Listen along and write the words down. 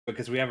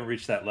because we haven't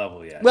reached that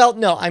level yet. Well,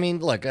 no, I mean,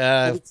 look,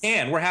 But we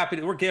can. We're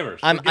happy. We're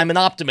givers. We're I'm givers. an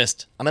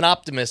optimist. I'm an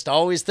optimist,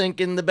 always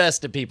thinking the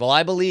best of people.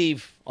 I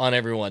believe on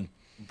everyone.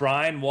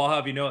 Brian, we'll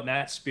have you know, in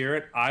that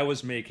spirit, I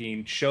was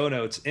making show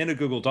notes in a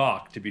Google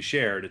Doc to be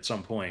shared at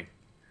some point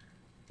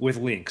with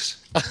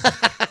links.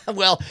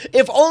 Well,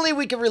 if only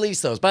we could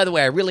release those. By the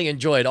way, I really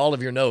enjoyed all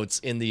of your notes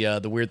in the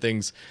Weird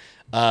Things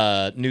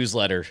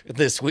newsletter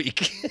this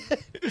week.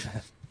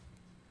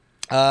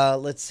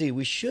 Let's see.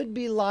 We should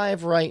be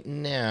live right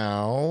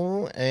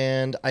now,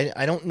 and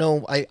I don't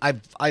know.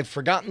 I've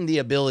forgotten the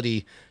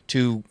ability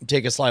to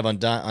take us live on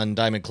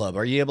Diamond Club.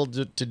 Are you able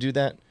to do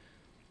that?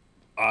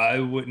 I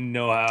wouldn't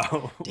know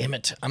how. Damn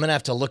it! I'm gonna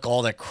have to look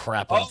all that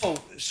crap up. Oh,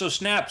 so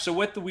Snap. So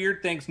with the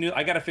weird things new,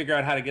 I got to figure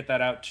out how to get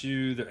that out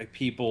to the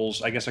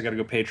people's. I guess I got to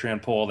go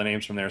Patreon, pull all the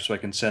names from there so I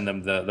can send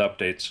them the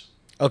updates.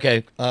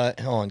 Okay. Hold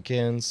on.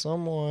 Can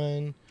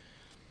someone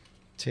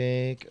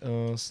take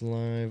us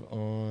live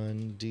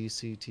on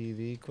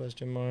DCTV?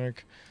 Question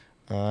mark.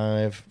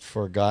 I've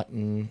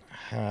forgotten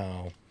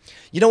how.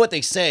 You know what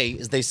they say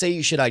is they say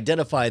you should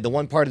identify the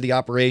one part of the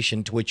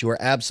operation to which you are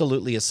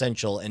absolutely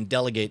essential and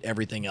delegate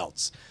everything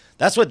else.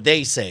 That's what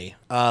they say.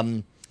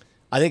 I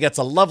think that's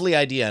a lovely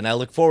idea, and I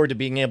look forward to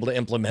being able to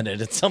implement it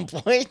at some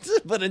point.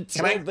 But Can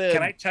until I then,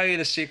 can I tell you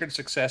the secret of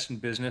success in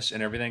business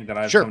and everything that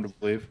I've sure. come to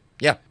believe?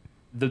 Yeah.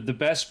 The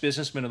best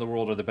businessmen in the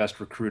world are the best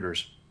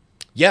recruiters.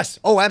 Yes.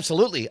 Oh,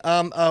 absolutely.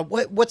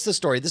 What's the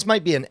story? This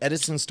might be an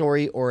Edison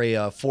story or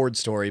a Ford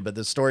story, but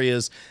the story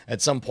is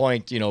at some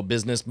point,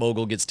 business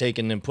mogul gets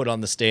taken and put on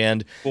the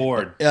stand.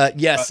 Ford.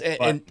 Yes,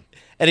 and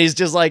he's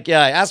just like, yeah,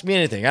 ask me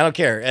anything, I don't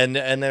care. And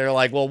they're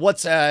like, well,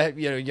 what's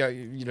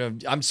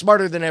I'm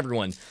smarter than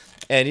everyone.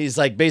 And he's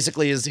like,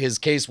 basically, his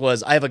case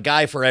was, I have a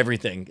guy for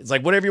everything. It's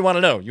like, whatever you want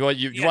to know. You want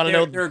to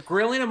know? They're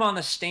grilling him on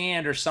the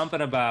stand or something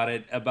about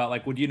it. About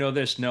like, would you know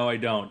this? No, I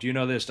don't. Do you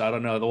know this? I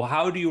don't know. Well,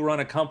 how do you run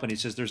a company? He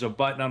says, there's a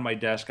button on my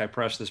desk. I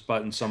press this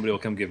button. Somebody will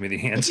come give me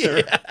the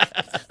answer.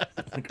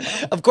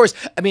 Of course.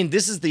 I mean,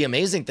 this is the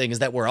amazing thing is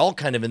that we're all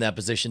kind of in that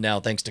position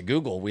now, thanks to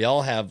Google.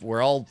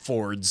 We're all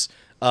Fords,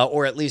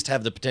 or at least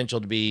have the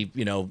potential to be,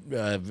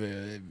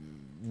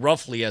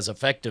 roughly as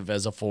effective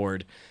as a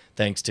Ford,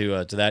 thanks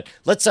to that.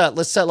 Let's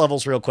set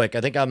levels real quick.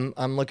 I think I'm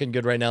looking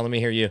good right now. Let me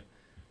hear you.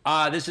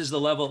 This is the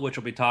level at which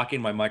we'll be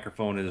talking. My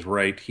microphone is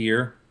right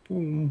here,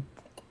 Yep.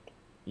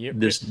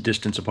 this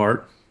distance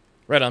apart.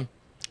 Right on.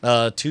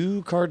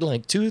 Two card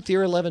length, two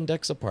Theory 11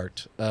 decks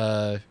apart.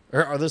 Are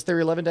those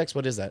Theory 11 decks?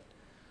 What is that?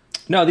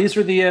 No, these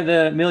were the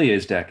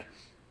Milliers deck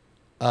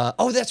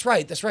Oh, that's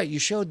right. That's right. You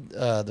showed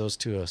those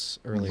to us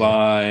earlier.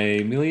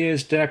 by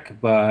Milliers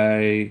deck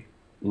by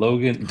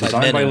Logan,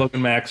 designed by Menon.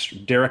 Logan Max.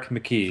 Derek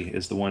McKee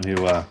is the one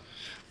who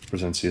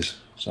presents these.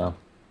 So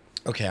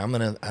Okay, I'm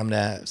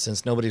gonna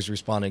since nobody's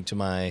responding to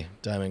my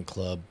Diamond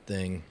Club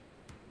thing.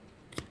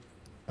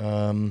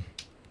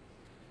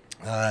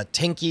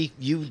 Tinky,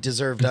 you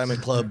deserve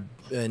Diamond Club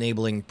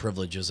enabling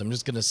privileges. I'm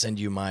just gonna send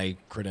you my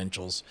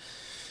credentials.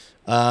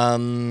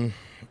 this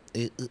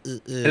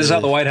is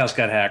how the White House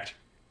got hacked.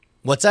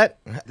 What's that?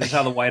 This is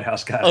how the White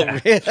House got Oh,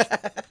 hacked.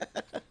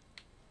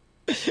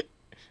 really?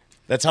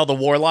 That's how the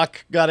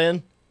Warlock got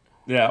in.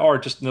 Yeah, or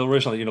just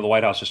originally, the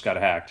White House just got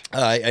hacked.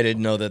 I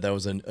didn't know that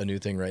was a new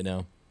thing right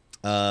now.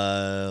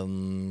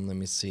 Let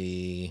me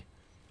see.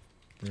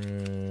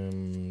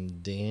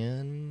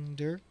 Dan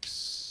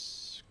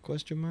Dirks?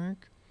 Question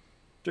mark.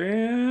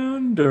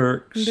 Dan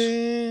Dirks.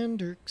 Dan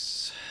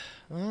Dirks.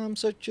 I'm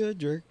such a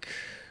jerk.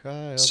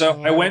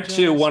 So I went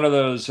to one of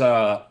those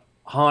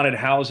haunted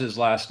houses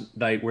last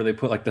night where they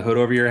put like the hood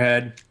over your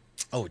head.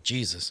 Oh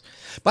Jesus!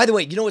 By the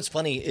way, you know what's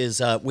funny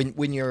is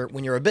when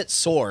you're a bit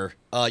sore,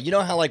 you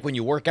know how like when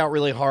you work out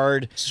really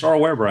hard, Sore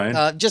where,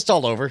 Brian? just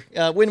all over.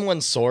 When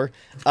one's sore,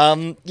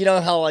 you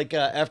know how like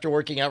after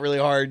working out really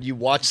hard, you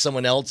watch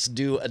someone else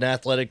do an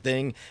athletic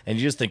thing, and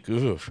you just think,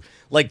 ooh,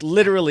 like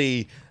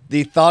literally.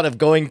 The thought of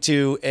going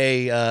to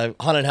a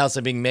haunted house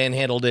and being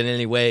manhandled in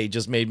any way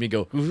just made me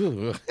go,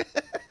 ooh.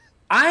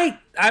 I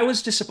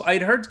was disappointed.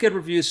 I'd heard good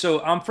reviews,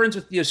 so I'm friends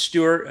with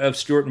Stuart of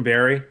Stuart and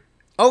Barry.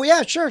 Oh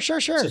yeah, sure. So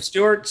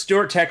Stuart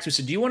texted me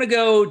said, "Do you want to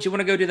go? Do you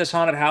want to go do this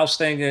haunted house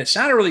thing?" And it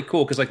sounded really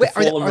cool because like Wait,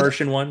 the full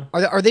immersion one.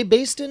 Are they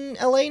based in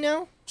L.A.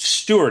 now?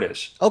 Stuart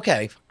is.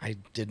 Okay, I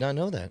did not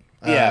know that.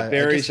 Yeah, I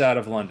Barry's guess- out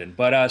of London.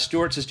 But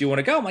Stuart says, "Do you want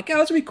to go?" I'm like, "Yeah,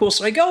 this would be cool."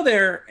 So I go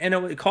there, and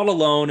it called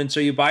Alone, and so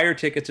you buy your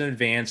tickets in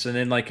advance, and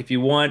then like if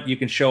you want, you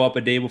can show up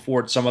a day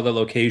before at some other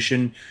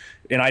location.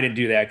 And I didn't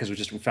do that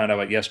because we found out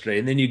about yesterday.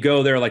 And then you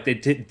go there like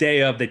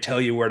day of, they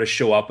tell you where to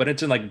show up, but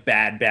it's in like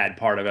bad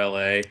part of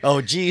LA.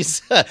 Oh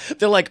geez,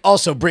 they're like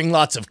also bring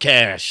lots of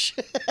cash.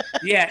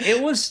 Yeah,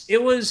 it was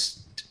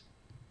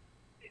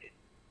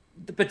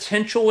the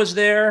potential was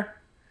there,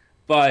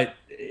 but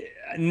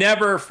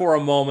never for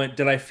a moment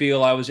did I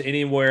feel I was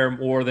anywhere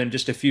more than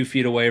just a few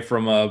feet away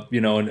from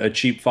a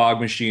cheap fog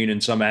machine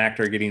and some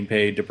actor getting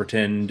paid to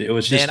pretend. It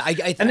was just Man,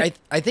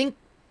 I think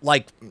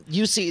like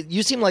you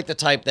seem like the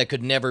type that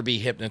could never be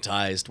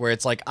hypnotized. Where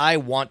it's like I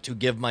want to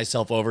give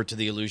myself over to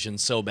the illusion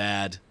so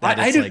bad. That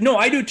I it's do like, no,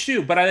 I do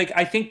too. But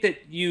I think that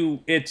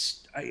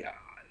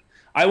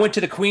I went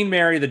to the Queen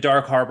Mary, the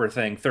Dark Harbor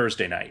thing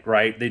Thursday night,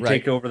 right? They Right.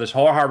 take over this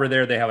whole harbor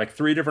there. They have like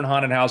three different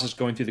haunted houses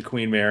going through the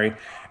Queen Mary.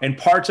 And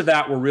parts of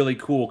that were really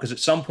cool because at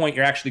some point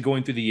you're actually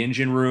going through the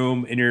engine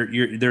room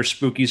and there's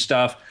spooky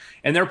stuff.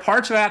 And there are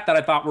parts of that that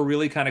I thought were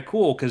really kind of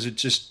cool because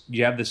it's just,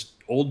 you have this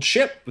old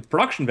ship with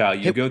production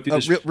value. You Hey, go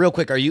through this. real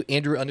quick, are you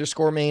Andrew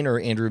underscore Main or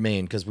Andrew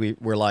Main? Because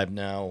we're live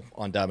now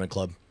on Diamond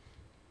Club.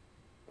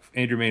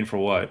 Andrew Main for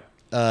what?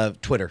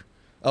 Twitter.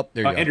 Oh,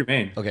 there you go. Andrew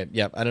Main. Okay,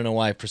 yeah. I don't know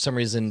why. For some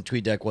reason,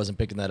 TweetDeck wasn't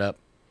picking that up.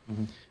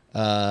 Mhm.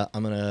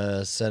 I'm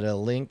gonna set a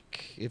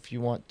link if you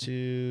want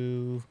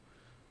to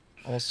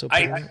also.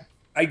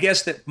 I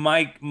guess that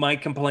my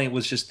complaint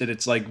was just that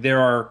it's like there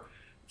are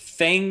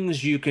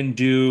things you can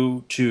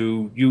do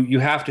to you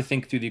have to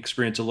think through the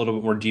experience a little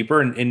bit more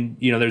deeper and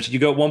there's you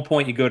go at one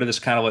point you go to this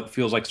kind of what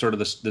feels like sort of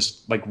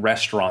this like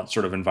restaurant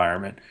sort of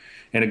environment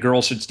and a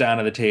girl sits down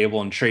at the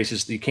table and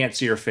traces you can't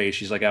see her face,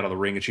 she's like out of the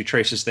ring and she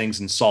traces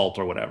things in salt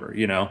or whatever,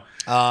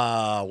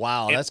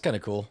 Wow, And that's kind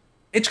of cool.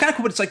 it's kind of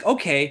cool, but it's like,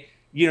 okay,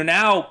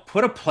 now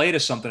put a plate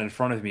of something in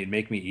front of me and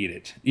make me eat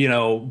it,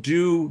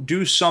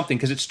 do something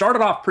because it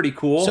started off pretty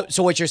cool.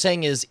 So what you're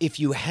saying is, if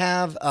you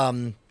have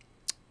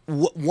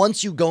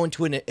once you go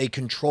into a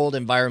controlled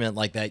environment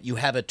like that, you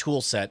have a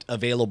tool set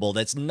available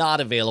that's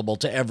not available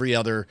to every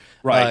other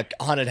Right.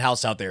 haunted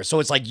house out there. So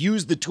it's like,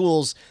 use the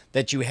tools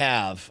that you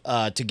have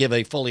to give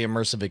a fully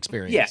immersive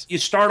experience. Yeah, you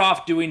start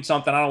off doing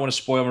something. I don't want to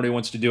spoil anybody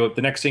wants to do it.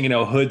 The next thing you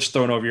know, hood's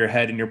thrown over your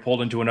head and you're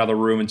pulled into another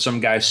room and some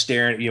guy's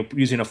staring,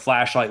 using a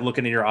flashlight,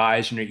 looking in your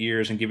eyes and your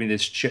ears and giving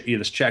you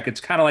this check.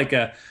 It's kind of like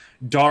a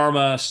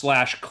Dharma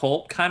 /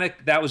 cult kind of.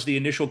 That was the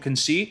initial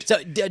conceit.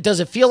 So does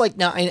it feel like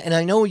now, and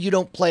I know you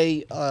don't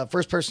play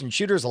first person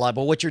shooters a lot,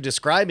 but what you're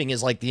describing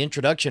is like the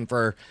introduction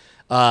for,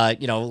 like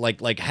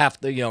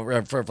half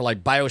the, for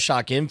like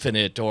BioShock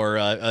Infinite or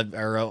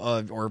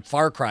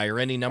Far Cry or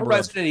any number of.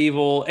 Resident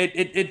Evil.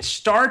 It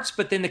starts,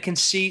 but then the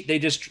conceit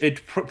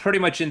pretty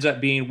much ends up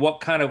being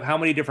how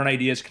many different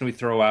ideas can we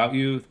throw at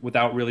you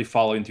without really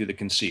following through the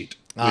conceit.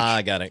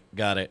 Got it.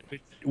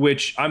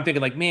 Which I'm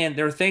thinking like, man,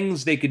 there are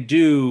things they could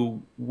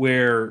do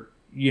where,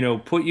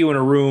 put you in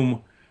a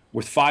room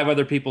with 5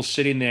 other people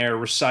sitting there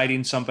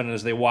reciting something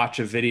as they watch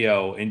a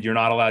video and you're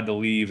not allowed to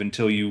leave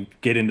until you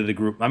get into the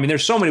group. I mean,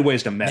 there's so many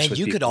ways to mess with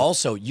you people.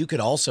 you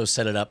could also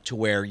set it up to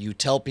where you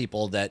tell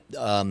people that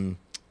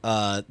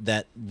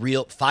that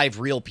 5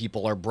 real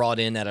people are brought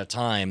in at a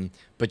time,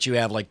 but you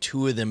have like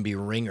 2 of them be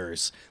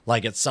ringers.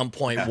 Like at some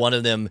point, one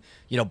of them,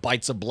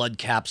 bites a blood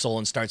capsule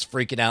and starts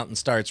freaking out and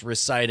starts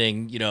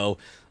reciting,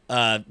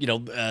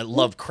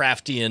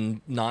 Lovecraftian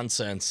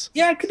nonsense.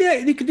 Yeah,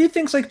 you could do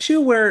things like too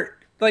where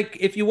like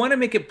if you want to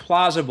make it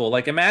plausible,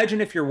 like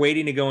imagine if you're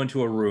waiting to go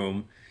into a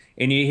room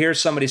and you hear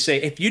somebody say,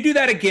 "If you do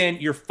that again,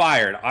 you're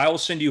fired. I will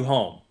send you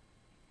home."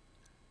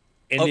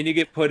 And then you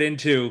get put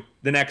into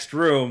the next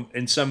room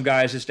and some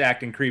guy's just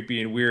acting creepy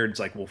and weird. It's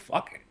like, well,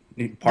 fuck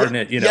it. Pardon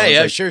it,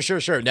 Yeah, like,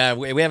 sure. Now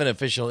we have an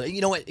official.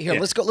 You know what? Here, Yeah.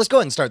 let's go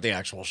ahead and start the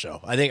actual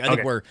show. I think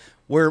Okay.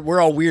 we're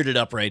all weirded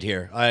up right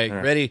here. All right,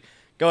 ready?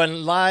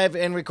 Going live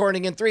and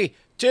recording in 3,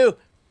 2.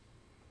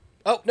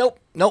 Oh, nope,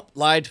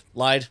 lied.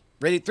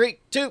 Ready? 3,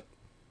 2.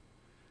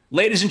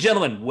 Ladies and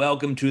gentlemen,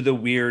 welcome to the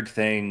Weird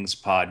Things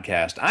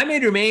podcast. I'm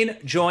Andrew Main,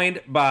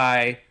 joined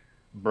by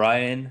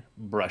Brian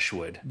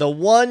Brushwood. The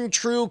one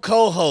true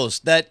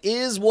co-host that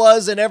is,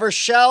 was, and ever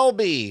shall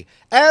be.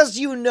 As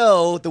you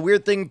know, the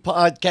Weird Thing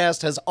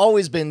podcast has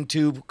always been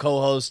 2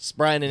 co-hosts,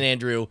 Brian and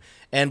Andrew,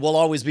 and will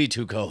always be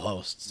 2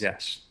 co-hosts.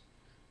 Yes,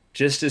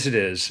 just as it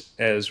is,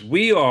 as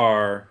we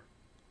are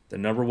the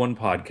 #1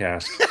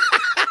 podcast.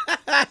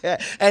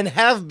 And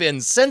have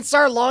been since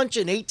our launch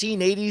in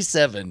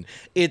 1887.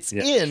 It's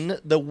Yes. in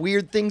the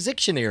Weird Things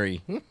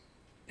Dictionary.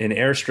 In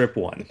Airstrip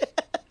 1.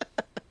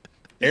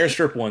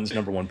 Airstrip 1's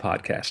 #1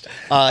 podcast.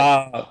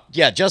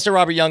 Yeah, Justin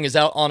Robert Young is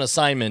out on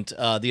assignment.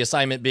 The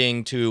assignment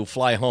being to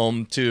fly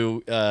home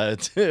to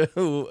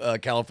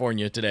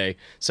California today.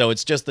 So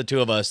it's just the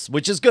 2 of us,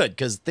 which is good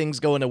because things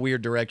go in a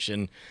weird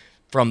direction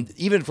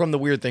even from the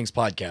Weird Things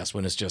podcast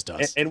when it's just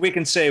us. And we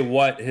can say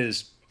what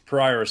his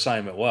prior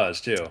assignment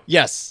was, too.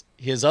 Yes.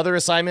 His other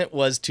assignment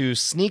was to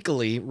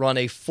sneakily run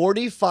a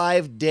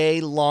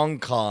 45-day long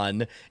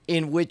con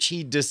in which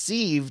he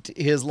deceived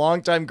his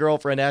longtime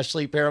girlfriend,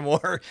 Ashley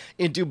Paramore,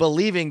 into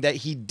believing that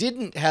he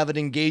didn't have an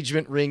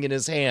engagement ring in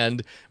his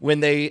hand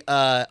when they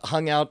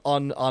hung out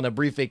on a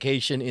brief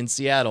vacation in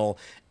Seattle,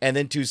 and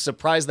then to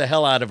surprise the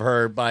hell out of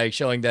her by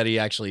showing that he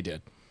actually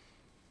did.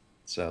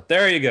 So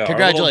there you go.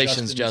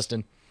 Congratulations,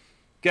 Justin.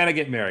 Gonna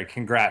get married.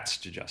 Congrats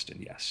to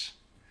Justin, yes.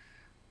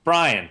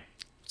 Brian,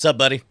 What's up,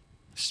 buddy?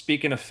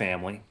 speaking of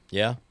family,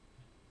 Yeah,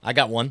 I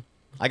got one.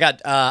 I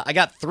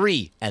got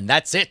 3, and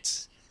that's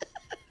it.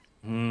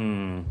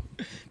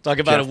 Talk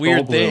about Jeff a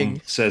weird Goldblum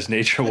thing. says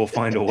nature will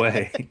find a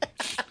way.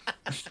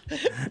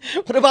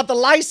 What about the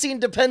lysine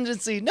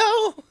dependency?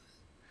 No.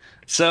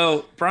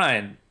 So,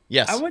 Brian,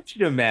 Yes. I want you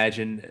to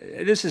imagine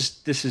this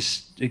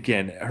is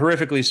again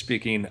horrifically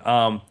speaking.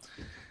 I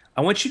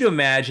want you to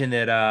imagine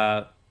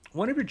that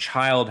one of your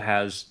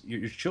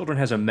children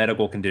has a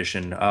medical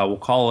condition. We'll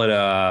call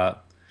it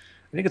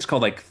I think it's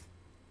called like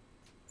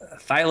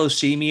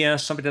thylasemia,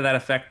 something to that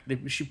effect.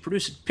 She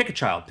produces. Pick a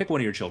child. Pick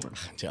one of your children.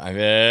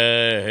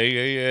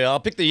 I'll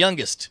pick the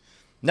youngest.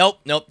 Nope,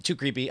 too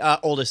creepy.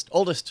 Oldest.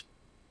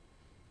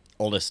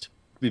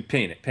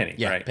 Penny,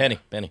 Yeah, right?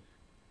 Penny.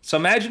 So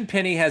imagine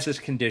Penny has this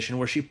condition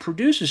where she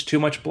produces too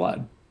much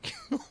blood.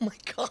 Oh my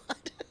god.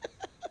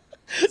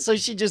 So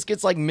she just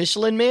gets like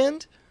Michelin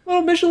manned?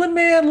 Little Michelin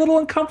man, little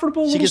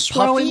uncomfortable, She little gets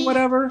swelling, puffy?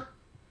 whatever.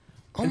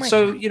 Oh And my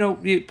so,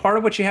 god. part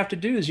of what you have to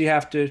do is you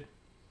have to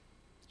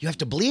You have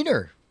to bleed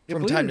her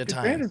from time to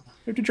drain her. time. You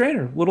have to drain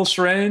her. Little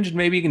syringe, and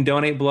maybe you can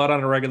donate blood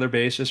on a regular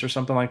basis or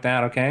something like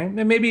that, okay? And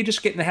maybe you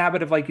just get in the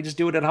habit of like you just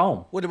do it at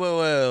home. What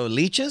about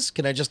leeches?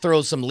 Can I just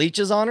throw some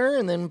leeches on her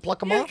and then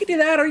pluck them Yeah, you off? can do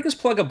that, or you just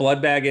plug a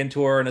blood bag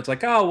into her, and it's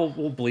like, oh,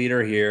 we'll bleed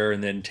her here,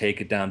 and then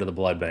take it down to the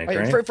blood bank, All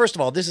right, right? First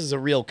of all, this is a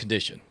real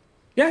condition.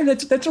 Yeah,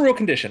 that's a real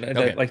condition.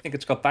 Okay. I think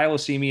it's called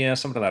thylasemia,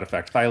 something to that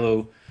effect.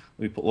 Let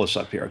me pull this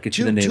up here. I'll get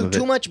you the name of it.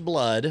 Too much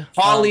blood.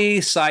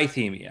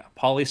 Polycythemia.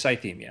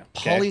 Polycythemia.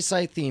 Okay?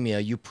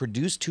 Polycythemia. You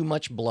produce too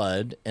much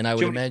blood, and I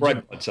would Too many imagine.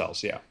 red blood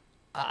cells, yeah.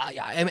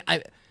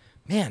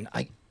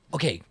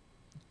 Okay.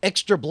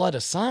 Extra blood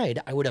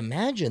aside, I would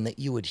imagine that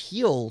you would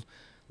heal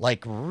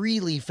like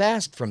really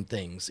fast from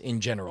things in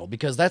general,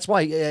 because that's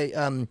why,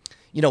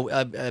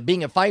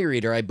 being a fire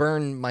eater, I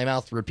burn my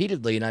mouth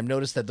repeatedly, and I've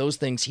noticed that those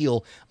things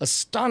heal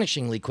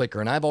astonishingly quicker.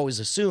 And I've always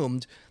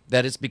assumed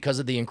that it's because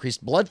of the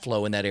increased blood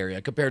flow in that area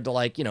compared to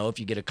like, if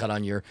you get a cut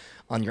on your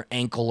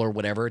ankle or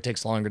whatever, it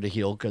takes longer to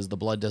heal because the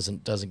blood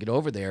doesn't get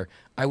over there.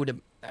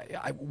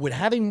 Would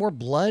having more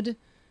blood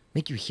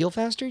make you heal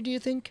faster, do you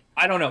think?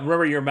 I don't know.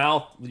 Remember your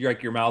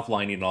mouth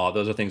lining and all,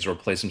 those are things that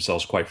replace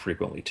themselves quite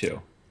frequently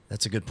too.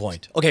 That's a good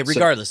point. Okay,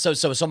 regardless.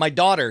 So my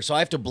daughter, so I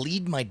have to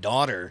bleed my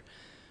daughter.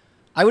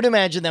 I would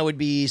imagine that would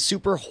be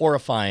super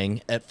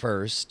horrifying at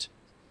first.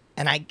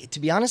 And to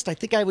be honest, I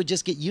think I would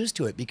just get used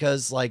to it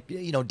because like,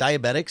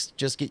 diabetics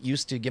just get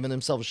used to giving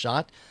themselves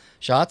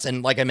shots.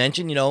 And like I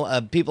mentioned,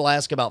 people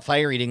ask about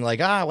fire eating, like,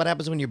 what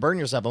happens when you burn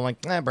yourself? I'm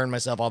like, I burn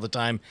myself all the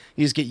time.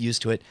 You just get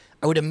used to it.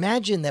 I would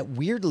imagine that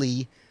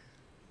weirdly,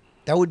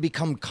 that would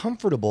become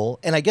comfortable.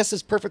 And I guess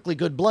it's perfectly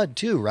good blood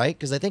too, right?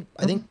 Because I think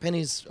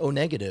Penny's O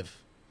negative.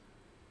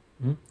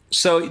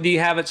 So do you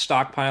have it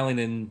stockpiling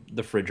in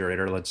the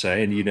refrigerator, let's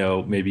say, and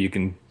maybe you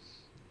can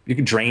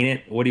drain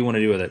it? What do you want to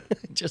do with it?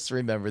 Just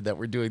remembered that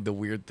we're doing the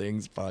Weird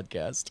Things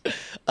podcast.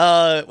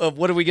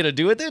 What are we going to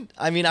do with it?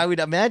 I mean, I would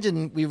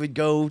imagine we would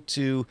go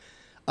to,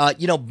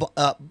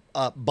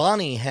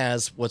 Bonnie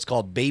has what's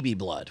called baby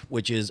blood,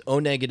 which is O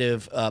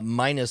negative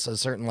minus a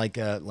certain like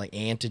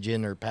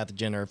antigen or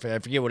pathogen, or I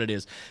forget what it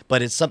is,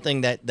 but it's something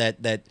that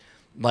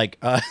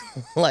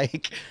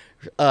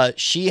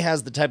she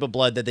has the type of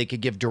blood that they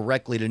could give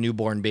directly to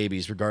newborn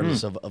babies,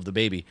 regardless of the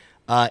baby.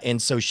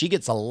 And so she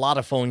gets a lot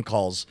of phone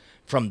calls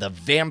from the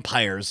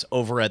vampires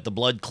over at the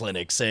blood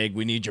clinic saying,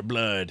 we need your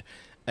blood.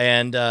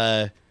 And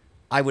I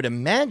would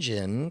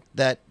imagine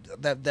that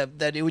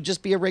it would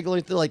just be a regular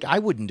thing. Like, I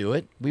wouldn't do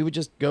it. We would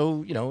just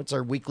go, it's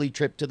our weekly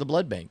trip to the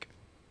blood bank.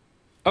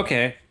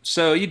 Okay,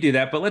 so you do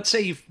that, but let's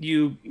say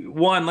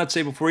let's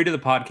say before you do the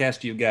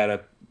podcast, you've got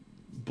to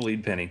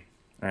bleed Penny,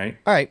 all right?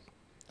 All right.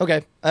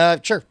 Okay.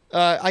 Sure.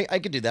 I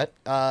could do that.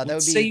 That would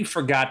be. Say you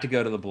forgot to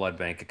go to the blood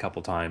bank a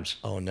couple times.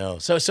 Oh no.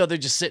 So they're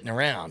just sitting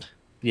around.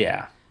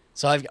 Yeah.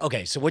 So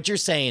so what you're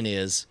saying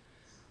is,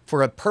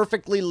 for a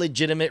perfectly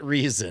legitimate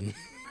reason,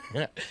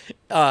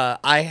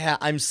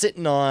 I'm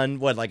sitting on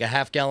what, like a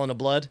half gallon of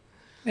blood?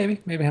 Maybe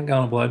I'm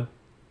going to blood.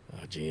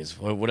 Oh geez,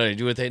 what do I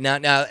do with it now?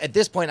 Now at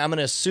this point, I'm going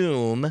to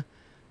assume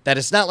that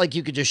it's not like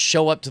you could just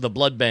show up to the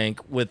blood bank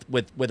with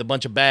a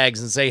bunch of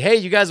bags and say, "Hey,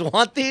 you guys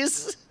want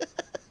these?"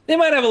 They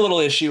might have a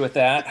little issue with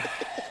that.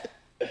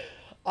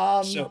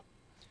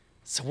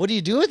 So what do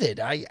you do with it?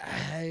 All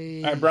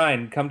right,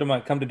 Brian, come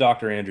to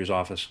Dr. Andrews'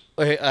 office.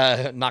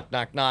 Okay, knock,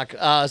 knock, knock.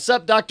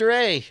 Sup, Dr.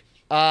 A?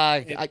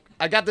 I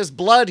got this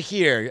blood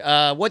here.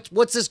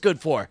 What's this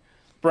good for?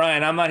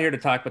 Brian, I'm not here to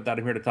talk about that.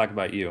 I'm here to talk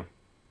about you.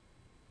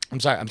 I'm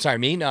sorry,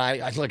 me?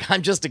 No, look,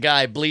 I'm just a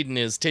guy bleeding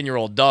his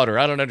 10-year-old daughter.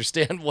 I don't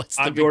understand what's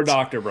the I'm your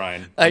doctor,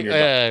 Brian. Brian,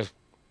 Brian,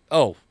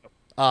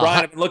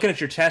 I've been looking at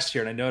your test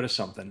here, and I noticed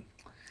something.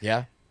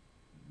 Yeah?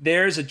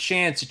 There's a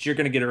chance that you're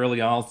going to get early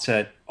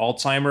onset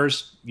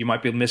Alzheimer's. You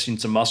might be missing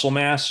some muscle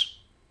mass.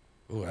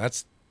 Ooh,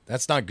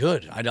 that's not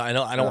good. I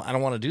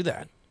don't want to do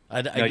that.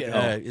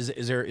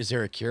 Is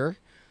there a cure?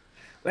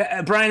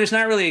 Brian, it's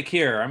not really a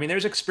cure. I mean,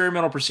 there's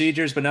experimental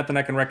procedures, but nothing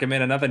I can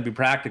recommend, and nothing to be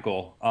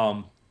practical.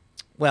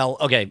 Well,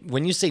 okay.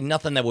 When you say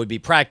nothing that would be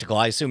practical,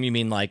 I assume you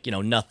mean like,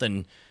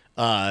 nothing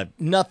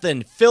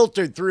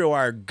filtered through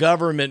our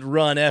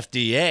government-run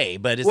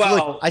FDA. But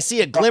I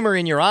see a glimmer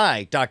in your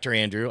eye, Dr.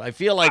 Andrew. I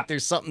feel like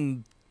there's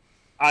something.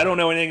 I don't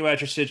know anything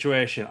about your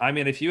situation. I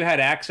mean, if you had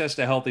access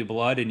to healthy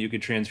blood and you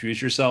could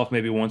transfuse yourself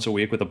maybe once a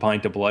week with a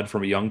pint of blood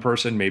from a young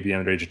person, maybe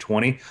under the age of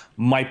 20,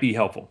 might be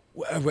helpful.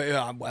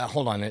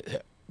 Hold on.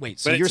 Wait,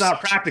 so but it's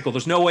not practical.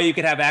 There's no way you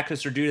could have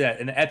access or do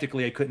that, and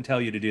ethically, I couldn't tell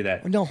you to do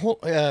that. No,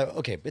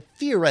 okay, but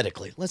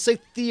theoretically, let's say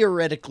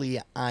theoretically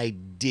I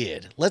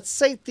did. Let's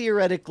say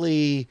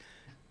theoretically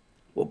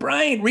Well,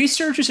 Brian,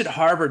 researchers at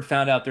Harvard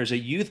found out there's a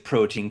youth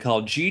protein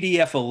called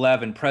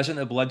GDF11 present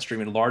in the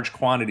bloodstream in large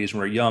quantities when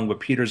we're young, but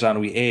peters on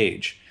we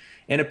age.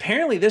 And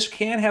apparently, this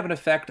can have an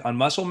effect on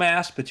muscle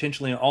mass,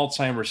 potentially on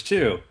Alzheimer's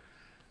too.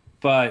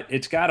 But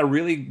it's got a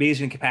really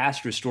amazing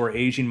capacity to restore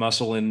aging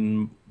muscle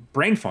and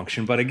brain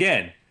function. But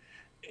again,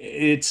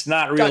 it's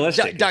not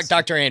realistic.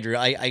 Dr. Andrew,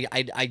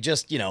 I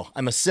just,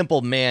 I'm a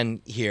simple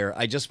man here.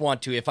 I just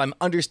want to, if I'm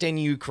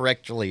understanding you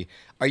correctly,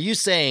 are you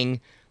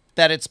saying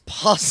that it's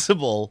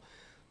possible,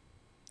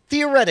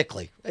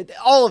 theoretically,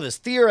 all of us,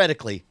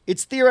 theoretically,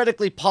 it's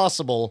theoretically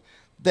possible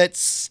that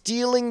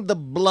stealing the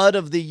blood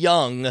of the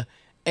young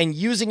and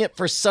using it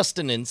for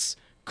sustenance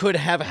could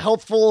have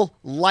helpful,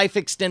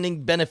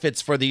 life-extending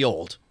benefits for the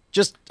old?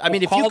 Just, I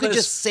mean, if you could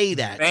just say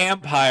that.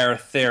 Vampire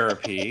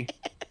therapy.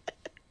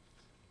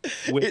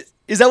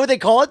 Is that what they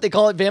call it? They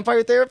call it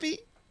vampire therapy?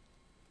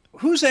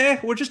 Who's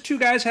that? We're just two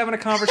guys having a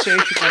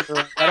conversation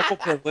under medical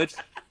privilege.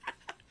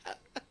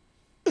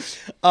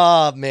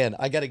 Man,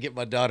 I got to get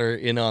my daughter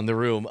in on the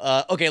room.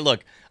 Okay,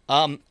 look,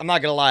 I'm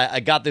not gonna lie. I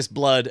got this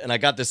blood and I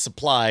got this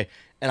supply,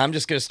 and I'm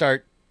just gonna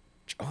start.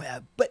 Oh yeah,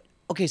 but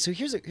okay. So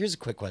here's a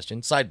quick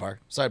question.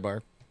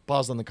 Sidebar.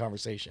 Pause on the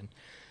conversation.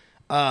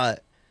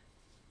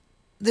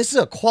 This is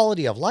a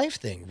quality of life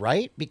thing,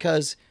 right?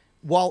 Because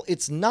while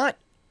it's not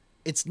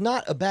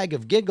a bag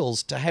of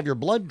giggles to have your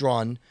blood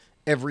drawn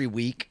every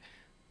week.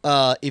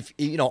 If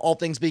all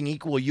things being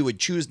equal, you would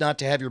choose not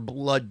to have your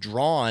blood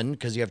drawn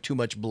because you have too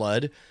much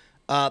blood.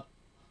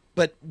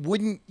 But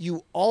wouldn't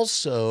you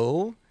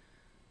also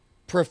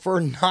prefer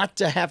not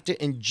to have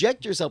to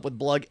inject yourself with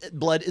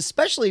blood,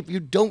 especially if you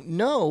don't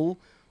know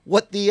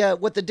what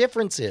the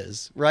difference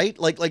is, right?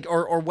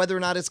 Or whether or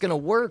not it's going to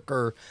work,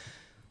 or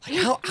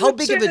like how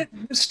big of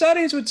a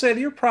studies would say that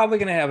you're probably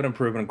going to have an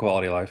improvement in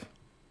quality of life.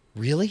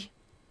 Really?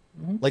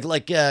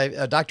 Like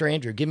Dr.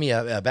 Andrew, give me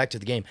a back to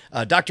the game.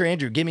 Dr.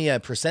 Andrew, give me a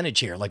percentage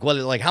here. Like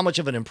how much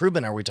of an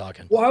improvement are we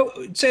talking? Well, I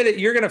would say that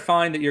you're going to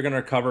find that you're going to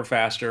recover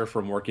faster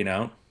from working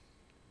out.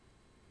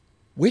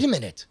 Wait a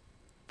minute.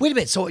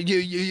 So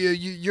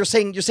you're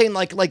saying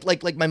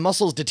like my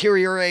muscles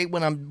deteriorate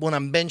when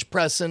I'm bench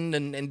pressing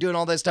and doing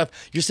all that stuff.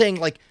 You're saying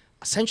like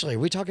essentially, are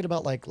we talking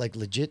about like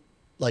legit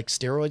like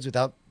steroids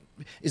without?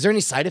 Is there any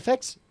side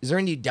effects? Is there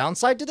any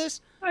downside to this?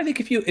 I think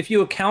if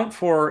you account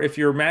for if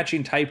you're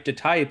matching type to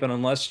type, and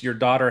unless your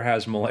daughter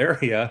has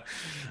malaria,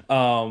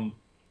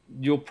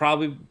 you'll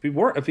probably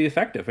be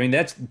effective. I mean,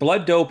 that's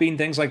blood doping,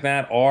 things like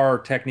that are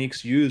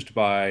techniques used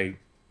by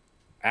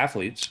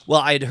athletes. Well,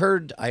 I had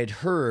heard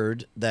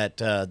that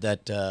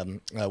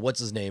what's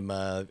his name,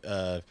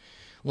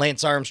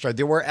 Lance Armstrong.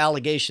 There were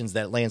allegations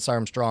that Lance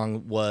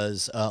Armstrong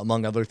was,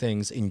 among other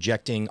things,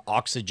 injecting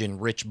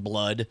oxygen-rich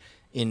blood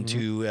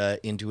into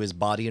his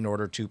body in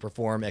order to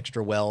perform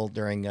extra well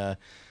during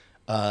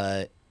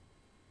the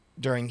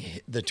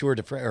tour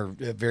or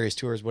various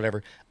tours,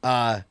 whatever.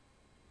 Man,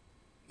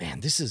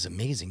 this is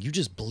amazing. You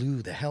just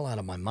blew the hell out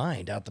of my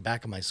mind, out the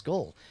back of my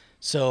skull.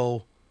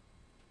 So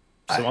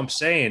I'm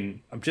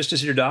saying, I'm just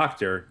as your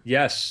doctor.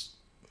 Yes,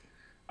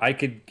 I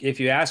could, if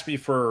you asked me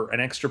for an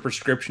extra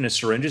prescription of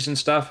syringes and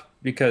stuff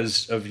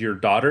because of your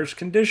daughter's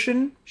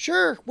condition.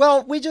 Sure.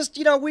 Well, we just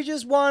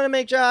want to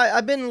make sure.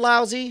 I've been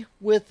lousy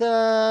with,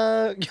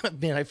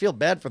 man, I feel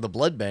bad for the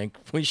blood bank.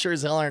 We sure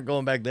as hell aren't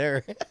going back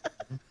there.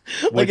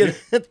 Like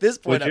at this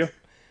point,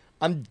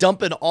 I'm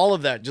dumping all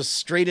of that just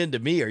straight into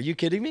me. Are you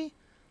kidding me?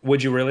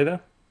 Would you really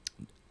though?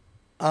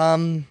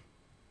 Oh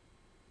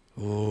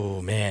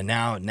man,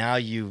 now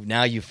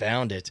you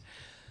found it.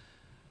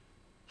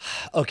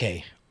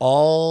 Okay,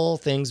 all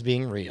things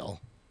being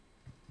real,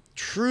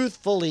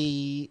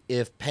 truthfully,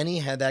 if Penny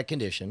had that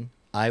condition,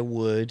 I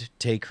would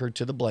take her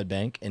to the blood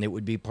bank and it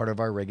would be part of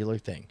our regular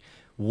thing.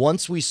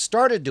 Once we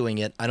started doing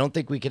it, I don't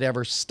think we could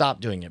ever stop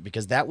doing it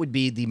because that would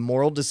be the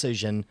moral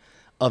decision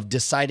of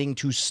deciding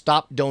to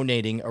stop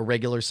donating a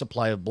regular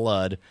supply of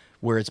blood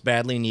where it's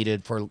badly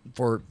needed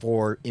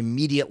for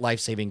immediate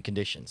life-saving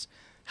conditions.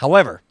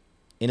 However,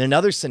 in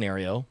another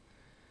scenario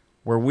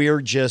where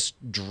we're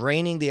just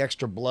draining the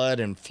extra blood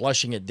and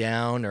flushing it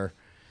down, or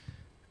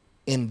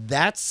in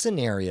that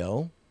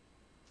scenario,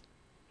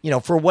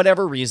 for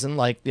whatever reason,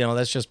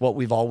 that's just what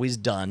we've always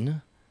done.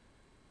 Man,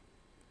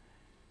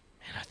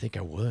 I think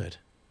I would.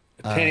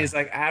 Penny's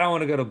like, I don't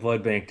want to go to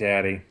blood bank,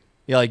 Daddy.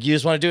 You're like, you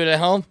just want to do it at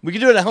home? We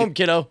can do it at home,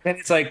 kiddo.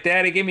 Penny's like,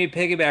 Daddy, give me a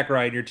piggyback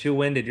ride. You're too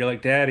winded. You're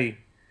like, Daddy,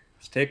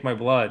 just take my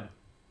blood.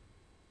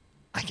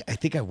 I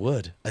think I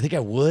would.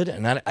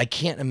 And I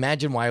can't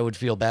imagine why I would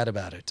feel bad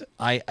about it.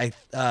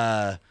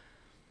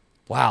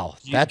 Wow.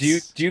 Do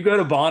you go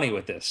to Bonnie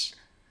with this?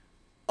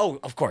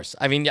 Oh, of course.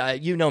 I mean,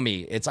 you know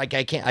me. It's like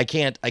I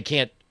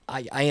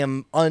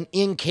am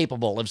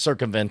incapable of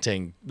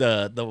circumventing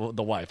the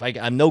wife.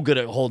 I'm no good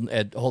at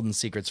holding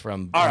secrets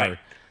from All her. right.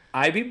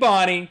 I be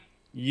Bonnie,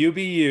 you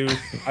be you.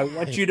 I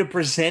want you to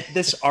present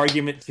this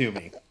argument to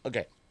me.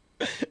 Okay.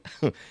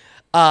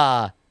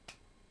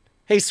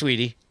 Hey,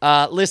 sweetie.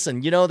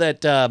 Listen, you know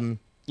that our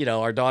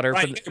daughter.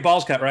 Right, get your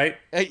balls cut, right?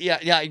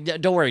 Yeah.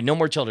 Don't worry, no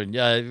more children.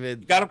 You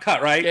got them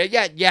cut, right?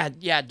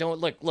 Yeah. Don't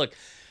look.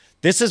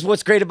 This is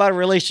what's great about a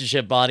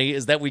relationship, Bonnie,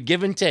 is that we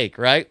give and take,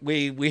 right?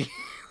 We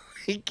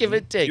give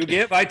and take. You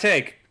give, I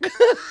take.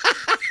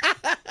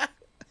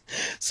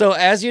 So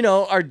as you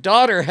know, our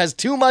daughter has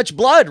too much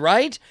blood,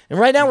 right? And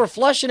right now we're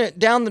flushing it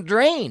down the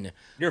drain.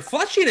 You're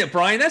flushing it,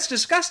 Brian. That's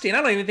disgusting.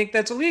 I don't even think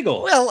that's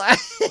illegal. Well, I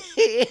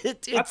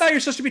thought you were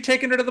supposed to be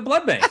taking her to the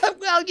blood bank.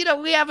 Well,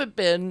 we haven't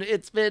been.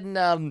 It's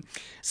been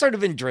sort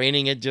of been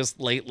draining it just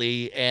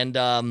lately.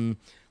 And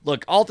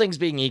look, all things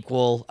being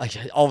equal,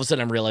 all of a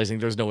sudden I'm realizing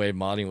there's no way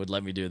Bonnie would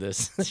let me do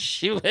this.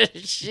 she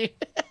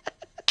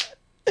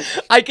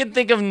I can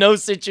think of no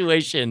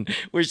situation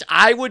which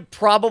I would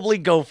probably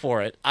go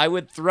for it. I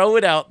would throw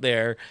it out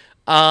there.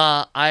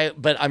 But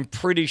I'm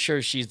pretty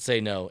sure she'd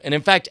say no. And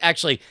in fact,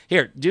 actually,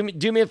 here, do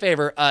me a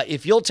favor.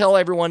 If you'll tell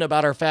everyone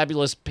about our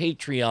fabulous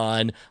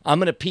Patreon, I'm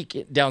gonna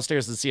peek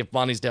downstairs and see if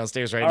Bonnie's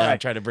downstairs right now and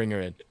try to bring her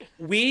in.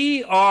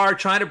 We are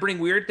trying to bring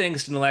weird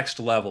things to the next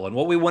level, and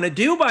what we want to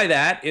do by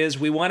that is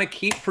we want to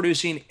keep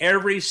producing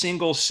every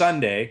single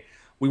Sunday.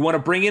 We want to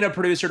bring in a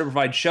producer to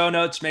provide show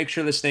notes, make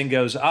sure this thing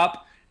goes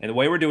up. And the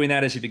way we're doing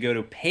that is if you go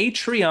to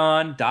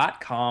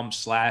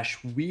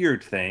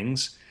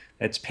patreon.com/weirdthings.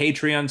 That's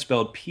Patreon,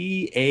 spelled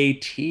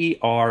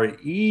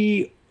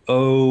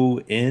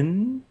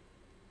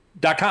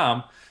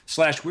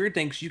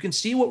patreon.com/weirdthings. You can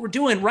see what we're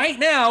doing right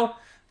now.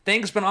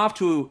 Things been off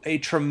to a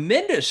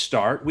tremendous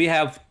start. We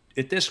have,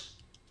 at this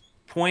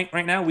point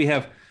right now, we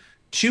have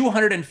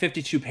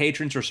 252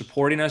 patrons who are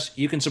supporting us.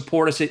 You can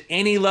support us at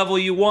any level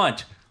you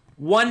want.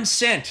 1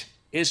 cent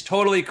is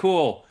totally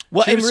cool.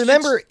 Well, and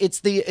remember,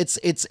 it's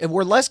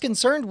we're less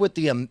concerned with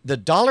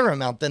the dollar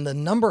amount than the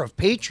number of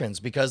patrons,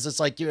 because it's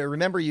like,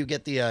 remember, you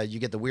get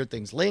the Weird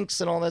Things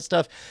links and all that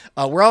stuff.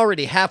 We're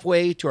already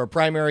halfway to our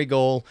primary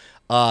goal,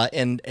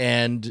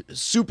 and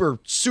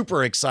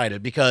super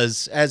excited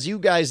because, as you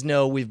guys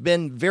know, we've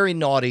been very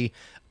naughty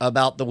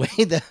about the way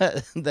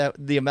that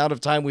the amount of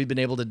time we've been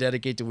able to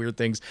dedicate to Weird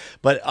Things.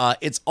 But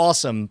it's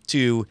awesome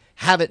to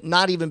have it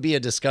not even be a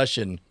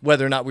discussion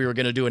whether or not we were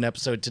going to do an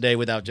episode today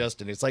without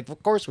Justin. It's like,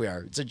 of course we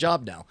are. It's a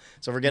job now.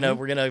 So we're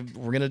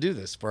gonna do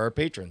this for our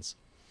patrons.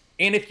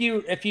 And if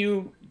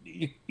you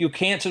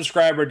can't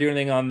subscribe or do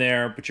anything on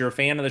there, but you're a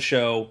fan of the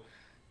show,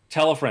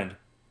 tell a friend.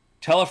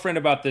 Tell a friend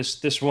about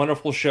this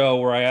wonderful show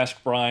where I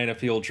ask Brian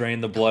if he'll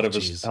drain the blood of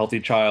his healthy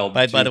child.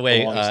 By the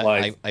way,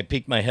 I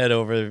peeked my head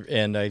over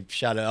and I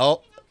shouted,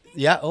 "Oh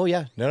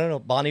yeah, no.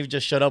 Bonnie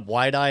just shut up,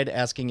 wide-eyed,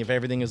 asking if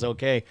everything is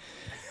okay."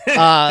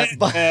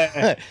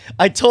 But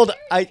I told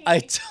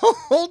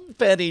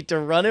Penny to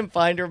run and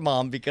find her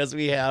mom because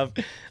we have.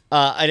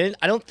 I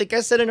don't think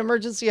I said an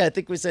emergency. I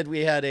think we said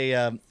we had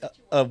a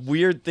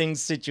weird thing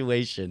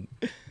situation.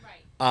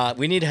 Right.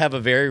 We need to have a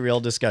very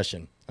real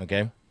discussion.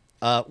 Okay.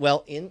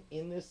 Well, in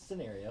this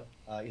scenario,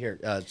 here,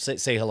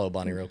 say hello,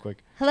 Bonnie, real quick.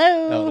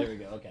 Hello. Oh, there we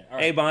go. Okay. All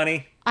right. Hey,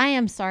 Bonnie. I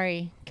am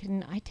sorry.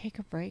 Can I take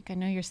a break? I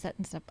know you're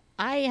setting stuff.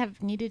 I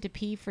have needed to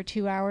pee for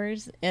 2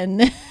 hours,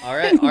 and All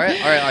right.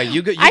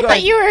 You go.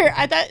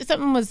 I thought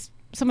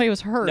somebody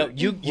was hurt. No,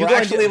 We're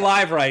actually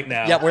live right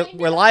now. Yeah,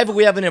 we're live.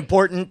 We have an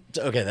important.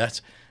 Okay,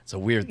 that's a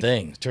weird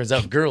thing. Turns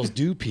out girls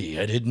do pee.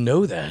 I didn't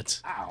know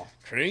that. Wow.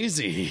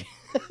 Crazy.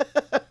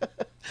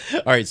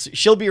 All right, so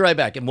she'll be right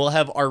back, and we'll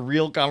have our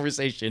real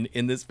conversation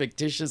in this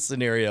fictitious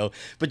scenario.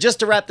 But just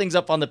to wrap things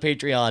up on the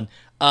Patreon,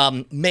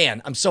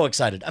 man, I'm so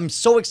excited. I'm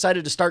so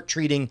excited to start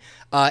treating,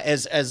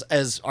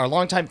 as our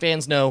longtime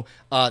fans know,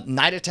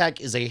 Night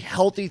Attack is a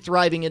healthy,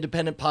 thriving,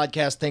 independent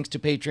podcast thanks to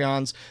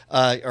Patreons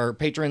or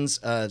patrons.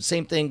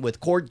 Same thing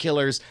with Cord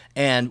Killers,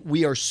 and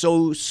we are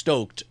so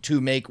stoked to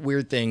make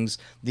Weird Things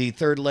the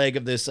third leg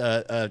of this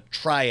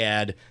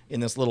triad in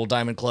this little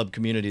Diamond Club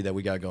community that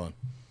we got going.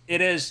 It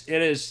is.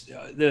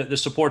 The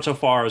support so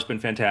far has been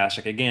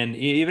fantastic. Again,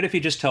 even if you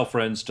just tell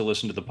friends to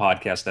listen to the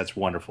podcast, that's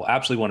wonderful.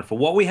 Absolutely wonderful.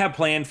 What we have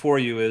planned for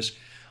you is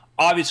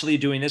obviously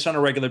doing this on a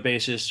regular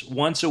basis.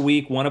 Once a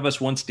week, one of us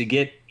wants to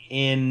get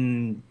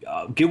in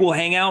Google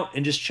Hangout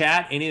and just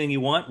chat anything you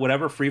want,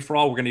 whatever, free for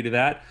all. We're going to do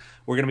that.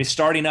 We're going to be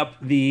starting up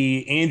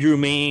the Andrew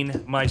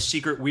Main My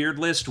Secret Weird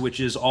List, which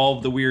is all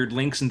of the weird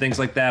links and things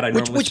like that.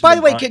 Which by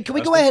the way, can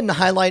we go ahead and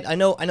highlight? I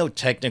know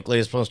technically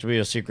it's supposed to be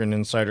a secret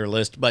insider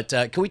list, but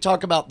can we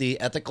talk about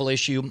the ethical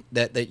issue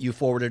that you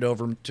forwarded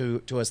over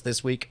to us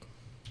this week?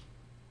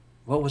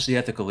 What was the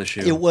ethical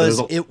issue?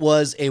 It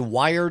was a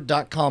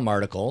Wired.com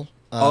article.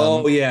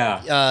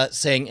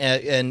 Saying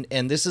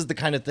and this is the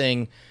kind of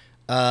thing.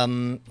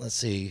 Let's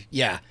see.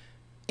 Yeah.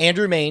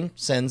 Andrew Main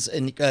sends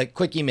a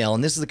quick email,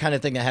 and this is the kind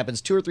of thing that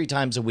happens 2 or 3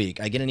 times a week.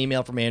 I get an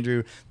email from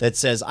Andrew that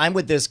says, "I'm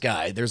with this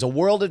guy. There's a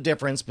world of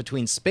difference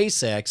between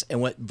SpaceX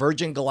and what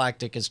Virgin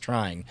Galactic is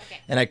trying." Okay.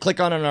 And I click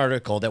on an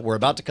article that we're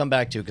about to come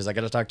back to because I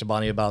got to talk to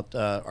Bonnie about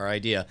our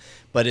idea.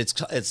 But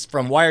it's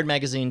from Wired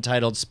magazine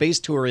titled "Space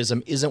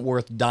Tourism Isn't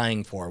Worth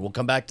Dying For." We'll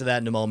come back to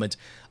that in a moment.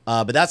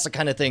 But that's the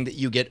kind of thing that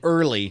you get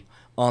early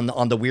on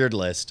the weird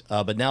list.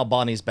 But now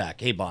Bonnie's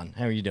back. Hey, Bon,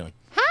 how are you doing?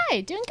 Hi,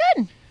 doing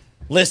good.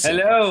 Listen.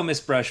 Hello, Miss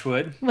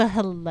Brushwood. Well,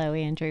 hello,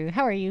 Andrew.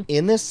 How are you?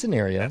 In this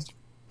scenario,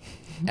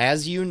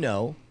 as you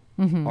know,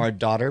 our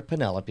daughter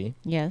Penelope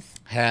yes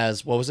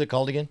has, what was it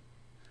called again?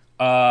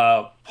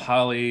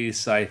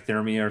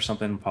 Polycythemia or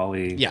something.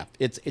 Yeah,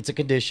 it's a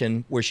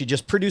condition where she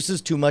just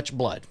produces too much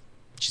blood.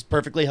 She's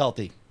perfectly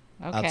healthy.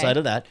 Okay. Outside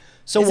of that,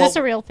 so Is this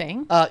a real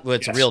thing? well,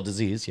 it's a Yes. real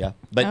disease, yeah.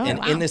 But Oh, in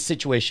wow. this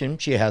situation,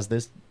 she has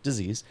this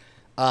disease.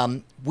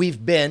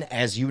 We've been,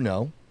 as you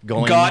know,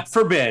 going. God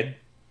forbid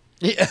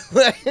Yeah,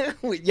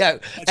 yeah.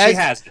 she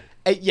has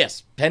it.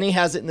 Yes, Penny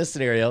has it in this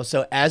scenario.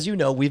 So as you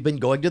know, we've been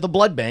going to the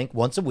blood bank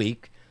once a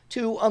week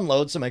to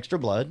unload some extra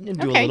blood and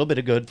do a Okay. little bit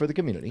of good for the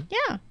community.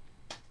 Yeah.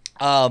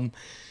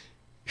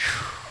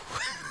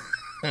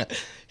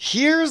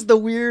 Here's the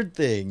weird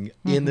thing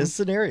Mm-hmm. in this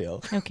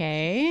scenario.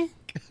 Okay.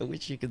 I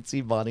wish you could see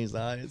Bonnie's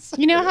eyes.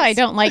 You know how I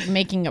don't like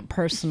making it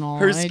personal.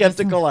 Her I just-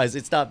 skeptical eyes.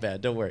 It's not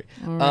bad. Don't worry.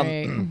 All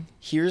right.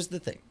 Here's the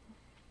thing.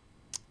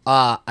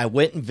 I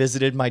went and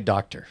visited my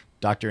doctor,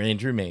 Dr.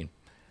 Andrew Main,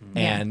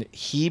 and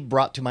he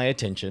brought to my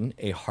attention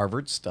a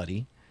Harvard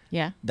study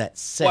Yeah. that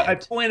said, Well, I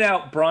point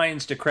out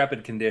Brian's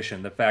decrepit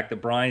condition, the fact that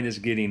Brian is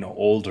getting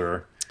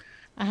older.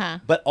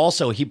 but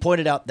also he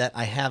pointed out that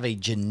I have a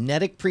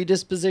genetic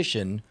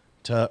predisposition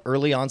to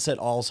early onset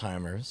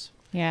Alzheimer's.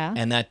 Yeah.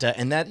 And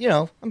that you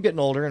know, I'm getting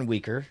older and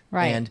weaker.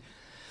 Right. And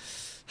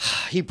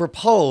he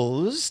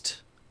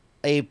proposed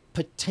a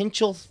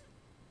potential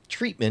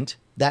treatment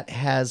that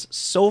has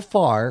so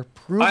far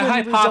proven I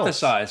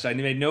results. hypothesized. I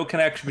made no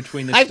connection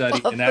between the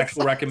study and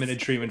actual recommended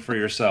treatment for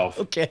yourself.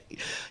 Okay.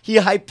 He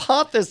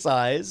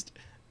hypothesized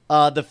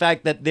the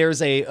fact that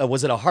there's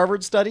was it a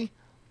Harvard study?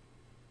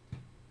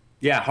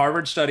 Yeah,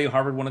 Harvard study.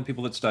 Harvard, one of the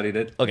people that studied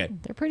it. Okay.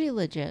 They're pretty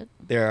legit.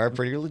 They are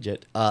pretty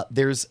legit.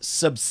 There's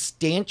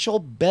substantial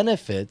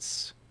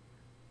benefits.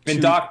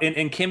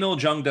 And Kim Il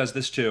Jung does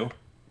this too.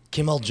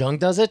 Kim Il Jung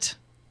does it?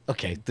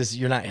 Okay,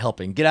 you're not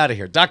helping. Get out of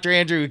here. Dr.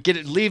 Andrew,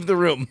 leave the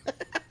room.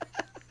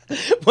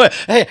 What?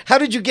 Hey, how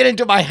did you get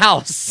into my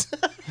house?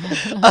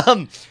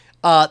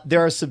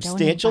 There are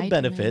substantial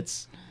invite me.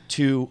 benefits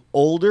to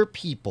older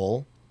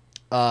people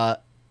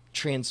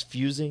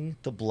transfusing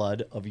the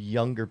blood of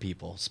younger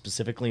people,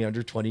 specifically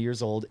under 20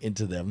 years old,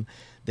 into them.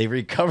 They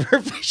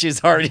recover.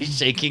 She's already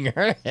shaking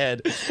her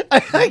head.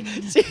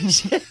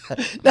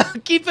 Now,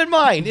 keep in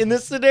mind, in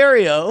this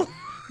scenario,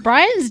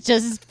 Brian's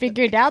just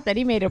figured out that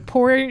he made a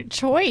poor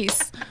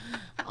choice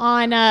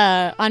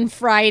on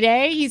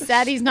Friday. He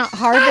said he's not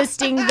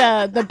harvesting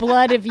the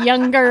blood of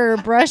younger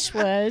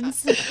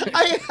brushwoods.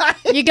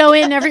 You go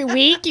in every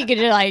week. You get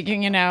to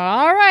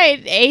all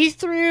right, A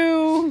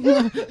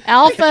through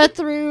alpha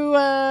through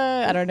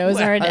I don't know. Is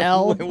there an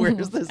L?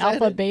 Where's this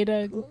Alpha, headed?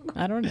 beta?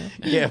 I don't know.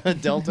 Yeah,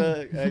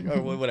 Delta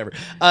or whatever.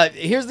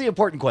 Here's the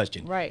important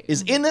question. Right.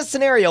 Is in this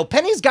scenario,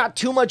 Penny's got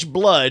too much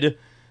blood,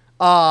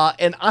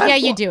 and Yeah,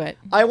 you do it.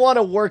 I want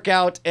to work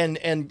out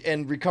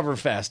and recover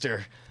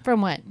faster.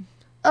 From what?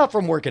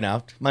 From working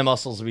out, my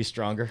muscles will be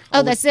stronger.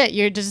 Oh, that's it.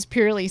 You're just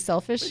purely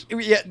selfish.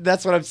 Yeah,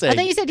 that's what I'm saying. I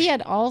thought you said he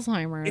had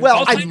Alzheimer's.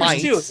 Well, I Alzheimer's might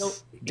too.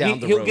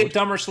 down the He'll road. get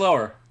dumber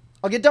slower.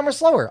 I'll get dumber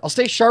slower. I'll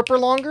stay sharper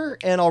longer,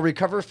 and I'll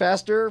recover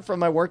faster from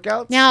my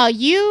workouts. Now,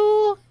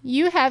 you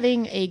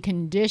having a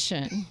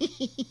condition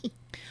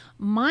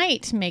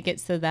might make it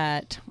so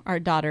that our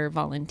daughter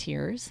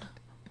volunteers.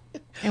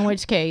 In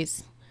which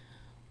case,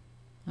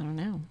 I don't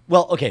know.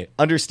 Well, okay,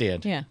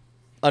 understand. Yeah.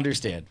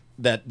 Understand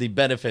that the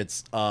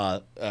benefits,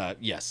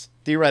 yes,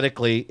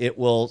 theoretically, it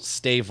will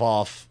stave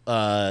off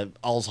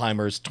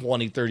Alzheimer's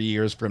 20, 30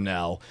 years from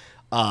now.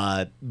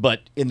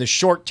 But in the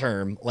short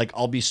term,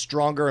 I'll be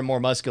stronger and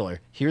more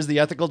muscular. Here's the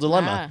ethical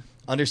dilemma.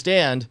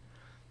 Understand,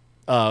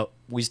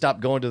 we stopped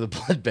going to the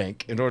blood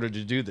bank in order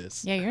to do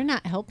this. Yeah, you're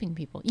not helping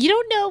people. You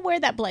don't know where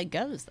that blood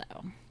goes,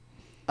 though.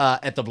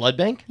 At the blood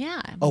bank?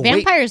 Yeah. Oh, wait.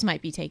 Vampires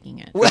might be taking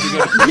it.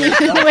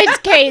 In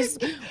which case,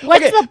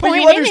 what's the But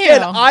point you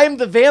understand, in you? I'm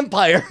the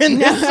vampire in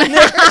this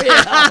scenario.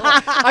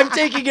 I'm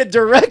taking it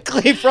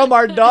directly from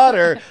our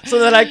daughter so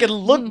that I can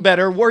look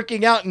better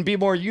working out and be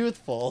more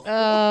youthful.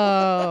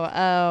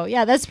 Oh,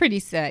 yeah, that's pretty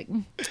sick.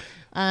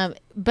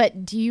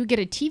 But do you get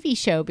a TV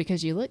show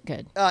because you look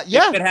good?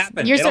 Yeah. It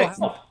happened. You're It'll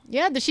so- help.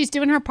 Yeah, she's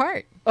doing her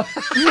part.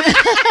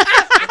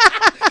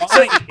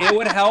 It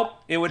would help.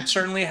 It would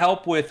certainly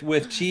help with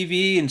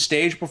TV and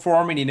stage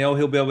performing.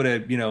 He'll be able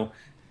to,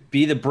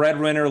 be the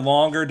breadwinner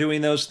longer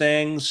doing those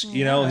things.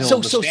 The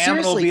So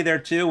stamina will seriously- be there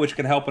too, which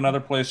could help in other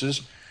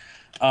places.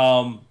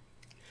 And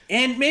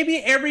maybe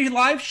every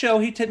live show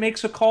he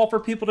makes a call for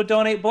people to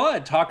donate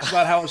blood. Talks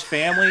about how his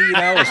family, his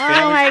family.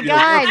 Oh my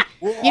God!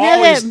 We're You know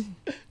always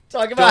that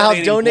Talk about how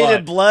Donating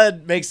donated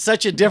blood makes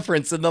such a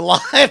difference in the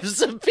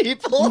lives of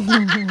people.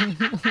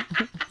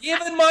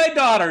 even my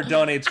daughter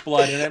donates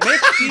blood, and it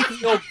makes me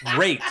feel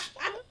great.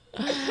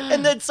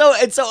 And then so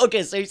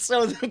okay,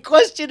 so the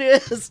question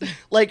is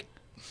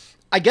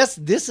I guess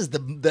this is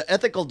the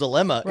ethical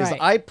dilemma is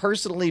Right. I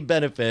personally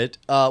benefit.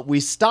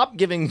 We stop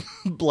giving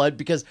blood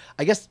because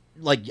I guess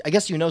like, I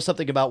guess you know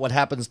something about what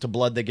happens to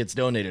blood that gets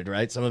donated,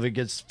 right? Some of it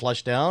gets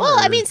flushed down. Well, or-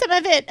 I mean, some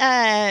of it,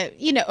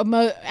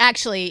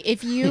 actually,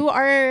 if you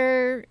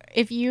are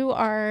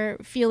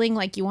feeling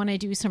like you want to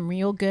do some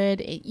real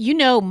good,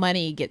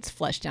 money gets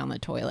flushed down the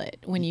toilet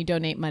when you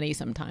donate money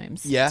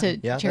sometimes to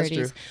that's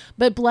charities. true.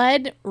 But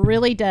blood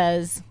really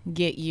does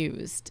get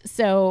used.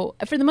 So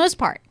for the most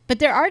part, but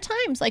there are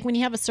times like when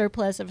you have a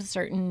surplus of a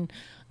certain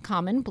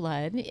common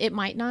blood, it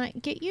might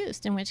not get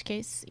used, in which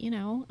case,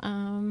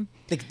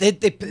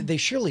 They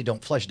surely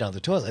don't flush down the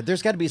toilet.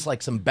 There's got to be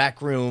like some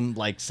backroom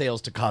like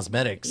sales to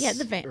cosmetics.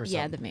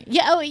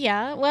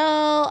 Yeah.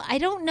 Well, I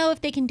don't know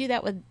if they can do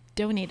that with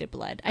donated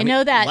blood. I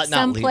know that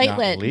some not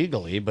platelet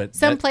legally, but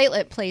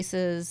platelet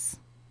places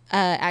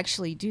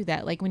actually do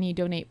that. Like when you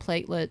donate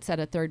platelets at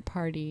a third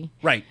party.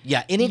 right.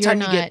 Yeah. Anytime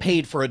you not- get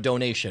paid for a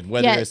donation,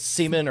 whether Yes. it's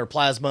semen or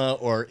plasma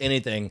or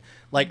anything,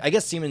 like I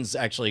guess semen's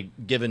actually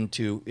given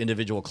to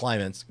individual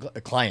clients,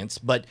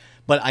 but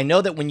I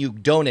know that when you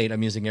donate,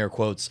 I'm using air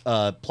quotes,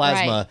 plasma,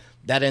 Right.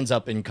 that ends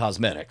up in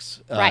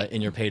cosmetics, Right.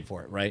 and you're paid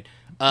for it, right?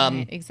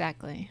 Right,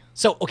 exactly.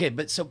 So okay,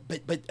 but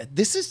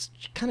this is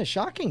kind of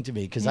shocking to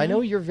me because I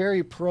know you're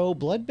very pro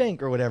blood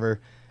bank or whatever,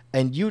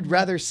 and you'd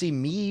rather see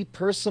me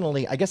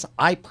personally. I guess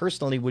I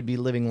personally would be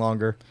living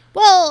longer.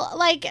 Well,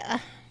 like,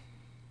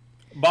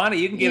 Bonnie,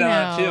 you can get You on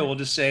it know. too. We'll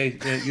just say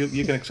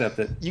you can accept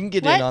it. You can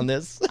get What? in on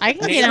this. I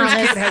can get on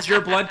Neighbor's kid this. has your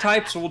blood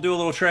type, so we'll do a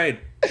little trade.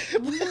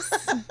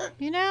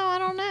 I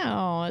don't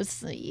know.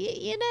 It's,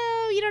 you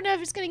don't know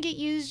if it's going to get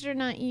used or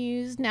not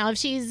used. Now, I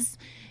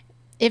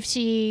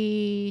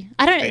don't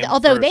know. Bam,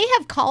 Although first. they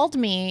have called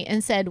me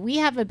and said, we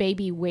have a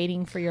baby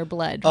waiting for your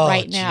blood Oh,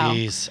 right now.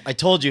 jeez. I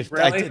told you.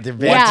 Really?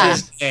 Yeah.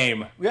 What's his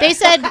name? They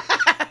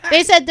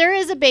said there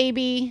is a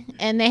baby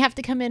and they have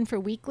to come in for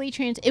weekly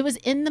it was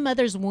in the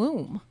mother's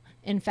womb,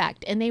 in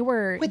fact, and they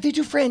were Wait, they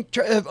do in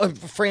vitro.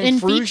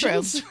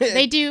 transfusions?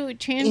 They do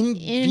In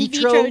in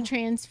vitro? vitro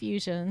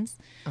transfusions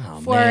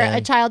for man.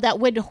 a child that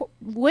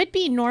would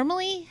be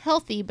normally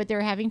healthy, but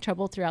they're having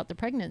trouble throughout the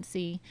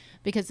pregnancy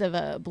because of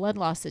a blood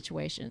loss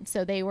situation.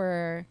 So they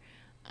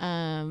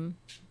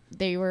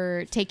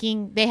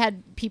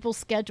had people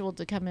scheduled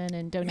to come in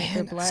and donate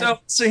their blood.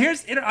 So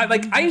here's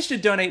I used to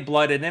donate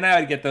blood, and then I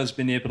would get those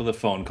manipulative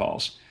phone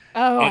calls.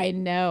 Oh, I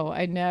know,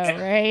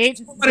 right?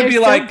 It'd They're be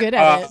so like, good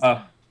at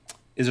it.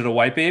 is it a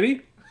white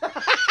baby? Is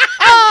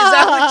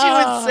that what you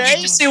would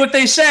say? Just see what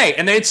they say,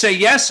 and they'd say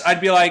yes.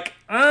 I'd be like,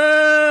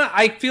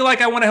 I feel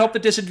like I want to help the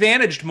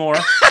disadvantaged more.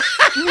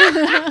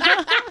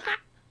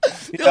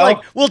 They're like,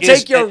 we'll Is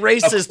take your it a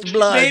racist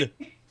blood.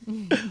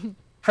 baby?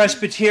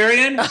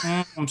 Presbyterian?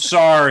 I'm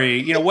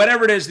sorry.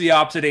 Whatever it is, the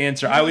opposite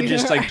answer. I would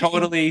just like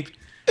totally,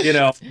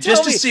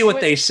 just to me- see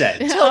what they said.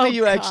 Tell me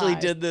you actually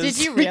God. did this.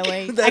 Did you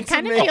really? I That's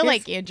kind of amazing. feel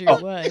like Andrew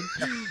would.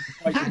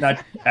 I did not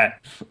do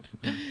that.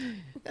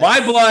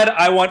 My blood,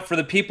 I want for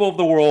the people of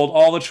the world.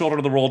 All the children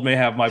of the world may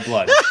have my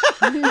blood.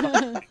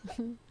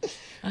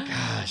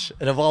 Gosh,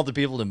 and of all the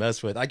people to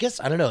mess with, I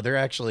guess I don't know. They're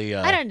actually.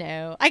 I don't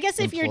know. I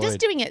guess if you're employed. just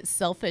doing it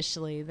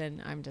selfishly,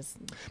 then I'm just.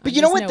 But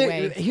you know what? No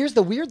way. Here's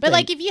the weird But thing.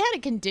 like, if you had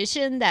a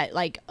condition that,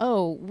 like,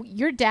 oh,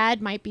 your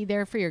dad might be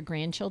there for your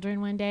grandchildren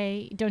one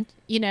day,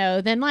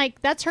 then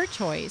like that's her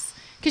choice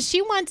because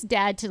she wants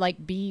dad to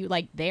like be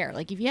like there.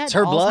 Like if you had It's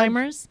her blood.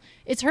 Alzheimer's,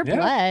 it's her Yeah.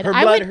 blood. her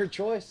I blood, would. her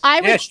choice.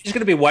 I would. Yeah, she's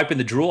gonna be wiping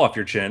the drool off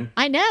your chin.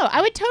 I know.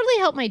 I would totally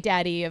help my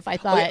daddy if I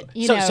thought.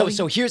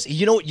 So here's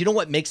you know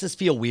what makes us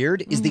feel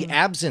weird is the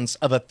absence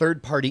of a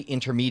third party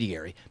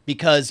intermediary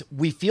because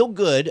we feel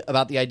good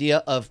about the idea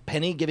of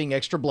Penny giving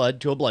extra blood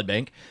to a blood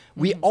bank.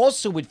 We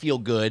also would feel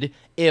good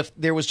if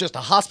there was just a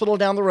hospital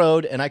down the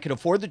road and I could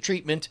afford the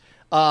treatment.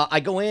 I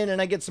go in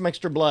and I get some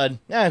extra blood.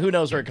 Who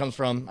knows where it comes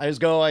from? I just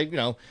go.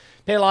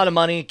 Pay a lot of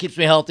money, keeps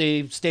me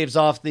healthy, staves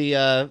off the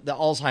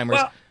Alzheimer's.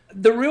 Well,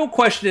 the real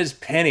question is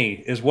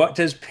Penny. What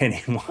does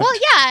Penny want? Well,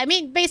 yeah. I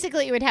mean,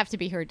 basically, it would have to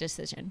be her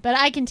decision. But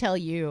I can tell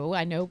you,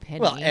 I know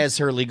Penny. Well, as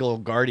her legal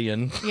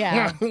guardian,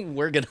 Yeah.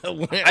 we're gonna.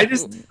 I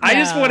just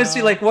want to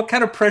see like what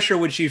kind of pressure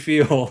would she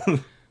feel?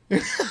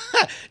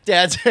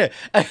 Dad's. know.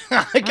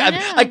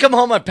 I come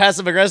home, I'm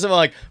passive aggressive. I'm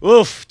like,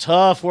 oof,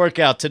 tough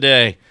workout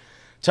today.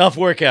 Tough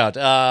workout.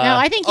 No,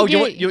 I think you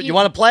do- you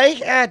want to play?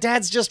 Yeah,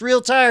 Dad's just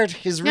real tired.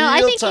 He's No,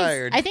 real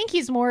tired. I think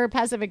he's more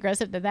passive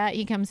aggressive than that.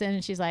 He comes in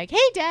and she's like, "Hey,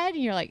 Dad,"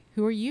 and you're like,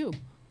 "Who are you?"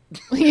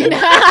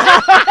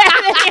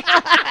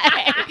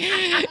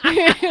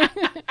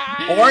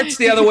 Or it's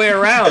the other way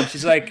around.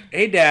 She's like,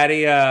 "Hey,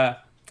 Daddy,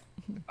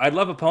 I'd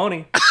love a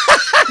pony."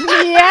 Yeah.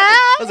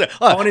 I was like,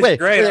 Ponies are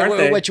great, aren't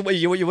they?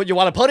 You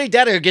want a pony?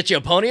 Daddy will get you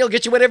a pony. He'll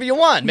get you whatever you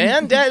want,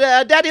 man.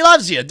 Daddy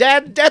loves you.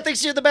 Dad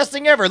thinks you're the best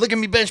thing ever. Look at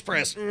me bench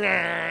press.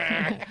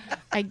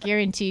 I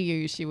guarantee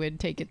you she would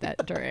take it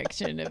that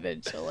direction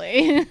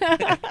eventually.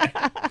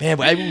 Man,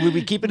 would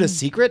we keep it a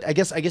secret? I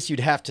guess you'd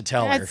have to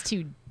tell her. That's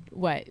too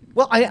what?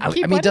 Well, I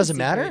Keep mean, what it doesn't a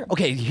matter. secret?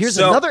 Okay, here's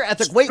So- another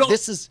ethic. Wait, so-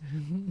 this is.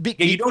 Yeah,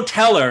 you don't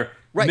tell her.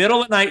 Right.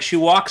 Middle of the night, she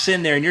walks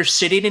in there, and you're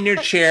sitting in your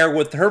chair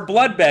with her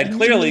blood bag,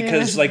 clearly,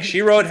 because like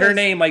she wrote her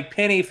name like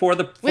Penny for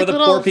the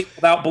poor people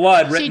without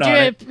blood written on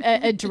it. She drew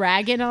a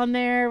dragon on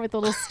there with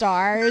little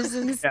stars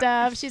and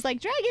stuff. She's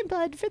like, dragon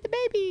blood for the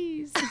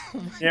babies.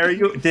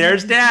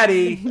 There's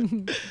Daddy.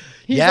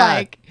 He's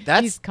like,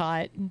 he's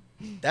caught.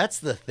 That's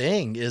the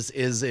thing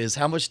is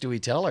how much do we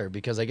tell her?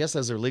 Because I guess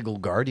as her legal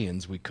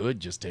guardians, we could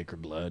just take her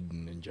blood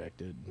and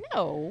inject it.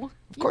 No,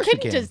 of course we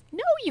can.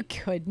 No, you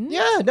couldn't.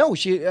 Yeah, no,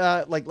 she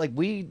like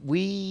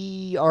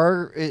we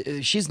are.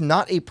 She's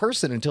not a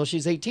person until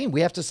she's 18.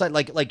 We have to sign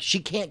like she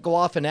can't go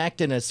off and act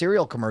in a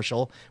cereal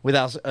commercial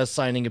without us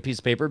signing a piece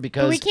of paper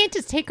because we can't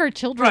just take her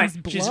children's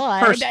blood. She's a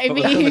person I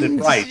with mean,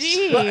 limited rights.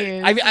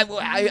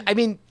 I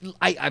mean,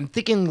 I'm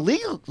thinking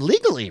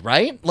legally,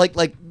 right?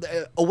 Like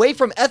away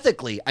from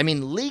ethically. I mean,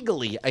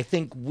 legally, I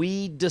think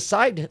we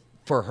decide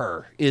for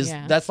her.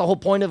 That's the whole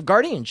point of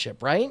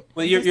guardianship, right?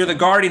 Well, you're the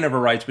guardian of her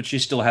rights, but she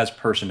still has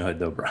personhood,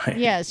 though, Brian.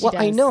 Yes, she well,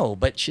 does. I know,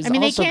 but she's they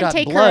also can't got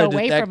take blood her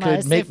away that from could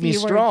us make if me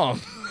you were- strong.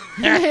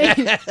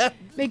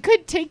 They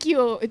could take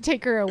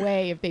her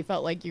away if they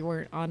felt like you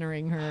weren't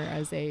honoring her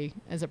as a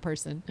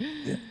person.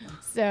 Yeah.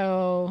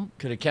 So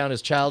could it count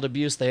as child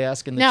abuse? They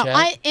ask in the now,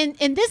 chat.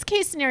 in this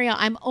case scenario,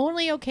 I'm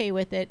only okay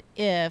with it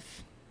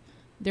if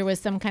there was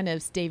some kind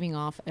of staving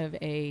off of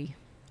a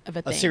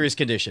thing. A serious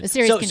condition. A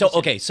serious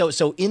condition.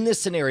 So in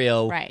this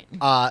scenario, right.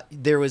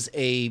 There was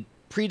a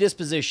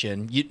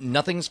predisposition.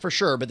 Nothing's for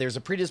sure, but there's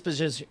a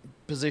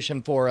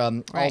predisposition for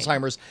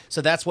Alzheimer's.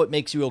 So that's what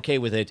makes you okay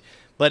with it.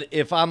 But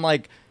if I'm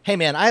like, hey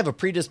man, I have a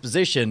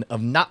predisposition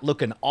of not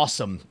looking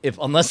awesome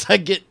unless I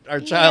get our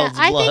child's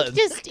blood.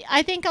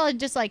 I think I'll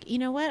just like, you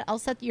know what? I'll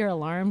set your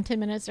alarm 10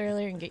 minutes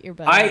earlier and get your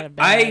butt out of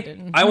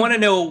bed. I want to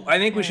know. I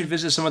think we should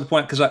visit some of the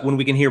point because when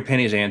we can hear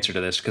Penny's answer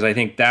to this, because I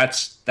think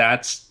that's.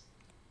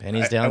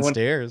 Penny's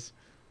downstairs.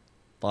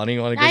 Bonnie,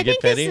 you want to go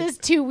get Penny? I think this is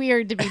too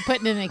weird to be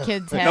putting in a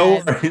kid's head.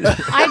 No worries.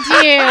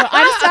 I do.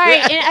 I'm sorry.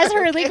 And as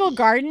her legal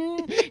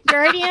guardian,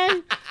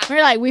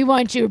 we're like, we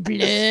want your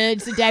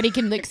blood so Daddy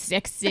can look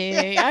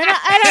sexy.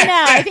 I don't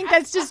know. I think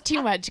that's just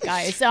too much,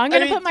 guys. So I'm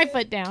going to put my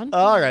foot down.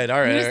 All right.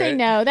 I'm going to say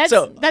no. That's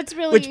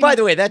really. Which, by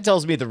the way, that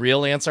tells me the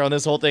real answer on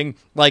this whole thing.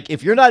 Like,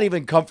 if you're not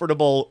even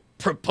comfortable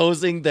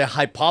proposing the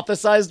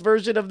hypothesized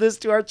version of this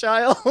to our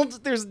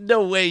child, there's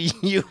no way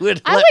you would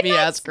let me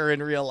ask her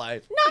in real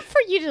life. Not for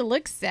you to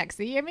look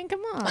sexy. I mean, come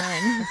on.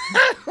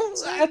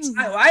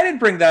 I didn't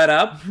bring that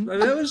up.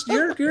 That was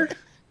your.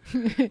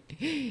 You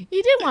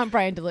did want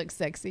Brian to look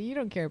sexy. You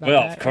don't care about that.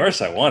 Well, of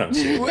course I want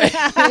him to.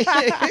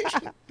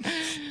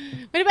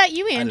 What about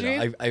you,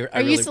 Andrew? Are you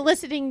really...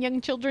 soliciting young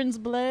children's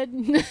blood?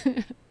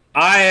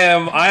 I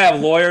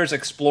have lawyers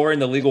exploring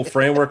the legal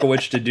framework of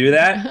which to do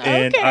that,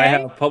 and I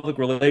have public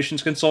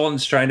relations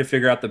consultants trying to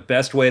figure out the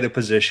best way to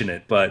position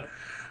it. But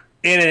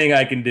anything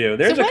I can do.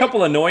 There's a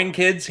couple annoying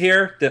kids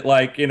here that,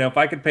 like, if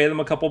I could pay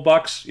them a couple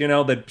bucks,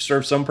 that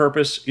serve some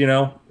purpose,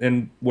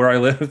 in where I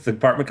live, the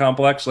apartment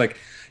complex. Like,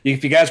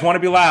 if you guys want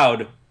to be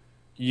loud,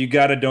 you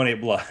got to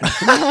donate blood.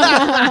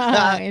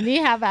 And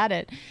you have at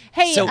it.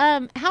 Hey,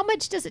 how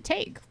much does it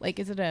take? Like,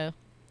 is it a...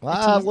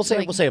 we'll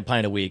say a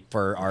pint a week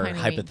for our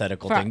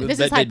hypothetical thing. This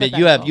but, is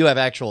hypothetical. You have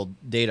actual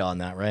data on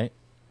that, right,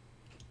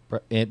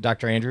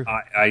 Dr. Andrew?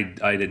 I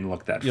didn't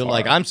look that far. You're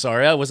like, I'm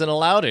sorry, I wasn't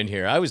allowed in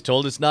here. I was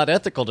told it's not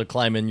ethical to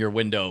climb in your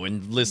window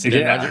and listen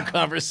in on your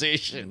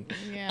conversation.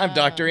 Yeah. I'm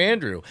Dr.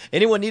 Andrew.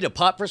 Anyone need a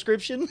pot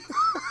prescription?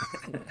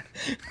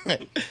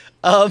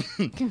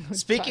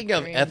 Speaking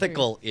of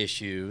ethical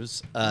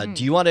issues,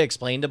 do you want to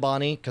explain to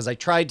Bonnie? Because I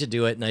tried to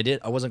do it and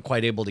I wasn't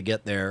quite able to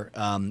get there.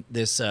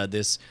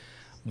 This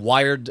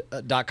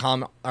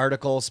Wired.com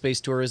article,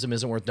 space tourism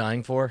isn't worth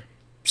dying for.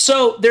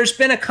 So there's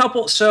been a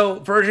couple. So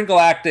Virgin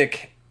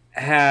Galactic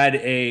had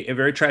a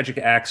very tragic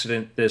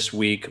accident this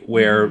week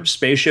where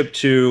Spaceship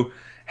Two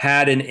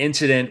had an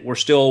incident. We're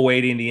still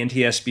awaiting the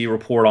NTSB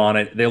report on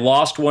it. They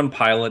lost one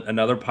pilot.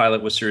 Another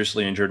pilot was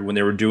seriously injured when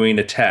they were doing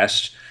a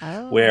test.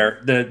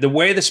 Where the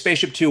way the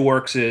Spaceship Two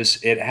works is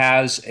it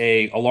has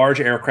a large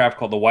aircraft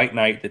called the White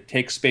Knight that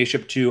takes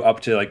Spaceship Two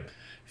up to like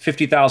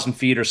 50,000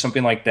 feet or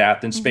something like that.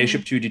 Then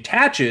Spaceship Two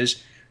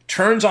detaches,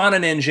 turns on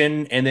an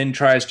engine, and then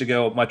tries to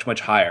go much,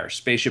 much higher.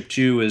 Spaceship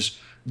Two is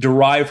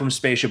derived from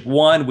Spaceship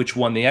One, which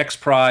won the X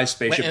Prize.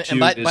 Spaceship Two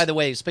by the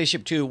way,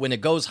 Spaceship Two, when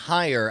it goes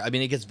higher, I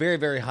mean, it gets very,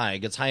 very high. It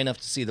gets high enough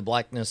to see the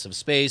blackness of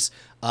space.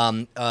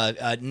 Not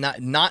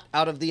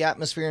out of the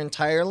atmosphere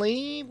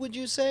entirely, would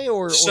you say?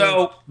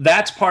 So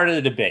that's part of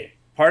the debate.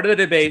 Part of the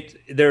debate,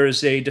 there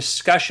is a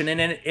discussion,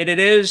 and it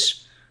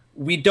is...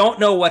 We don't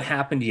know what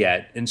happened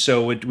yet, and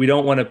so we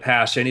don't want to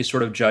pass any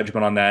sort of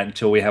judgment on that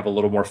until we have a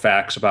little more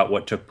facts about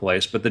what took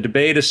place. But the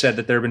debate has said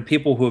that there have been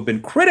people who have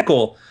been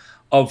critical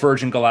of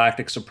Virgin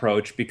Galactic's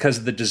approach because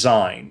of the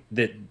design.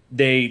 That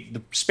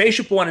the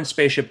Spaceship One and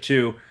Spaceship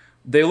Two,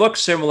 they look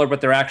similar,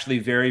 but they're actually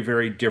very,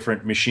 very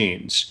different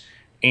machines.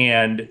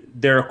 And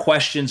there are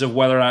questions of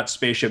whether or not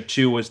Spaceship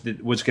Two was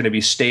going to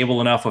be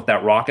stable enough with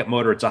that rocket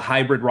motor. It's a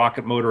hybrid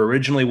rocket motor.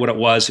 Originally, what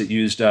it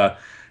used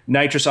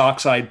nitrous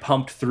oxide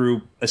pumped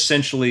through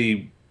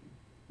essentially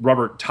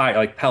rubber tire,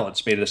 like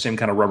pellets made of the same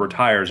kind of rubber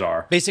tires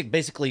are.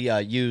 Basically,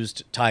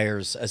 used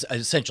tires,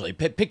 essentially.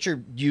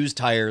 Picture used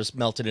tires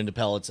melted into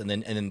pellets, and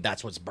then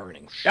that's what's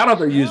burning. I don't know if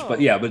they're used, but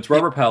it's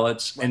rubber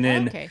pellets. And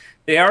then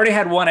they already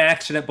had one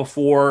accident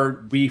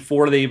before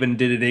they even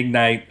did an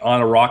ignite on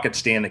a rocket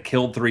stand that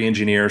killed 3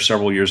 engineers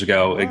several years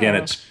ago. Again,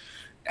 it's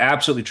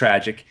absolutely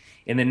tragic.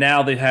 And then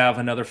now they have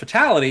another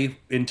fatality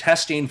in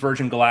testing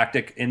Virgin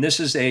Galactic, and this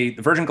is the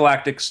Virgin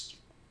Galactic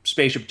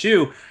Spaceship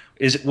 2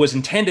 was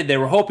intended. They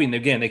were hoping,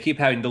 again, they keep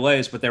having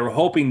delays, but they were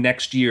hoping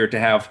next year to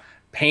have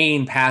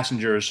paying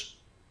passengers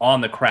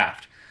on the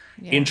craft.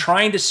 Yeah. In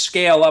trying to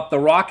scale up the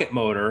rocket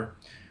motor,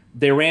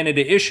 they ran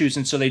into issues,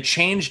 and so they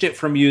changed it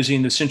from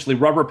using essentially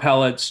rubber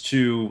pellets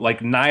to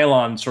like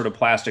nylon sort of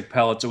plastic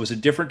pellets. It was a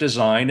different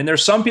design, and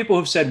there's some people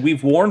who've said,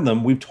 we've warned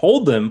them, we've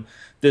told them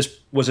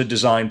this was a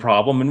design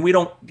problem, and we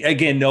don't,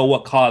 again, know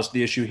what caused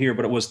the issue here,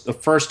 but it was the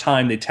first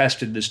time they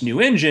tested this new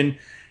engine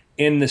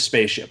in the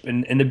spaceship.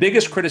 And the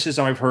biggest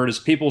criticism I've heard is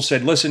people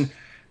said, listen,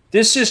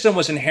 this system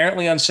was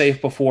inherently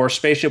unsafe before.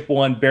 Spaceship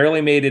One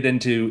barely made it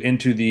into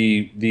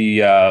the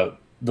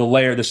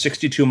layer, the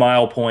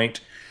 62-mile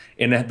point,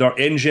 and the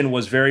engine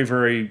was very,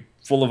 very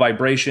full of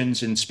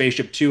vibrations, and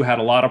Spaceship Two had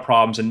a lot of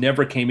problems and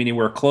never came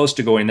anywhere close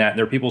to going that. And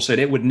there are people who said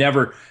it would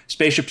never,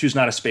 Spaceship Two is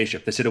not a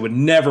spaceship. They said it would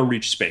never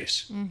reach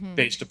space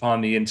based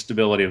upon the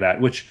instability of that,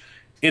 which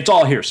it's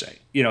all hearsay.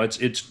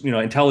 It's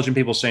intelligent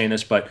people saying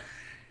this, but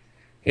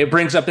it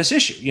brings up this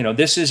issue.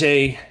 This is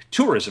a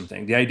tourism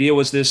thing. The idea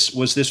was this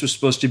was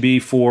supposed to be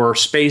for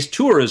space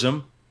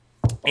tourism.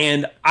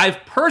 And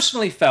I've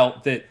personally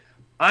felt that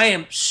I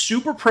am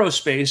super pro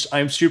space.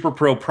 I'm super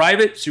pro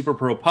private, super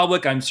pro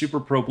public. I'm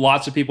super pro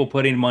lots of people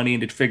putting money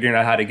into figuring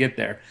out how to get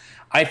there.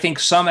 I think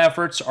some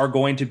efforts are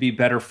going to be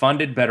better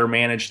funded, better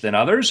managed than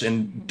others.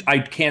 And I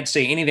can't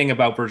say anything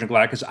about Virgin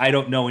Galactic because I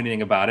don't know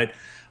anything about it.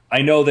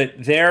 I know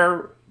that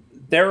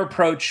their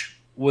approach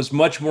was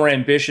much more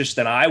ambitious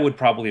than I would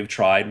probably have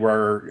tried,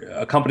 where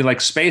a company like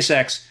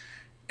SpaceX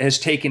has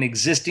taken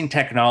existing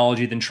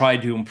technology, then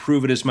tried to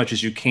improve it as much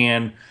as you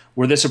can,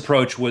 where this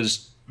approach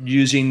was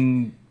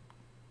using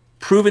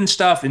proven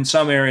stuff in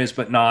some areas,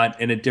 but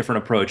not in a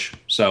different approach.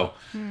 So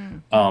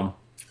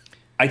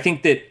I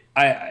think that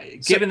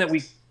given that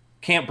we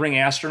can't bring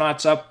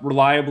astronauts up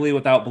reliably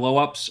without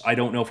blowups, I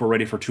don't know if we're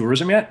ready for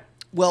tourism yet.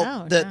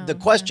 Well, the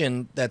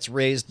question that's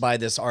raised by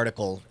this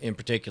article in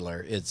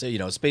particular, it's,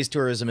 space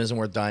tourism isn't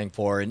worth dying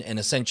for. And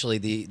essentially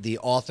the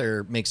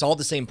author makes all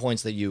the same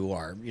points that you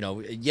are.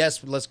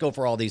 Yes, let's go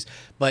for all these.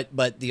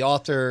 But the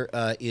author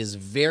is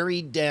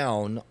very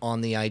down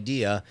on the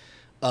idea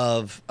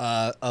of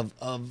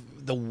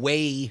the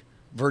way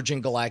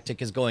Virgin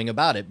Galactic is going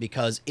about it,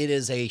 because it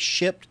is a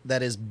ship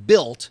that is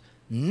built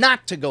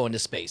not to go into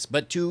space,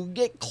 but to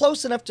get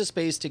close enough to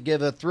space to give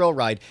a thrill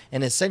ride.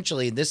 And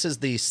essentially, this is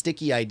the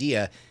sticky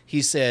idea.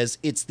 He says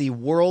it's the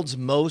world's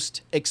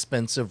most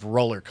expensive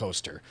roller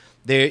coaster.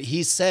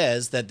 He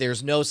says that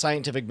there's no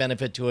scientific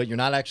benefit to it. You're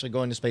not actually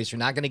going to space. You're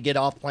not going to get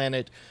off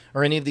planet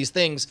or any of these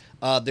things.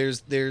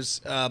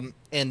 And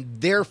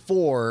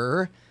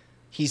therefore,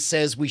 he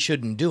says we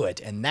shouldn't do it.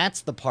 And that's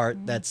the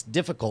part that's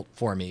difficult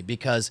for me,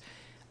 because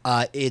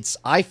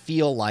I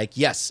feel like,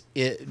 yes,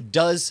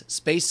 does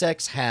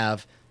SpaceX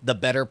have the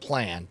better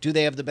plan? Do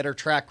they have the better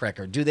track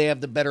record? Do they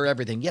have the better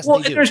everything? Yes,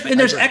 they do.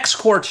 There's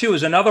X-Core too,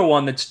 is another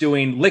one that's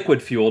doing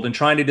liquid fueled and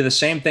trying to do the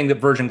same thing that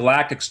Virgin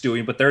Galactic's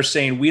doing, but they're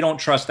saying we don't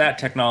trust that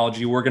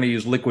technology. We're going to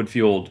use liquid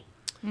fueled.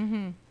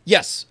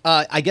 Yes,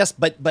 I guess,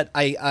 but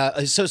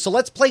so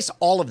let's place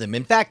all of them.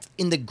 In fact,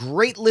 in the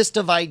great list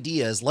of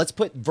ideas, let's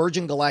put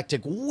Virgin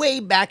Galactic way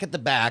back at the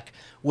back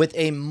with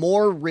a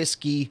more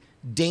risky,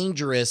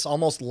 dangerous,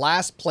 almost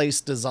last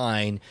place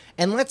design.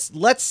 And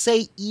let's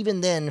say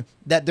even then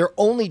that they're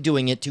only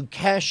doing it to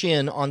cash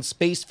in on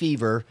space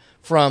fever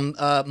from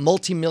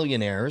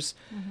multimillionaires.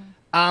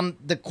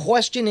 The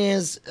question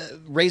is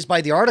raised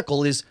by the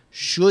article is,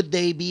 should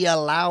they be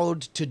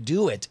allowed to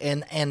do it?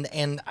 And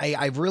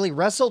I've really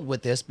wrestled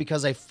with this,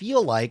 because I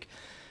feel like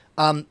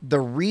the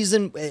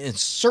reason, and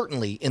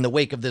certainly in the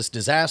wake of this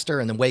disaster,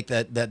 and the wake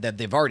that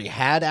they've already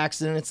had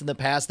accidents in the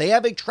past, they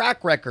have a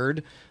track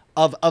record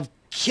of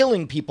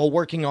killing people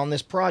working on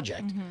this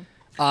project.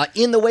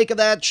 In the wake of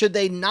that, should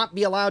they not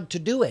be allowed to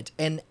do it?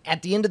 And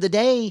at the end of the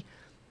day,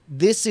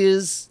 this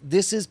is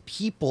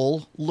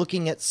people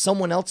looking at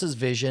someone else's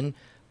vision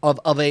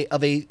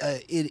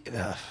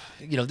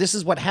this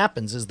is what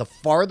happens: is the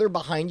farther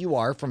behind you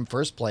are from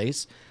first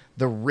place,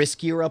 the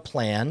riskier a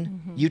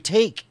plan you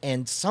take.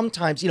 And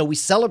sometimes, we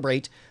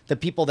celebrate the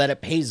people that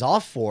it pays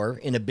off for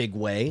in a big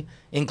way,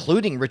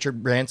 including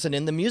Richard Branson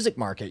in the music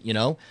market,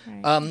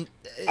 Right.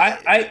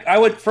 I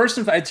would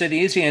I'd say the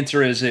easy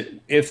answer is that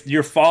if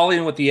you're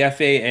following what the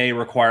FAA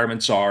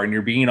requirements are, and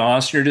you're being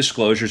honest in your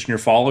disclosures, and you're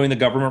following the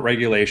government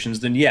regulations,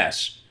 then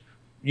yes,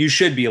 you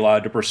should be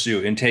allowed to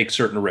pursue and take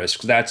certain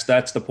risks. That's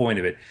the point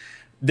of it.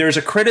 There's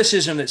a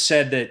criticism that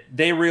said that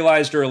they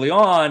realized early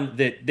on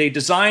that they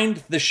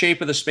designed the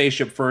shape of the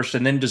spaceship first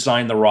and then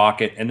designed the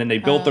rocket, and then they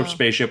built the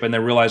spaceship and they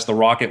realized the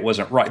rocket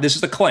wasn't right. This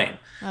is the claim.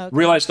 Okay.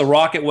 Realized the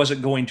rocket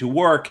wasn't going to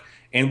work,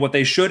 And what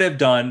they should have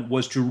done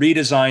was to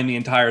redesign the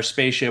entire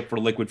spaceship for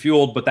liquid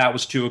fueled, but that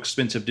was too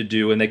expensive to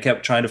do, and they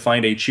kept trying to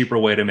find a cheaper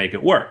way to make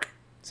it work.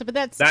 So, but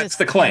that's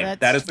the claim. Yeah,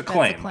 that is the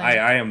claim.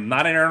 I am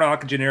not an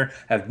aeronautical engineer.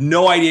 I have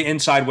no idea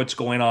inside what's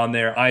going on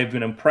there. I've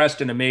been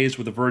impressed and amazed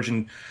with the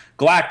Virgin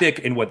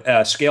Galactic and with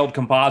scaled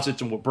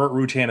composites and what Burt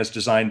Rutan has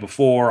designed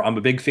before. I'm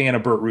a big fan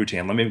of Burt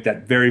Rutan. Let me make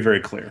that very,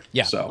 very clear.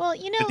 Yeah. So, well,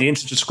 but the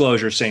instant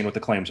disclosure is saying what the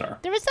claims are.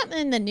 There was something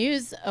in the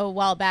news a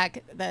while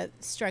back that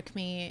struck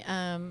me,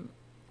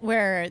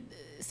 where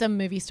some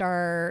movie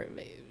star,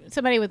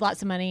 somebody with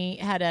lots of money,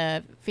 had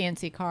a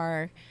fancy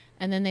car.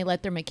 And then they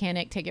let their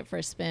mechanic take it for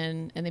a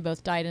spin, and they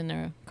both died in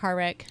a car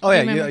wreck. Oh,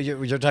 yeah.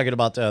 You're talking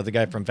about the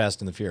guy from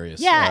Fast and the Furious.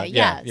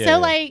 Yeah.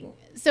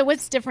 So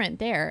what's different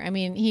there? I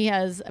mean, he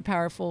has a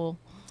powerful,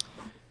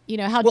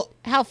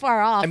 how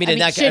far off?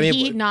 Should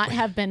he not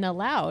have been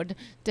allowed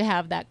to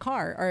have that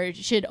car? Or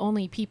should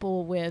only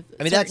people with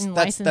certain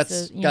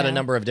licenses? That's got a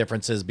number of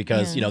differences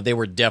because, they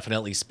were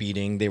definitely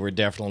speeding. They were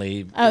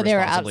definitely they were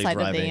outside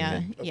driving.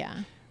 of the,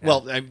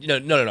 Well,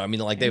 no. I mean,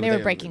 like they were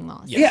breaking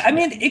laws. Yeah, I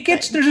mean,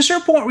 there's a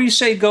certain point where you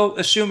say, go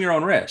assume your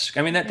own risk.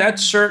 I mean,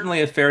 that's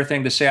certainly a fair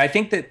thing to say. I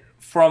think that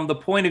from the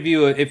point of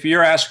view, if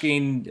you're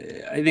asking,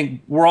 I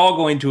think we're all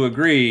going to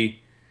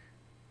agree.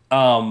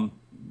 I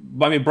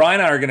mean, Brian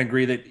and I are going to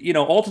agree that,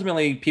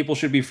 ultimately people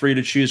should be free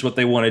to choose what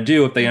they want to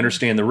do if they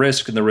understand the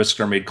risk and the risks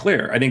are made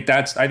clear. I think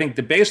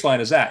the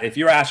baseline is that. If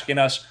you're asking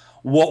us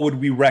what would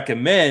we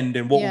recommend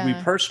and what would we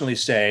personally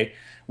say,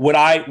 would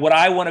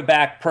I want to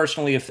back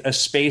personally a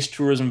space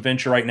tourism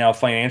venture right now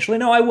financially?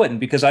 No, I wouldn't,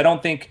 because I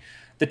don't think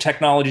the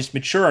technology is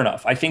mature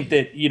enough. I think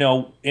that,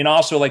 and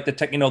also like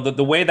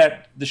the way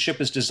that the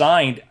ship is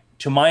designed,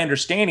 to my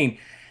understanding,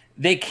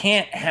 they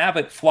can't have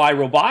it fly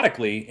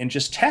robotically and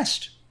just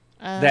test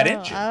that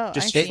engine.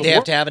 They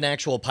have to have an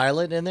actual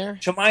pilot in there?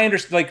 To my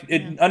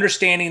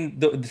understanding,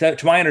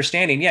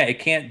 it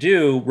can't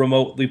do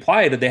remotely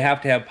piloted. They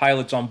have to have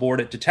pilots on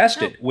board it to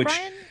test it, which...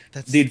 Brian?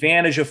 The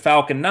advantage of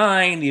Falcon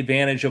 9, the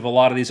advantage of a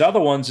lot of these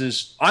other ones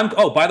is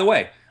by the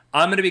way,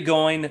 I'm going to be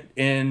going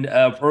in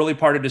early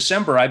part of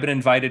December. I've been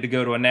invited to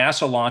go to a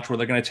NASA launch where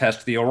they're going to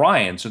test the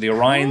Orion. So the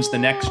Orion's the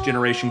next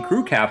generation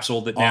crew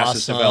capsule that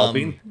NASA's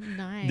developing.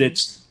 Nice.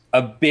 That's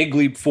a big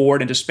leap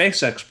forward into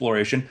space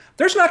exploration.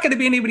 There's not going to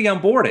be anybody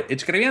on board it.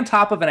 It's going to be on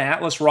top of an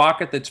Atlas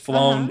rocket that's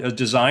flown, a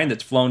design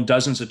that's flown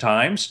dozens of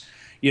times.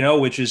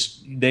 Which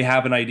is, they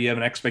have an idea of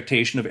an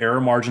expectation of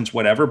error margins,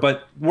 whatever,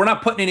 but we're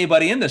not putting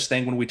anybody in this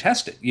thing when we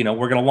test it.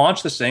 We're going to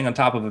launch this thing on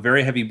top of a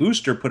very heavy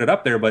booster, put it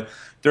up there, but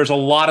there's a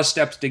lot of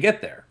steps to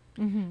get there.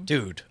 Mm-hmm.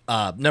 Dude,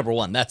 number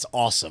one, that's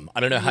awesome. I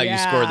don't know how you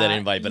scored that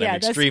invite, but I'm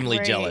extremely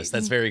jealous.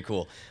 That's very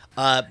cool.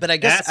 But I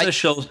guess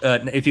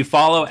if you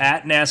follow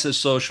at NASA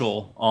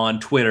Social on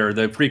Twitter,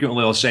 they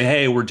frequently will say,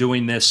 hey, we're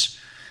doing this,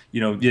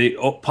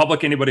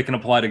 public, anybody can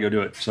apply to go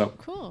do it. So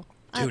cool.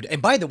 Dude,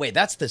 and by the way,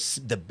 that's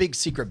the big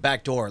secret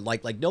back door.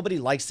 Like nobody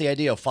likes the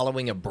idea of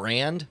following a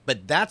brand,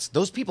 but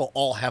those people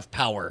all have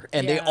power,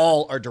 and they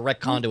all are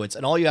direct conduits,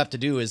 and all you have to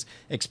do is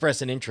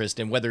express an interest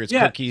in whether it's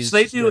cookies. So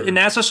they do. And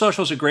NASA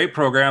Social is a great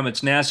program.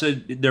 It's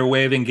NASA, their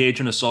way of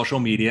engaging with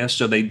social media.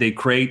 So they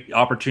create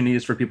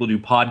opportunities for people to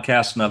do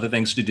podcasts and other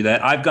things to do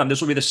that.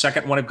 This will be the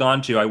second one I've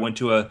gone to. I went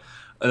to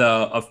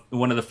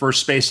one of the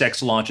first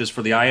SpaceX launches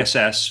for the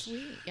ISS.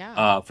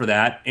 For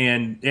that,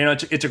 and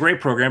it's a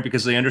great program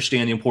because they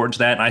understand the importance of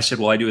that. And I said,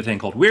 well, I do a thing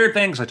called Weird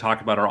Things. I talk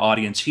about our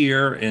audience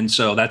here, and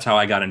so that's how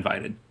I got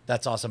invited.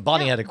 That's awesome.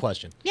 Bonnie had a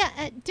question. Yeah,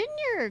 didn't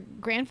your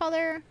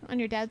grandfather on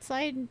your dad's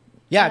side?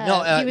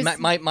 Yeah,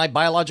 my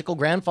biological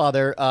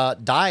grandfather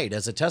died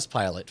as a test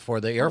pilot for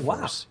the Air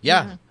Force.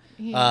 Yeah.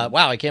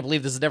 Wow, I can't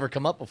believe this has never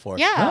come up before.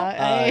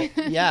 Yeah.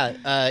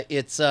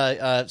 It's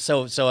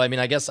so I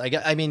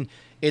mean,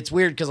 it's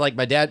weird because like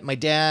my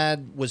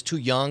dad was too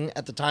young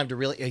at the time to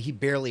really. He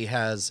barely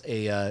has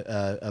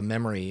a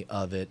memory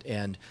of it,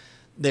 and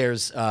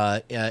there's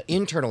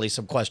internally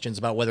some questions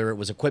about whether it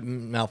was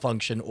equipment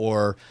malfunction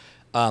or,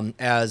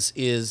 as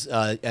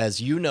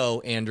you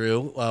know,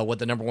 Andrew, what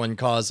the number one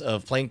cause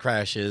of plane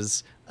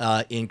crashes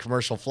in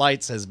commercial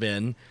flights has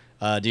been.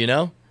 Do you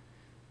know?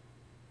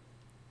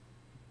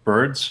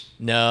 Birds?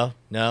 No.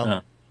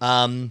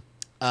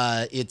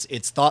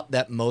 It's thought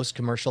that most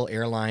commercial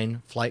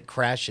airline flight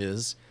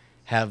crashes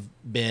have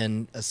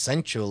been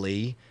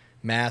essentially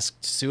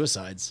masked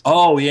suicides.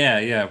 Oh yeah.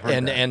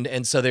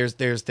 And so there's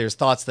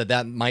thoughts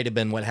that might have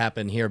been what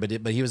happened here, but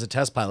he was a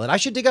test pilot. I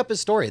should dig up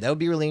his story. That would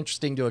be really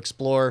interesting to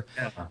explore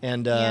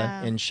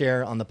and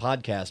share on the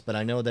podcast. But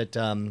I know that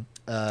I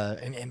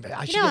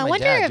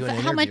wonder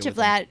how much of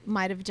that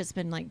might have just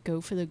been like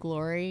go for the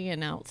glory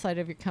and outside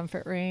of your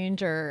comfort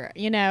range, or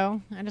I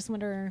just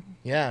wonder.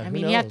 Yeah, I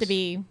mean, you have to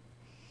be.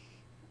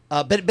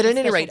 But at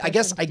any rate, I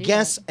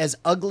guess as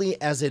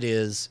ugly as it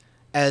is,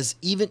 as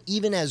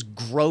even as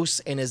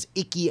gross and as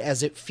icky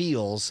as it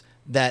feels,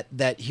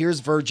 that here's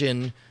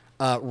Virgin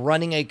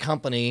running a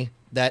company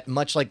that,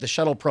 much like the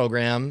shuttle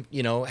program,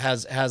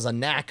 has a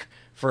knack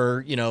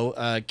for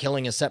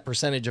killing a set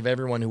percentage of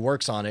everyone who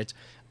works on it.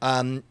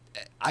 I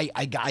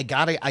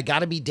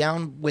gotta be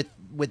down with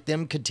with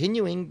them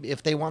continuing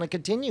if they want to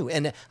continue.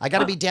 And I got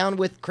to be down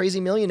with crazy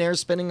millionaires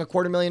spending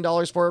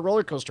 $250,000 for a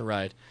roller coaster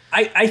ride.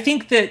 I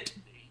think that,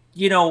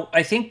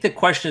 I think the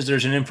question is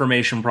there's an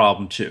information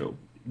problem too.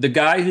 The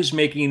guy who's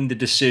making the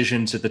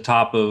decisions at the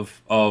top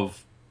of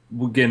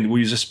again,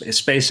 we use a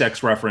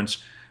SpaceX reference.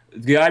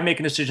 The guy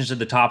making decisions at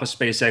the top of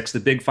SpaceX, the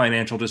big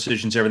financial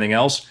decisions, everything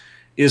else,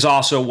 is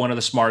also one of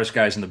the smartest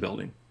guys in the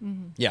building.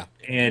 Mm-hmm. Yeah.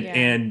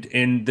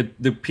 And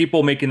the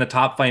people making the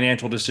top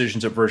financial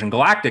decisions at Virgin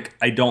Galactic,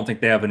 I don't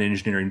think they have an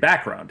engineering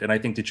background. And I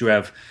think that you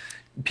have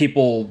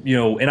people,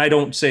 and I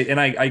don't say, and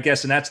I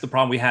guess, and that's the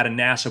problem we had in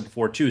NASA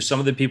before too. Some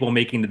of the people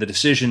making the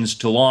decisions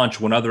to launch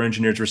when other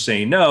engineers were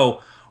saying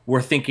no,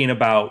 were thinking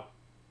about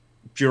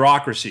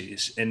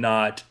bureaucracies and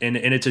not, and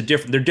it's there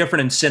are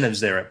different incentives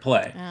there at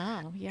play.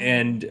 Oh, yeah.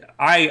 And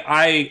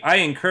I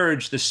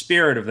encourage the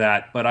spirit of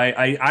that, but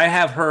I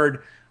have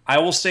heard, I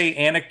will say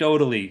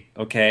anecdotally,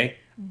 okay,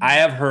 I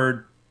have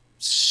heard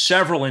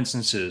several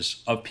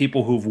instances of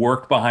people who've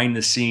worked behind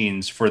the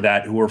scenes for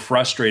that, who were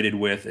frustrated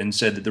with and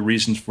said that the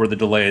reasons for the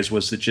delays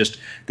was that just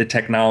the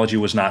technology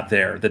was not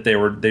there, that they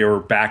were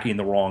backing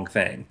the wrong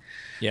thing.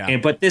 Yeah.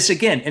 But this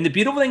again, and the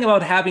beautiful thing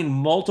about having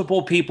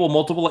multiple people,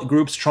 multiple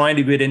groups trying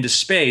to get into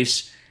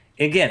space,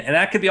 again, and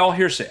that could be all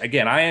hearsay.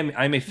 Again,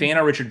 I'm a fan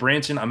of Richard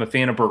Branson. I'm a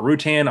fan of Burt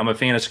Rutan. I'm a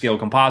fan of Scale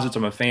Composites.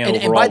 I'm a fan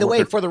overall. And by the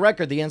way, for the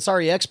record, the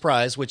Ansari X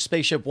Prize, which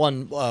Spaceship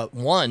One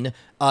won,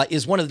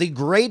 is one of the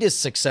greatest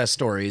success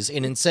stories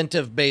in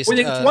incentive-based. I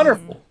think it's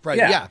wonderful. Right?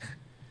 Yeah.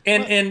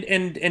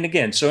 And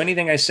again, so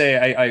anything I say,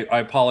 I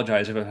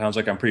apologize if it sounds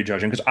like I'm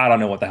prejudging because I don't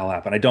know what the hell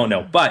happened. I don't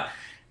know, but.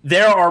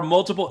 There are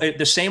multiple,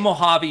 the same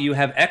Mojave, you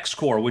have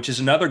X-Core, which is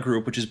another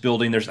group which is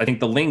building, there's, I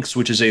think, the Lynx,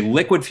 which is a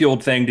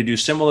liquid-fueled thing to do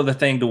similar the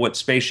thing to what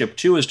Spaceship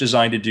Two is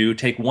designed to do,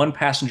 take one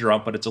passenger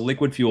up, but it's a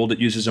liquid-fueled that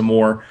uses a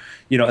more,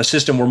 a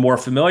system we're more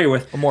familiar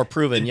with. More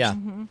proven, yeah.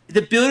 Mm-hmm.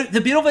 The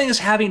beautiful thing is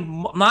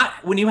having,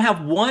 when you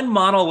have one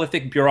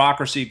monolithic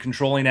bureaucracy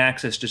controlling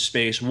access to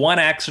space, one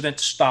accident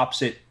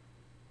stops it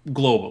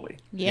globally.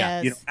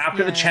 Yes.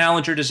 After the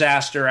Challenger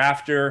disaster,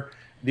 after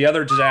the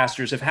other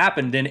disasters have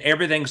happened, then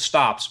everything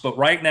stops. But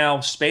right now,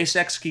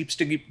 SpaceX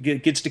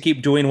gets to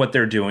keep doing what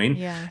they're doing.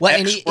 Yeah. Well,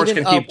 X-Force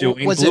can keep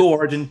doing. Blue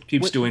Origin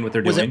keeps doing what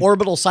they're doing. Was it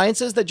Orbital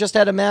Sciences that just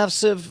had a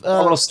massive?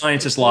 Orbital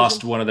Sciences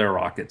lost one of their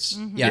rockets.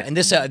 Mm-hmm. Yeah, and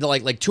this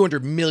like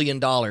 $200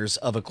 million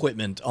of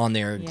equipment on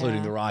there,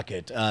 including the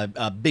rocket.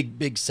 A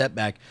big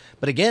setback.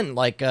 But again,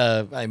 I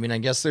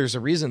guess there's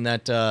a reason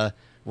that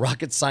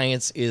rocket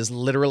science is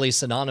literally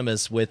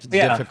synonymous with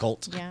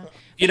difficult. Yeah.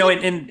 In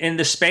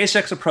the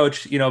SpaceX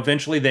approach,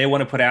 eventually they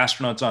want to put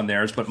astronauts on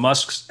theirs, but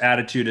Musk's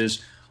attitude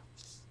is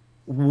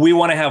we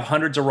want to have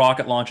hundreds of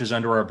rocket launches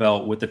under our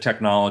belt with the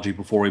technology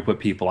before we put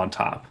people on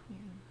top.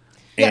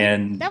 Yeah.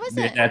 And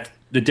that's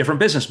the different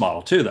business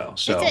model too, though.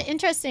 So it's an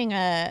interesting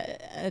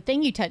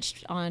thing you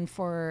touched on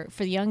for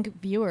the young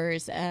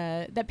viewers,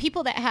 that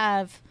people that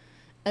have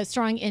a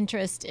strong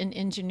interest in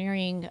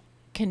engineering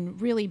can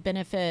really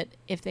benefit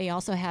if they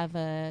also have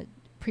a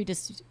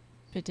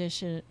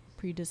predisposition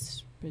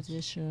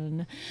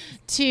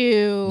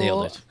to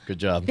Nailed it. Good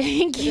job.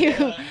 Thank you.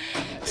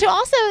 To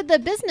also the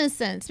business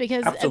sense,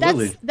 because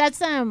Absolutely.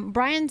 that's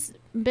Brian's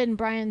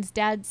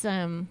dad's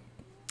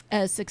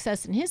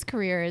success in his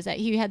career is that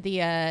he had he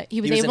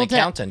was able an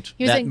accountant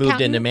that moved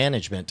into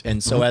management,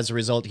 and so as a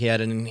result, he had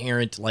an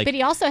inherent But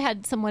he also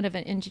had somewhat of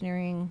an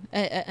engineering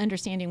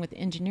understanding with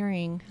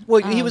engineering.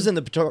 Well, he was in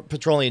the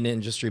petroleum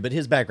industry, but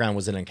his background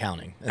was in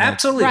accounting.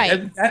 Absolutely,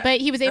 right.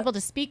 But he was able to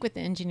speak with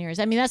the engineers.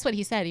 I mean, that's what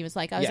he said. He was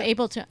like, I was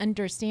able to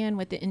understand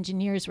what the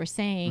engineers were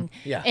saying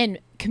and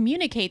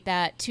communicate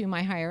that to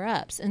my higher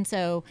ups. And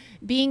so,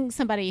 being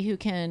somebody who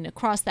can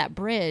cross that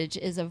bridge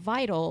is a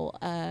vital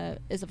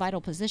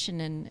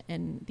position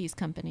in these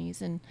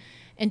companies, and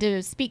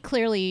to speak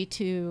clearly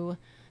to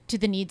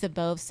the needs of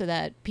both, so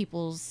that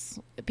people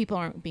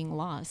aren't being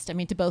lost. I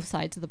mean, to both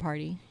sides of the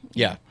party.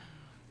 Yeah.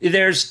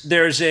 There's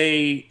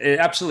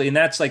absolutely, and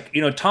that's like,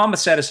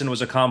 Thomas Edison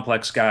was a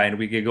complex guy, and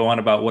we could go on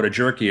about what a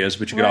jerk he is,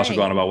 but you could also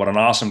go on about what an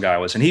awesome guy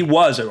was, and he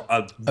was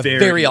a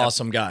very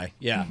awesome guy.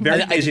 Yeah,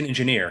 very amazing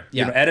engineer.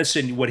 Yeah.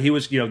 Edison, what he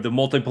was, the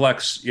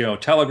multiplex,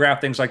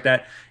 telegraph, things like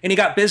that, and he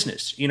got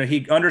business.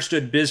 He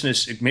understood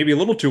business maybe a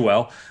little too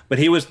well, but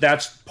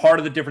that's part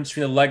of the difference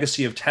between the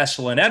legacy of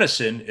Tesla and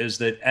Edison, is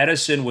that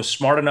Edison was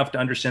smart enough to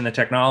understand the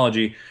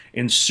technology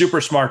and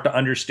super smart to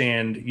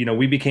understand.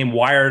 We became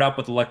wired up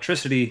with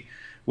electricity,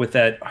 with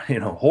that,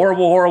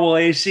 horrible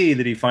AC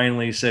that he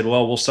finally said,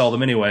 well, we'll sell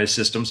them anyway,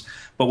 systems.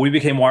 But we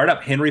became wired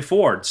up. Henry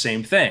Ford,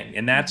 same thing.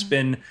 And that's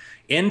been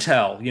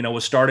Intel,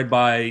 was started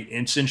by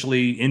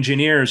essentially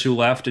engineers who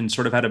left and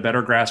sort of had a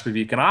better grasp of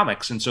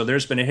economics. And so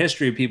there's been a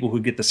history of people who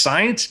get the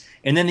science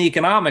and then the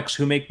economics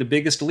who make the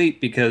biggest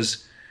leap,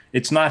 because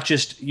it's not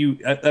just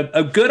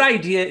a good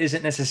idea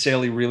isn't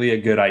necessarily really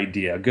a good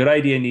idea. A good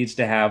idea needs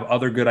to have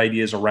other good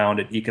ideas around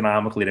it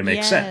economically to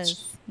make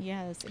sense.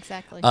 Yes,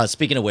 exactly.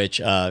 Speaking of which,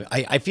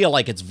 I feel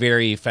like it's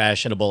very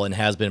fashionable and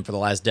has been for the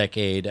last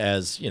decade.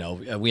 As you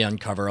know, we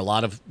uncover a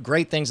lot of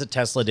great things that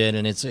Tesla did,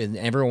 and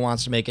everyone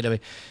wants to make it a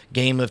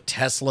game of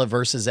Tesla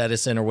versus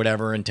Edison or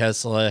whatever. And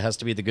Tesla has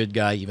to be the good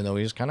guy, even though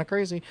he was kind of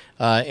crazy,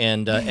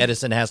 and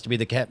Edison has to be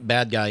the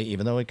bad guy,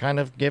 even though he kind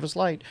of gave us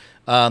light.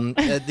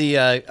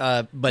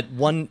 But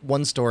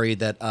one story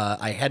that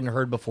I hadn't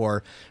heard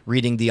before,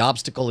 reading "The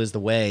Obstacle Is the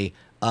Way."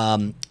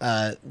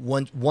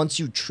 Once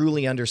you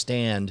truly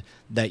understand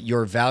that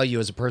your value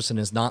as a person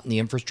is not in the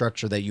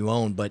infrastructure that you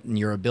own, but in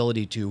your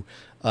ability to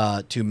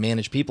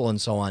manage people and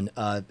so on,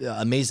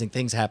 amazing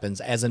things happens.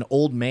 As an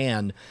old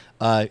man,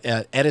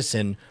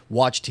 Edison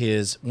watched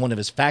one of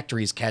his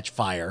factories catch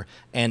fire,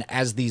 and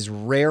as these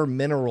rare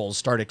minerals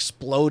start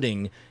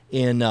exploding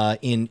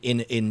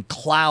in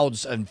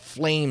clouds and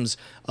flames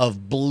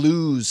of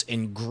blues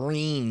and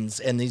greens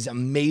and these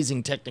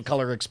amazing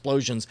technicolor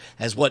explosions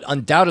as what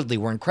undoubtedly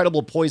were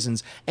incredible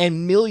poisons,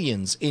 and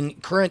millions in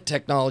current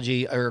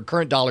technology or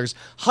current dollars,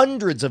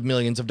 hundreds of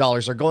millions of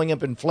dollars are going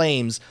up in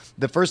flames.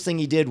 The first thing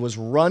he did was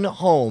run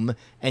home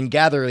and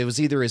gather, it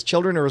was either his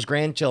children or his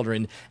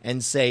grandchildren,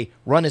 and say,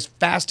 run as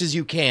fast as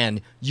you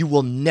can. You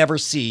will never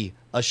see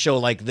a show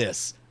like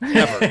this.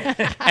 Ever.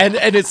 and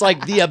it's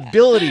like the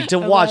ability to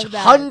watch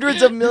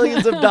hundreds of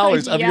millions of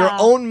dollars of your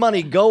own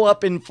money go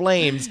up in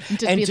flames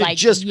and to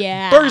just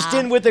burst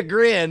in with a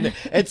grin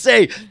and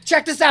say,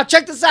 check this out,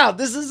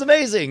 this is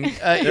amazing.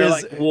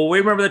 Well, we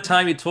remember the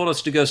time you told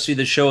us to go see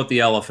the show at the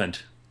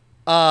Elephant.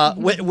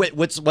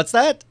 What's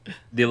that?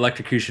 The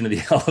electrocution of the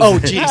elephant. Oh,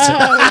 jeez.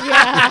 Oh,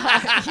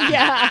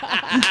 yeah.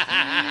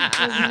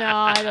 No,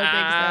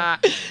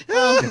 I don't think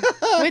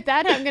so. With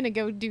that, I'm gonna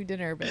go do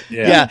dinner. But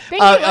yeah.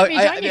 Thank you. Let me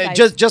join you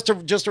guys.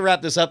 Just to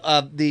wrap this up,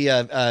 I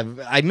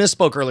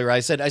misspoke earlier. I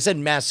said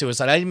mass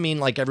suicide. I didn't mean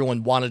like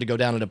everyone wanted to go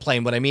down in a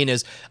plane. What I mean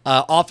is,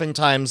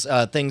 oftentimes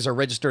things are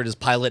registered as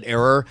pilot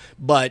error,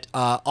 but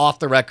off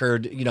the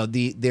record, you know,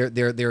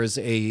 there is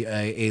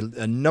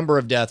a number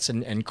of deaths.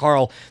 And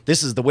Carl,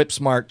 this is the Whip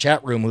Smart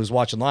chat room who's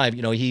watching live.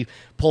 You know, he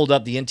pulled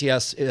up the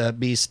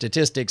NTSB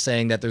statistics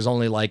saying that there's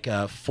only like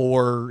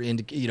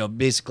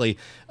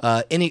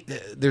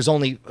there's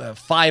only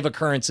 5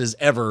 occurrences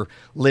ever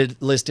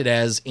listed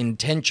as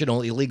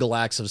intentional illegal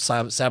acts of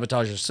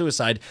sabotage or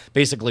suicide.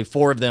 Basically,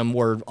 4 of them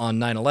were on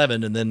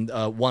 9/11, and then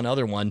one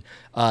other one,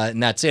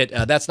 and that's it.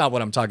 That's not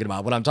what I'm talking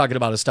about. What I'm talking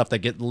about is stuff that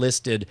get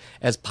listed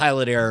as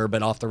pilot error,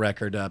 but off the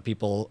record,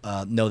 people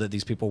know that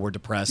these people were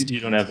depressed. You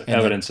don't have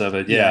evidence of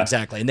it. Yeah,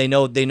 exactly. And they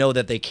know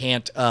that they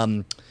can't.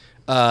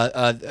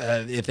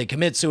 If they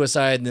commit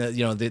suicide,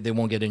 you know, they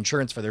won't get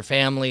insurance for their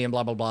family and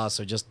blah, blah, blah.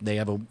 So just they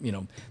have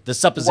the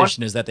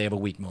supposition is that they have a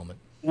weak moment.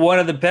 One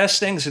of the best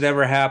things that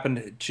ever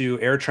happened to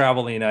air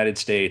travel in the United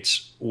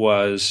States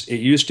was, it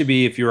used to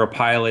be if you're a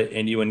pilot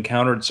and you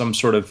encountered some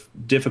sort of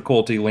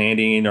difficulty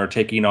landing or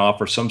taking off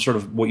or some sort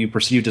of what you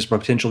perceived as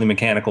potentially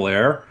mechanical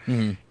error,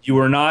 you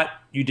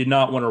did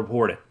not want to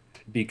report it,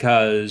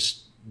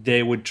 because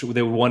they would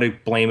want to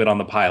blame it on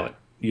the pilot.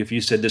 If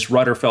you said this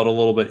rudder felt a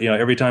little bit,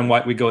 every time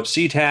we go at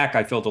SeaTac,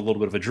 I felt a little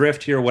bit of a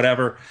drift here,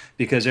 whatever,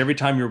 because every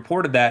time you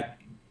reported that,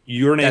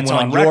 your name went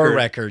on your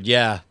record.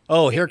 Yeah.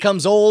 Oh, here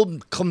comes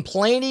old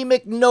complaining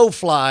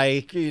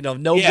McNoFly.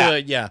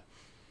 Good. Yeah.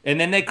 And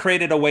then they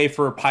created a way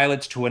for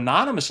pilots to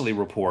anonymously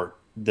report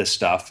this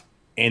stuff.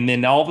 And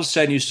then all of a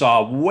sudden you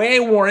saw way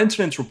more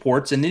incidents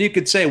reports. And then you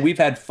could say, we've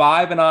had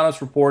 5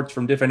 anonymous reports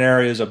from different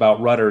areas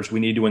about rudders. We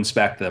need to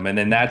inspect them. And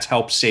then that's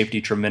helped safety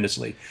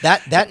tremendously.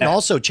 And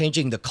also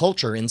changing the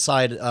culture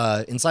inside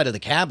of the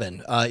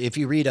cabin. If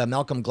you read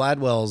Malcolm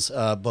Gladwell's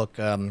book,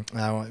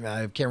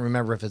 I can't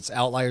remember if it's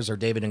Outliers or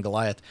David and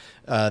Goliath.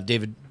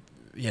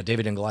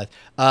 David and Goliath.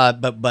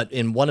 But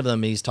in one of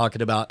them, he's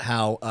talking about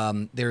how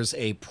there's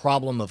a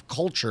problem of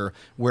culture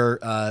where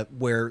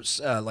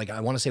like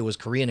I want to say it was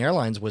Korean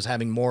Airlines was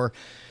having more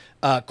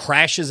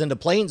crashes into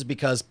planes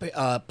because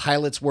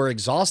pilots were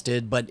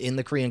exhausted, but in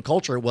the Korean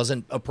culture, it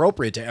wasn't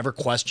appropriate to ever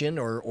question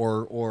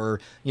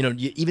or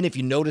even if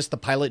you noticed the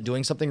pilot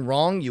doing something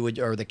wrong,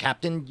 or the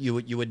captain,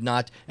 you would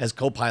not, as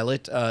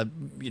co-pilot,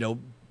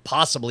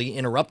 possibly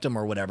interrupt them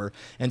or whatever.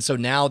 And so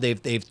now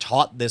they've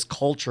taught this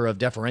culture of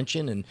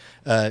deferentiation and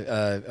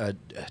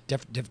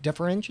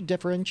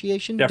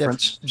differentiation.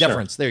 Deference.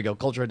 Deference. There you go.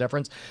 Culture of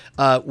deference,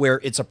 where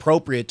it's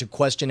appropriate to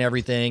question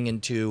everything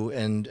and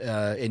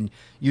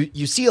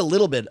you see a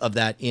little bit of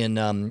that in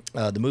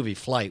the movie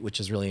Flight, which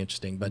is really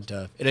interesting. But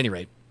at any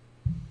rate,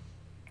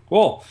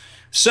 cool.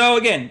 So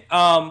again,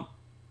 my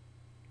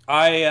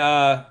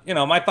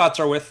thoughts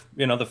are with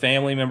the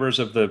family members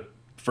of the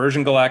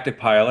Virgin Galactic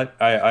pilot.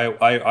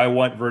 I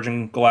want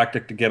Virgin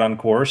Galactic to get on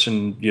course,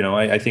 and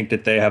I think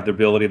that they have the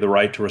ability, the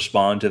right to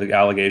respond to the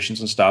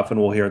allegations and stuff, and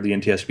we'll hear the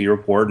NTSB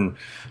report in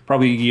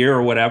probably a year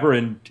or whatever,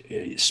 and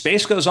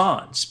space goes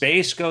on.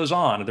 Space goes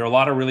on. There are a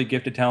lot of really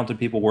gifted, talented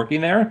people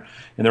working there,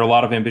 and there are a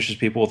lot of ambitious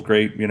people with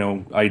great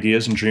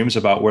ideas and dreams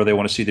about where they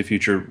want to see the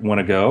future want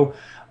to go.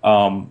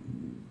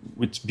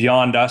 it's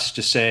beyond us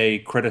to say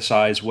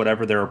criticize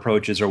whatever their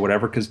approach is or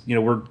whatever, because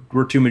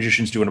we're two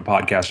magicians doing a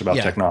podcast about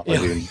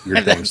technology and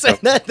weird things. So,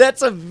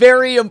 that's a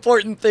very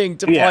important thing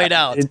to point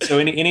out. And so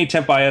any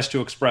attempt by us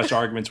to express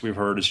arguments we've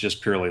heard is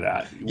just purely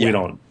that. We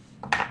don't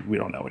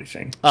know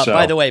anything.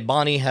 By the way,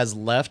 Bonnie has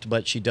left,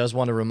 but she does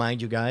want to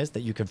remind you guys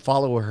that you can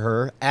follow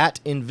her at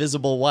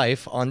Invisible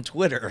Wife on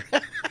Twitter.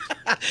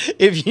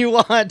 If you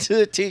want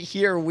to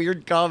hear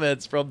weird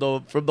comments from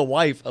the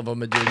wife of a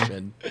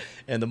magician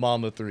and the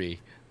mom of three,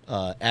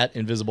 at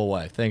Invisible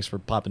Wife. Thanks for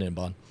popping in,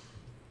 Bon.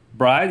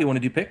 Brad, you want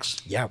to do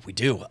picks? Yeah, we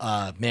do.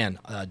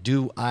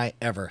 Do I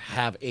ever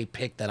have a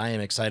pick that I am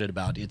excited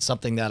about? It's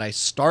something that I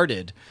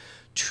started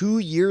 2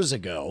 years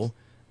ago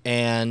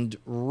and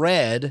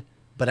read,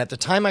 but at the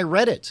time I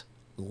read it,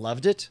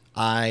 loved it.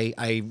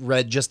 I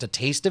read just a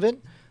taste of it,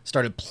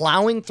 started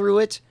plowing through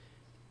it,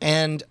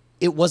 and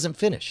it wasn't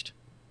finished.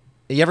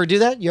 You ever do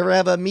that? You ever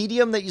have a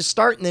medium that you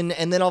start and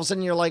then all of a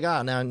sudden you're like,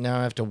 now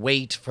I have to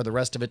wait for the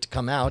rest of it to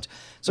come out.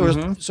 So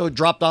it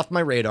dropped off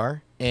my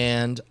radar,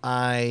 and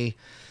I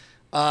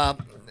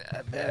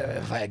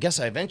guess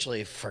I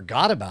eventually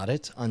forgot about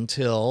it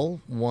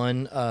until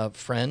one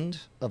friend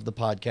of the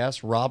podcast,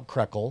 Rob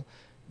Krekel,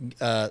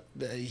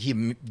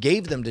 he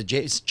gave them to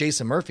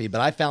Jason Murphy,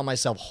 but I found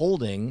myself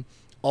holding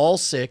all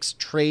 6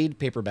 trade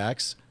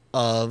paperbacks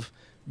of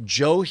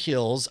Joe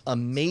Hill's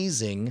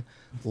amazing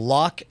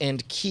Lock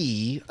and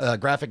Key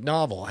graphic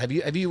novel. Are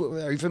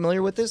you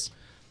familiar with this?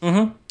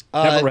 Mm-hmm.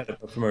 Never read it,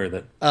 but familiar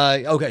with it.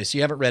 Okay, so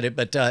you haven't read it,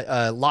 but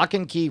Lock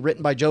and Key,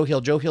 written by Joe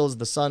Hill. Joe Hill is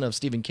the son of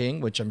Stephen King,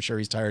 which I'm sure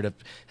he's tired of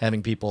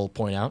having people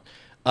point out.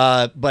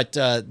 But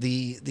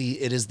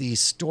it is the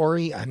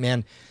story.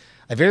 Man,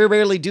 I very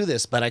rarely do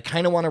this, but I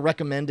kind of want to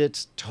recommend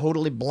it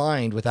totally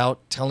blind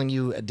without telling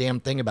you a damn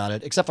thing about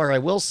it. Except for I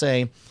will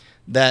say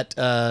that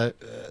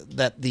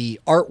the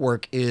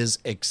artwork is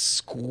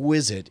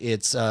exquisite.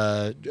 It's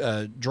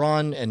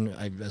drawn and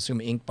I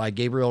assume inked by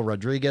Gabriel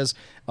Rodriguez.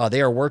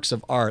 They are works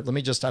of art. I'm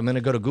going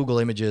to go to Google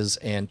Images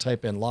and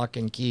type in Lock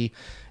and Key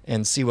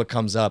and see what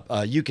comes up.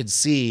 You could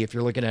see, if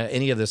you're looking at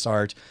any of this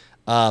art,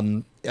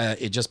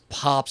 it just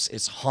pops.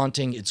 It's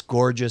haunting. It's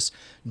gorgeous.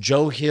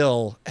 Joe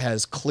Hill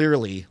has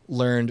clearly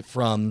learned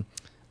from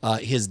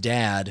his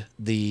dad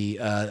the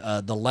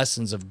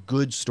lessons of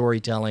good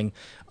storytelling,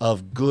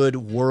 of good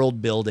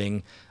world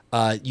building.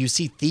 You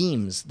see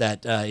themes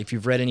that if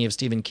you've read any of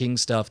Stephen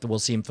King's stuff, that will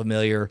seem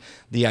familiar.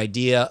 The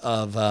idea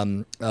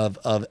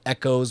of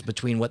echoes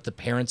between what the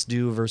parents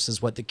do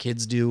versus what the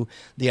kids do.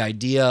 The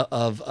idea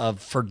of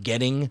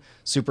forgetting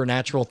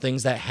supernatural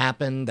things that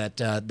happen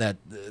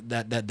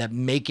that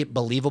make it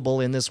believable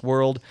in this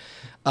world.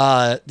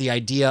 The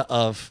idea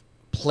of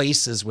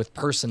places with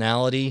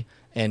personality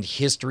and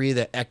history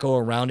that echo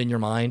around in your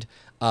mind.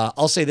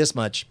 I'll say this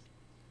much.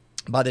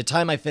 By the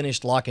time I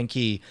finished Lock and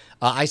Key,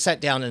 I sat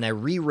down and I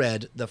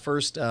reread the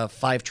first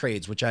 5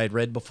 trades, which I had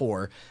read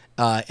before.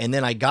 And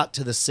then I got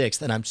to the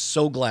 6th, and I'm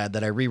so glad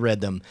that I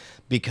reread them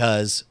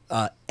because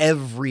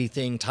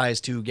everything ties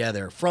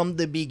together from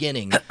the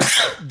beginning.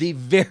 The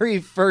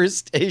very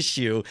first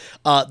issue,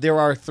 there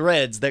are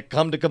threads that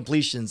come to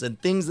completions and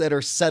things that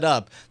are set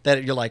up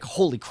that you're like,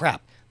 holy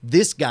crap,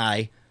 this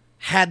guy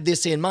had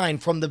this in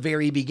mind from the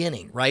very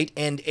beginning, right?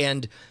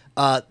 And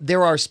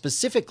there are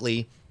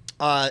specifically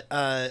oh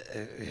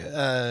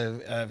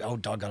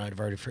doggone, I've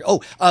already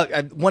forgot.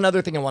 One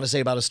other thing I want to say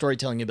about his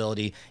storytelling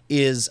ability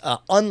is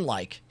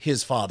unlike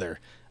his father,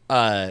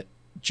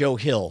 Joe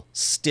Hill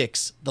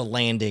sticks the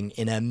landing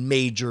in a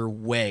major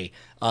way.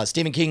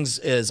 Stephen King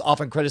is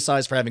often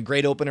criticized for having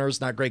great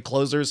openers, not great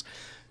closers.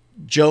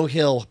 Joe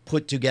Hill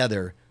put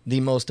together the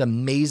most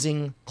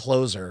amazing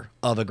closer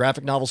of a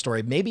graphic novel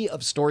story, maybe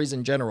of stories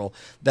in general,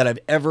 that I've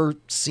ever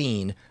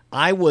seen.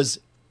 I was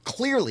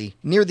clearly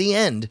near the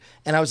end,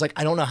 and I was like,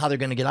 I don't know how they're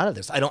going to get out of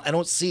this. I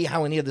don't see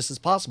how any of this is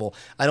possible.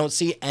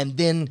 And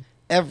then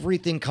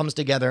everything comes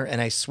together, and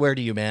I swear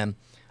to you, man,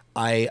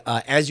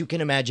 as you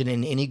can imagine,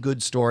 in any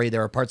good story,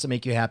 there are parts that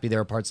make you happy,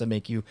 there are parts that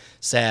make you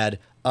sad.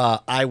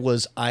 I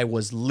was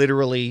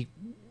literally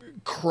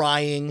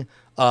crying,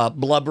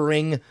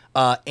 blubbering,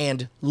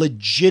 and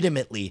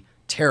legitimately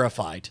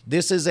terrified.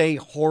 This is a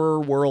horror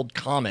world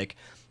comic,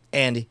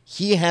 and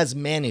he has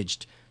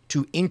managed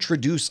to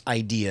introduce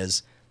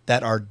ideas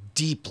that are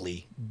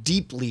deeply,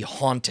 deeply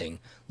haunting.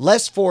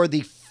 Less for the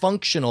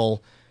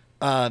functional,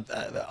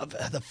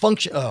 the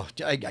function. Oh,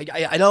 I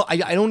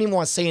don't even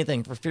want to say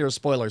anything for fear of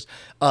spoilers.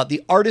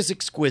 The art is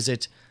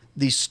exquisite.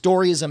 The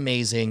story is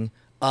amazing.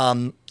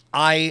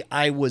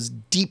 I was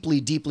deeply,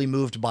 deeply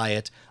moved by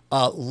it.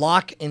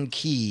 Lock and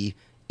Key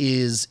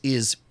is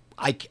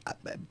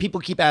people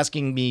keep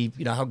asking me,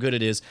 how good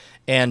it is,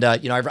 and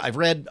I've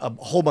read a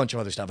whole bunch of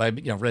other stuff.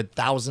 I've read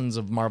thousands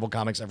of Marvel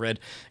comics. I've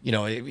read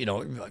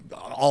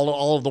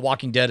all of The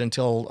Walking Dead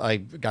until I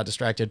got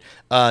distracted.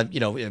 Y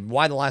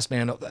the Last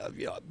Man,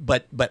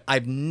 but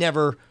I've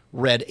never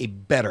read a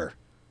better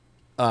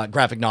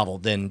graphic novel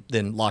than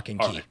Lock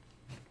and Key. Right.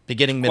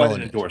 Beginning, middle, quite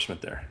an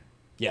endorsement there.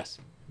 Yes.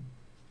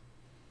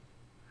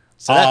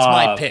 So that's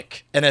my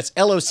pick, and that's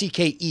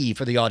LOCKE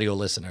for the audio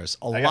listeners.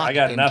 I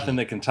got nothing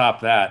that can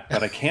top that,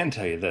 but I can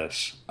tell you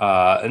this,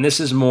 and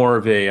this is more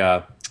of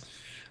a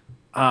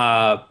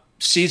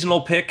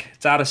seasonal pick.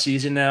 It's out of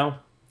season now,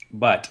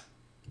 but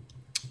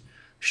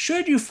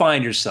should you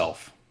find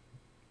yourself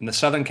in the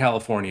Southern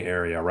California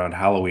area around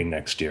Halloween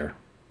next year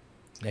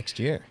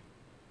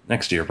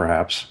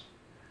perhaps,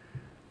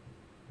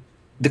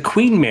 the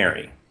Queen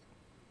Mary,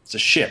 it's a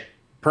ship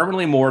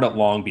permanently moored at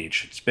Long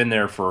Beach. It's been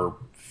there for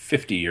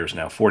 50 years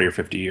now, 40 or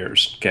 50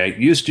 years. Okay,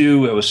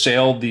 it was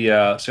sailed the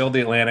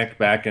Atlantic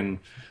back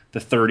in the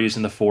 30s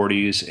and the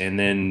 40s, and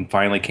then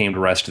finally came to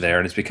rest there,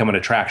 and it's become an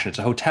attraction. It's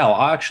a hotel.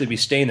 I'll actually be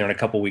staying there in a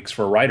couple weeks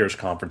for a writers'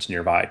 conference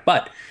nearby.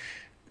 But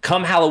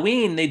come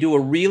Halloween, they do a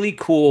really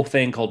cool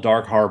thing called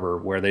Dark Harbor,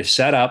 where they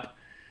set up.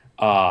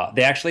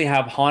 They actually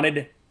have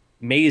haunted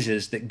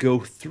mazes that go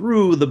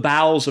through the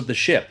bowels of the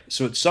ship.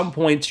 So at some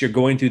points you're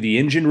going through the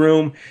engine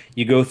room,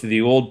 you go through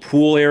the old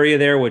pool area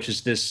there, which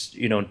is this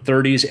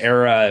 30s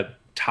era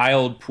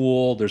tiled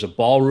pool. There's a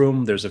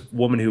ballroom. There's a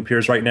woman who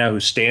appears right now who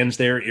stands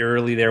there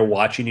eerily there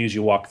watching you as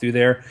you walk through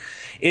there.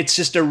 It's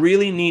just a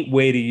really neat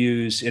way to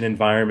use an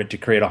environment to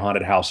create a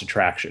haunted house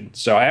attraction.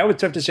 So I would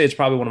have to say it's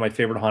probably one of my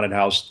favorite haunted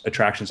house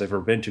attractions I've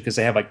ever been to, because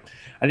they have I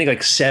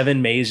think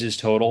 7 mazes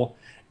total.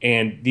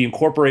 And the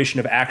incorporation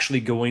of actually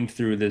going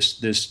through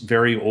this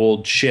very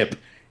old ship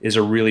is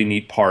a really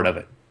neat part of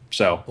it.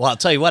 So, well, I'll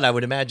tell you what, I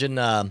would imagine.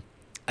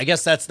 I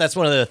guess that's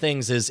one of the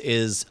things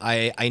is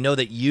I know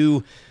that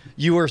you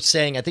were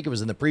saying, I think it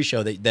was in the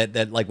pre-show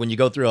that like when you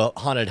go through a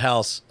haunted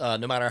house,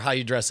 no matter how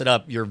you dress it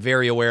up, you're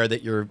very aware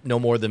that you're no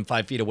more than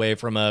 5 feet away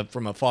from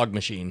a fog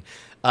machine.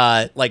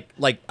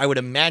 Like I would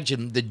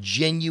imagine the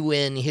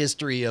genuine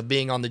history of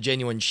being on the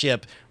genuine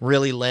ship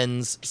really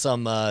lends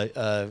some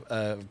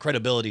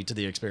credibility to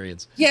the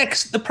experience. Yeah,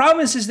 'cause the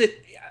problem is that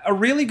a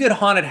really good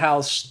haunted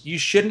house, you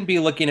shouldn't be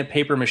looking at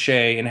paper mache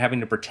and having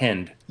to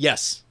pretend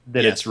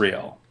that it's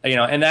real.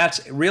 And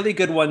that's really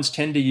good ones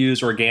tend to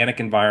use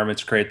organic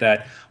environments to create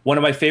that. One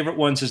of my favorite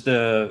ones is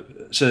the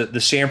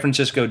San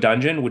Francisco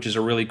Dungeon, which is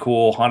a really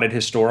cool haunted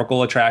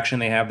historical attraction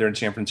they have there in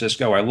San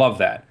Francisco. I love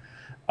that.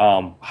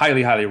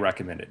 Highly, highly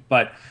recommended.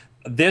 But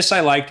this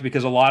I liked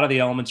because a lot of the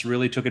elements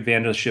really took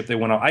advantage of the ship they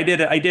went on. I did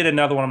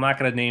another one. I'm not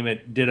going to name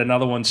it. Did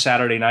another one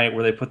Saturday night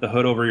where they put the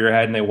hood over your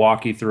head and they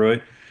walk you through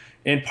it.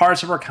 And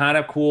parts of it are kind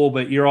of cool,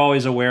 but you're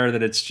always aware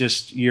that it's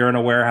just you're in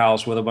a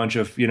warehouse with a bunch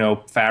of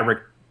fabric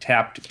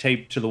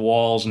taped to the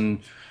walls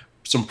and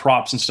some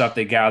props and stuff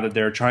they gathered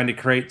there, trying to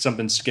create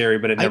something scary,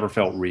 but it never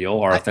felt real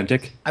or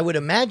authentic. I would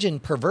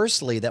imagine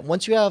perversely that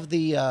once you have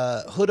the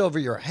hood over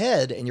your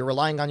head and you're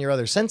relying on your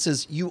other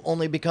senses, you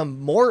only become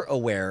more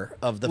aware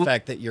of the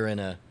fact that you're in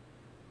a...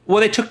 Well,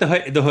 they took the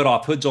hood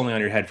off. Hood's only on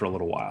your head for a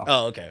little while.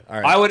 Oh, okay.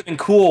 All right. I would have been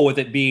cool with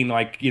it being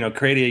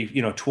create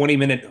a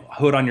 20-minute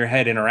hood on your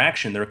head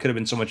interaction. There could have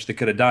been so much they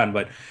could have done,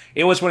 but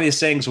it was one of these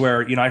things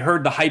where I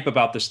heard the hype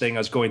about this thing I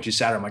was going to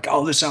Saturday. I'm like,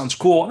 oh, this sounds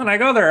cool, and I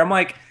go there. I'm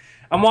like,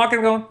 I'm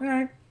walking, going,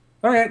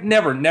 all right,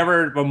 never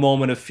a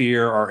moment of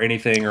fear or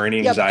anything or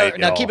any anxiety.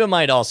 Now, keep in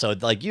mind also,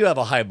 like you have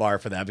a high bar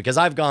for that because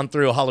I've gone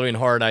through Halloween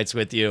Horror Nights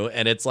with you,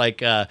 and it's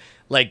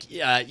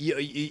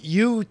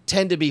you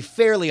tend to be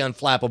fairly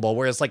unflappable,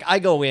 whereas like I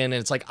go in and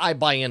it's like I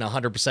buy in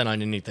 100%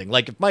 on anything.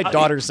 Like if my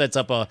daughter sets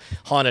up a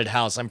haunted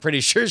house, I'm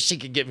pretty sure she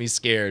could get me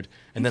scared,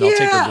 and then I'll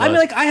take her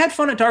blood. I had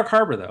fun at Dark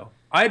Harbor though.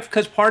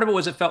 Because part of it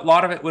was a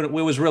lot of it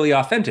was really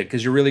authentic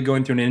because you're really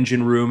going through an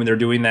engine room and they're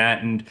doing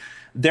that. And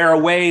there are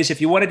ways,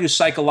 if you want to do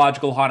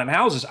psychological haunted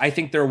houses, I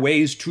think there are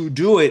ways to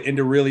do it and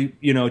to really,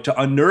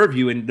 to unnerve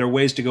you. And there are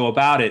ways to go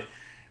about it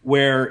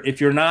where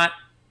if you're not,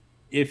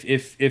 if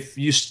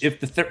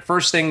the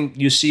first thing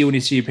you see when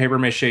you see a paper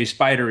mache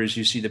spider is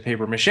you see the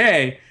paper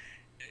mache,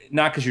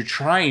 not because you're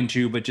trying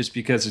to, but just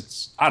because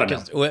it's, I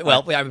don't know.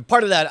 Well,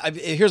 part of that,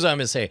 here's what I'm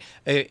going to say,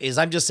 is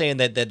I'm just saying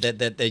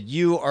that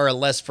you are a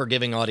less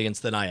forgiving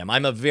audience than I am.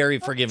 I'm a very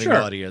forgiving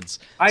audience.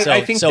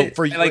 I think so.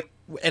 For you,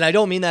 and I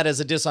don't mean that as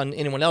a diss on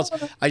anyone else.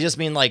 I just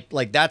mean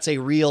like that's a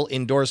real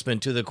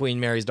endorsement to the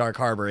Queen Mary's Dark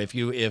Harbor.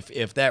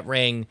 If that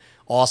rang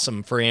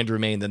awesome for Andrew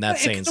Mayne, then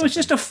that's saying something. It was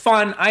just a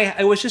fun.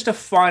 It was just a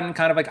fun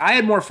kind of like I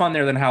had more fun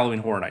there than Halloween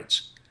Horror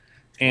Nights.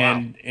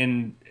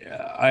 And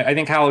I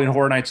think Halloween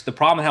Horror Nights, the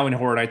problem with Halloween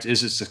Horror Nights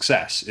is its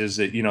success, is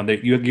that, you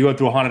go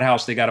through a haunted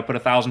house, they got to put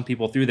 1,000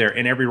 people through there,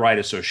 and every ride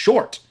is so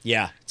short.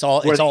 Yeah, it's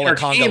all a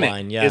conga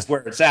line. Yeah, is where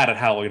it's at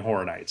Halloween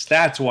Horror Nights.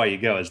 That's why you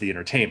go, is the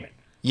entertainment.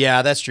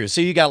 Yeah, that's true.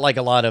 So you got like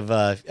a lot of,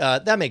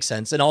 that makes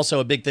sense. And also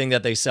a big thing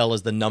that they sell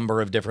is the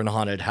number of different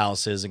haunted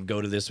houses and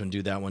go to this one,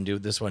 do that one, do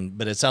this one.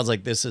 But it sounds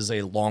like this is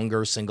a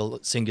longer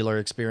singular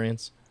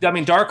experience. I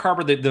mean, Dark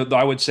Harbor,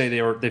 I would say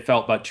they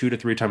felt about 2 to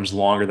 3 times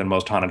longer than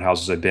most haunted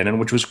houses I've been in,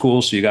 which was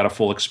cool. So you got a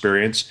full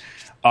experience.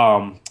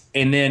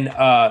 And then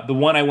the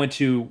one I went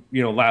to,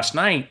 last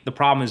night, the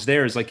problem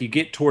is like you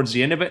get towards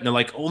the end of it and they're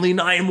like, only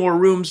 9 more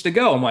rooms to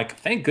go. I'm like,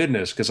 thank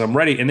goodness, because I'm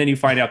ready. And then you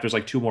find out there's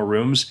like 2 more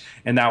rooms,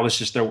 and that was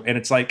just and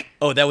it's like,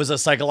 oh, that was a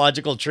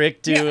psychological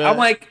trick to. Yeah, I'm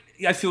like,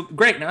 I feel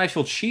great now. I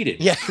feel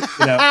cheated. Yeah.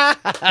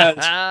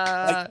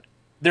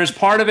 there's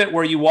part of it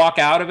where you walk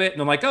out of it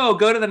and I'm like, oh,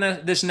 go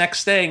to this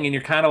next thing, and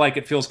you're kind of like,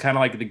 it feels kind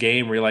of like the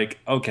game where you're like,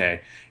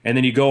 okay, and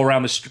then you go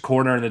around the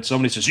corner and then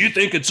somebody says, you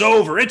think it's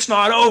over? It's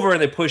not over,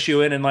 and they push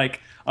you in, and like,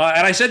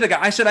 and I said to the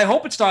guy, I said, I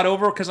hope it's not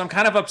over because I'm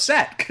kind of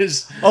upset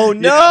because Oh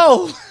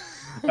no!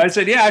 I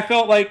said, yeah, I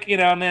felt like,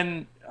 and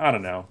then I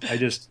don't know, I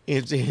just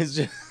It's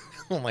just,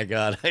 oh my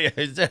god!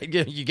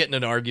 You get in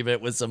an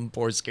argument with some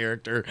poor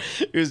character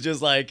who's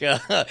just like,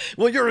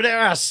 "Well, you're an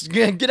ass.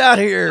 Get out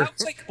of here."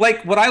 It's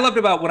like what I loved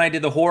about when I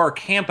did the horror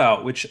camp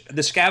out, which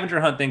the scavenger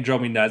hunt thing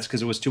drove me nuts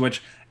because it was too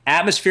much.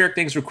 Atmospheric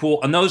things were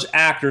cool, and those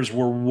actors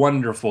were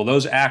wonderful.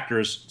 Those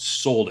actors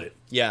sold it.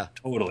 Yeah,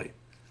 Totally.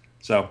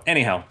 So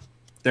anyhow,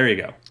 there you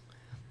go. Man.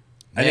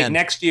 I think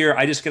next year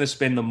I just going to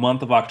spend the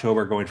month of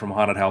October going from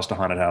haunted house to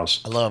haunted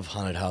house. I love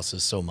haunted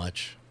houses so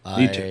much.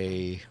 Me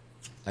too.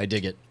 I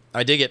dig it.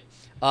 I dig it.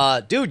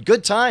 Dude,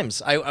 good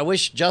times. I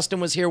wish Justin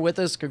was here with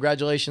us.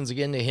 Congratulations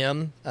again to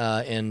him,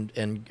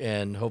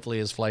 and hopefully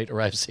his flight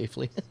arrives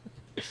safely.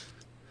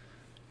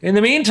 In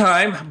the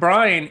meantime,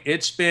 Brian,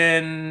 it's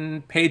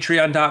been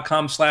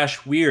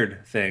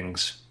patreon.com/weird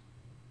things.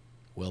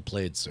 Well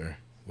played, sir.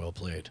 Well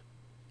played.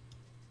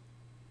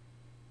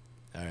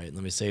 All right,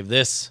 let me save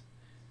this.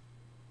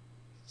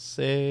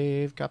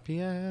 Save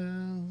copy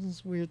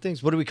as weird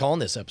things. What are we calling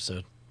this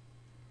episode?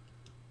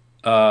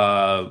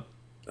 Let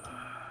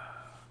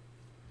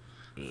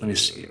me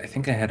see. I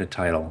think I had a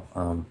title.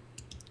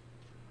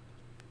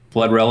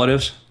 Blood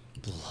Relatives.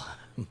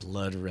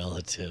 Blood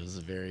relatives.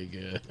 Very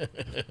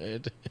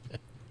good.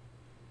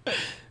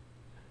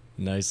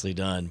 Nicely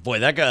done. Boy,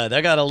 that got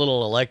a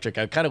little electric.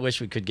 I kind of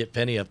wish we could get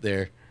Penny up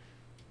there.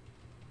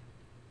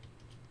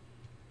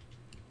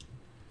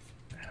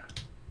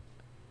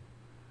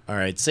 All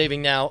right,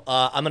 saving now.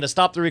 I'm going to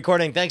stop the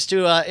recording. Thanks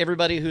to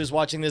everybody who's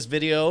watching this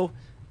video,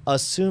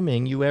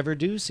 assuming you ever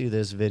do see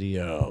this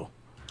video.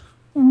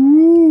 There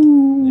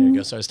you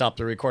go. So I stopped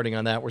the recording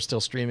on that. We're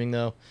still streaming,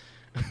 though.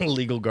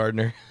 Legal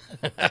Gardener.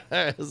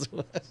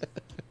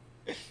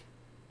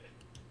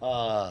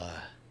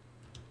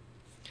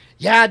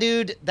 Yeah,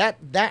 dude,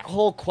 that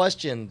whole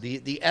question,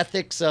 the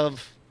ethics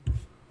of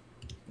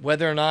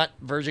whether or not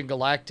Virgin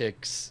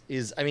Galactics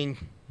is, I mean,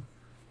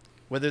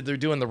 whether they're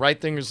doing the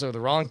right thing or the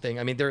wrong thing.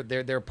 I mean,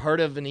 they're part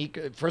of an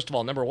first of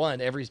all, number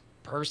one, every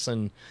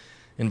person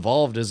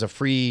involved is a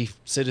free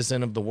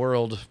citizen of the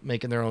world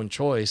making their own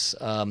choice.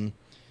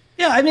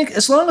 Yeah, I mean,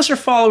 as long as they're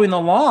following the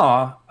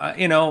law,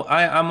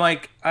 I'm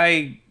like,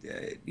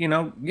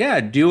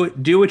 yeah,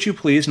 do what you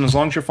please, and as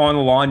long as you're following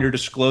the law and you're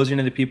disclosing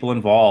to the people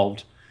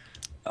involved.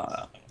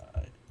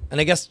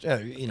 And I guess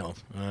but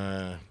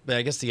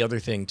I guess the other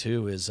thing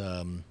too is,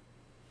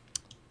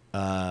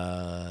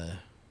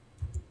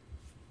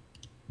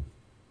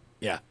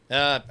 yeah.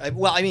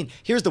 Well, I mean,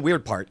 here's the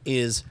weird part: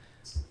 is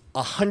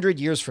 100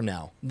 years from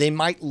now, they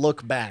might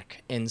look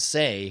back and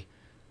say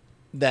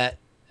that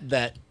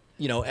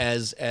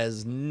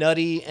as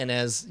nutty and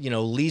as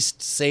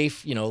least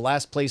safe,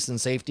 last place in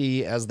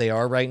safety as they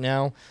are right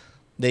now,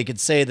 they could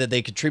say that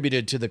they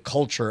contributed to the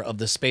culture of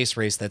the space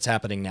race that's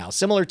happening now.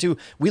 Similar to,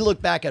 we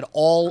look back at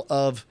all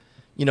of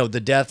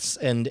the deaths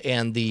and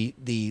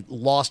the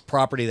lost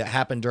property that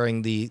happened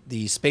during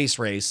the space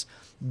race.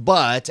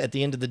 But at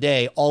the end of the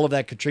day, all of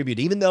that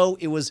contributed, even though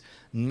it was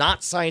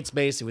not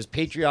science-based, it was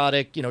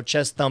patriotic,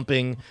 chest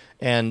thumping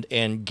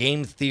and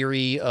game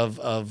theory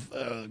of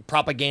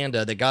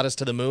propaganda that got us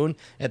to the moon.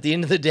 At the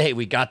end of the day,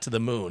 we got to the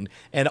moon,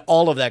 and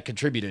all of that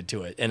contributed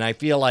to it. And I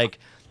feel like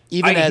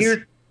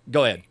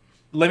go ahead.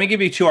 Let me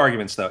give you two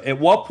arguments, though. At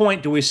what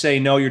point do we say,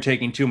 no, you're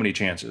taking too many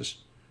chances?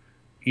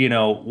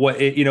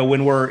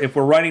 If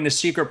we're running a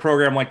secret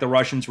program like the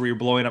Russians where you're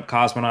blowing up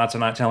cosmonauts and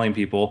not telling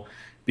people,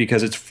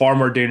 because it's far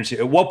more dangerous.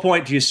 At what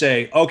point do you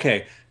say,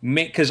 okay,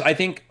 because I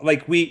think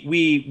like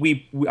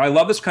I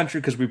love this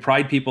country because we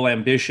pride people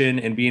ambition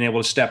and being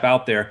able to step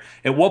out there.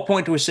 At what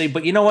point do we say,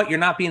 but you know what, you're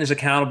not being as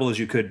accountable as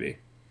you could be?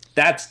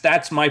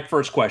 That's my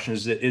first question,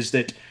 is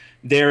that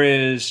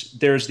there's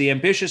the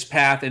ambitious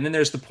path, and then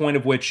there's the point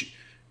of which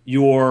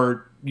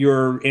your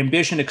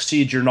ambition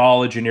exceeds your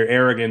knowledge and your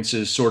arrogance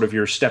is sort of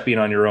you're stepping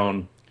on your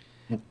own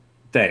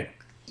thing.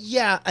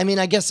 Yeah, I mean,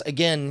 I guess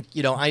again,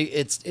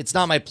 it's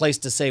not my place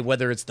to say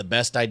whether it's the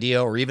best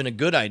idea or even a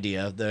good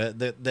idea.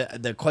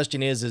 The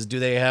question is do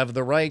they have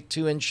the right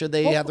to, and should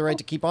they have the right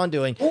to keep on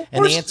doing?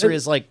 And the answer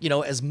is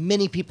as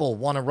many people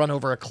want to run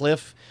over a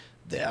cliff,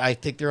 I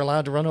think they're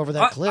allowed to run over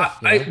that cliff.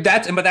 But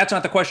that's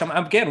not the question.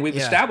 Again, we've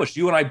established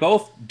you and I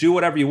both do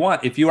whatever you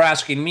want. If you're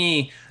asking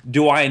me,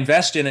 do I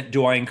invest in it?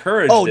 Do I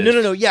encourage? Oh,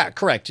 this? No. Yeah,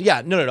 correct.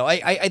 Yeah, no.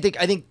 I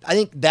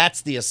think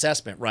that's the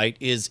assessment, right?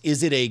 Is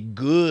it a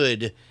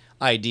good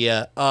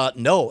idea?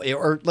 No.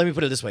 Or let me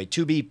put it this way: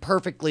 to be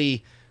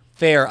perfectly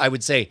fair, I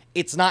would say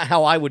it's not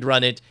how I would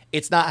run it.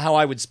 It's not how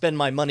I would spend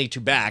my money to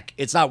back.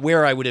 It's not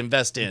where I would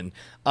invest in.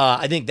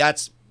 I think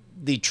that's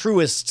the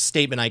truest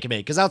statement I can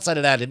make, because outside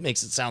of that, it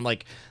makes it sound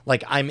like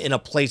I'm in a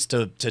place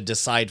to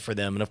decide for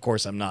them, and of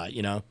course I'm not.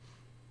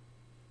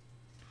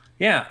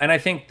 Yeah, and I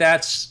think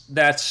that's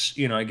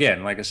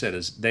again, like I said,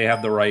 is they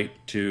have the right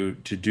to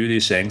do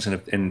these things,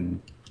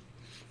 and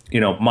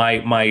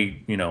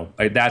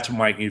that's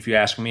my, if you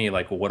ask me,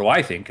 like, well, what do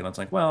I think? And it's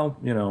like, well,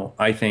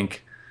 I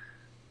think,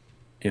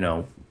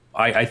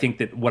 I think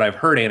that what I've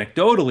heard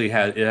anecdotally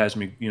has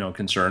me,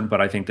 concerned,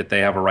 but I think that they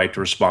have a right to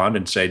respond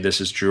and say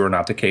this is true or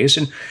not the case.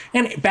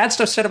 And bad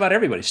stuff said about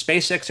everybody,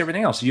 SpaceX,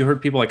 everything else. You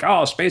heard people like,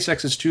 oh,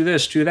 SpaceX is to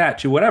this, to that,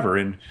 to whatever.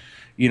 And,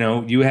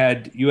 you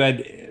had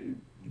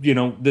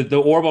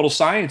the orbital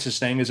sciences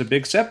thing is a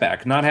big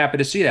setback. Not happy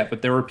to see that,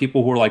 but there were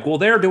people who were like, well,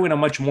 they're doing a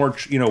much more,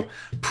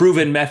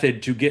 proven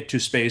method to get to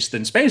space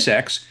than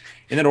SpaceX.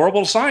 And then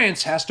orbital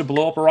science has to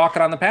blow up a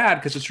rocket on the pad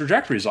because its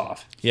trajectory's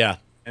off. Yeah.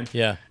 And,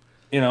 yeah.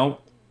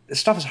 This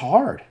stuff is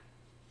hard.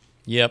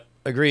 Yep.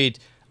 Agreed.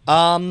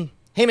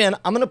 Hey man,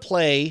 I'm going to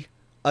play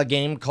a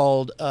game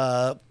called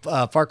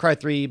Far Cry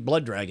 3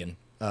 Blood Dragon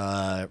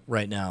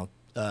right now,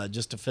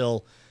 just to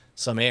fill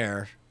some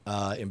air,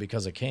 and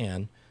because I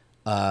can.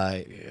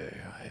 I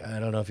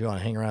don't know if you want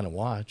to hang around and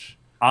watch.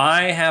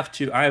 I have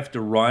to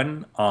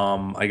run.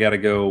 I got to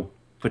go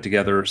put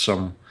together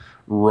some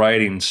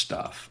writing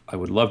stuff. I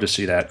would love to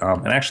see that.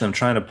 And actually, I'm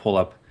trying to pull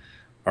up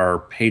our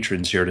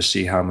patrons here to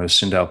see how I'm going to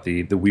send out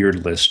the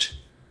weird list.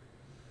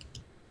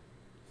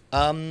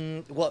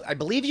 Well, I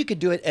believe you could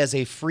do it as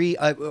a free.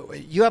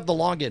 You have the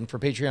login for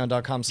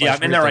Patreon.com. Yeah,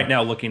 I'm in there right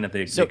now looking at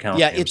the account.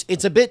 Yeah,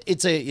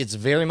 it's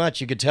very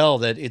much. You could tell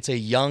that it's a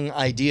young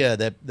idea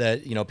that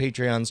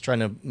Patreon's trying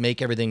to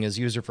make everything as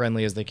user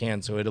friendly as they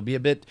can. So it'll be a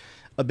bit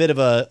of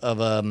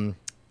a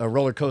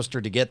roller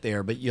coaster to get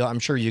there, but I'm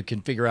sure you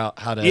can figure out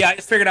how to. Yeah, I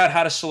figured out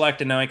how to select,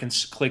 and now I can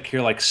click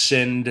here, like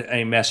send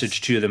a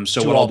message to them.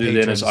 So what I'll do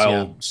then is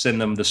I'll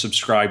send them the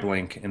subscribe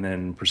link and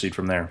then proceed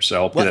from there.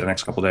 So I'll do that in the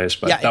next couple of days,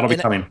 but that'll be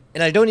coming.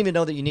 And I don't even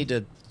know that you need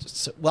to.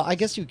 Well, I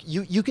guess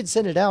you could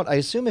send it out. I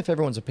assume if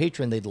everyone's a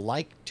patron, they'd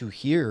like to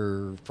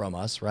hear from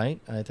us, right?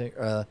 I think.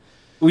 Well,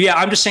 yeah,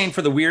 I'm just saying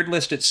for the weird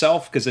list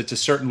itself, because it's a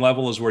certain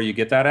level is where you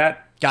get that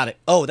at. Got it.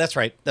 Oh, that's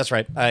right. That's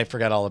right. I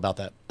forgot all about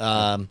that.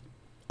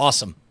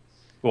 Awesome.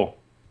 Cool.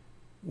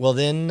 Well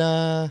then,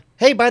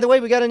 hey, by the way,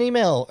 we got an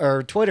email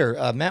or Twitter.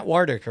 Matt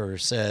Wardiker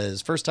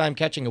says, first time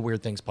catching a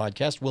Weird Things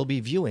podcast. We'll be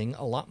viewing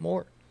a lot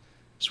more.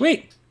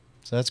 Sweet.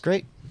 So that's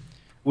great.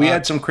 We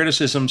had some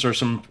criticisms, or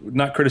some,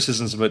 not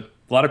criticisms, but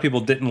a lot of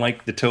people didn't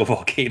like the tow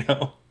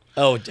volcano.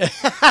 Oh.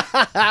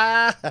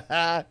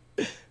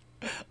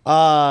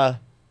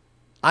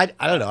 I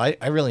don't know.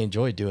 I really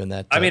enjoyed doing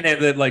that. I mean,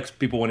 it like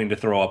people wanting to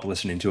throw up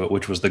listening to it,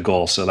 which was the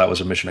goal. So that was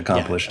a mission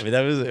accomplished. Yeah,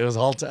 I mean, it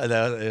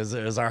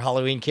was our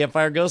Halloween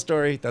campfire ghost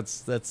story.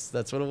 That's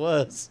what it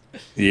was.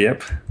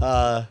 Yep.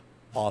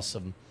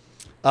 Awesome.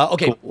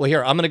 Okay. Cool. Well,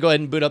 here I'm gonna go ahead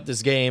and boot up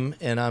this game,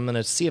 and I'm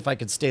gonna see if I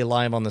could stay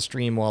live on the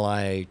stream while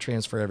I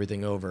transfer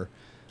everything over.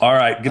 All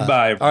right.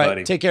 Goodbye, everybody. All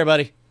right. Take care,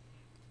 buddy.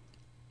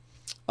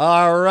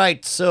 All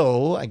right.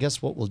 So I guess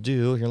what we'll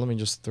do here. Let me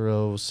just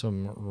throw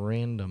some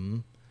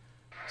rando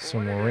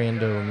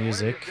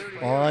music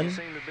on,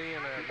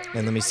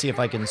 and let me see if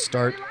I can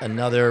start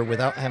another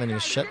without having to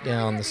shut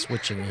down the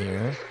switching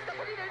here.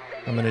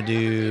 I'm gonna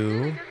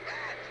do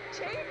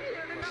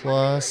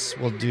plus.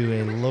 We'll do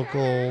a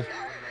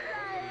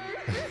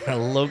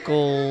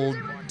local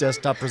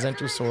desktop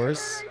presenter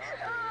source.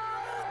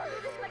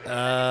 Nope.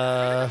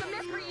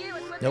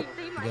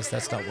 I guess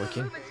that's not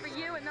working.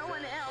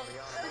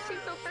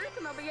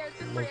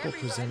 Local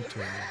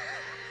presenter.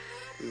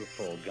 We were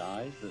four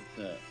guys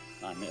that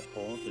I met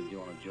Paul, said, do you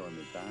want to join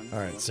the band? All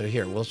right, so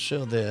here, we'll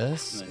show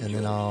this, and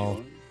then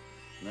I'll...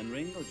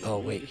 Oh,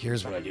 wait,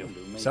 here's what I do.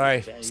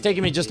 Sorry, it's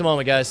taking me just a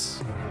moment,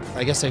 guys.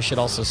 I guess I should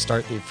also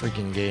start the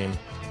freaking game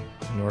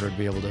in order to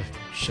be able to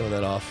show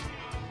that off.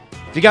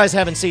 If you guys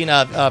haven't seen,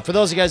 for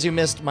those of you guys who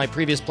missed my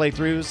previous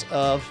playthroughs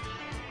of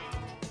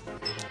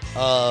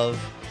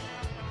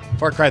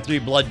Far Cry 3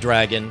 Blood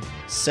Dragon,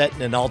 set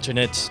in an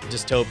alternate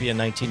dystopian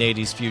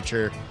 1980s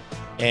future,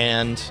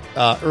 and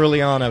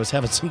early on I was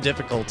having some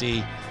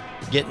difficulty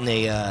getting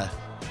a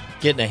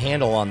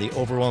handle on the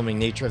overwhelming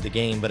nature of the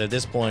game, but at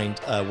this point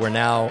we're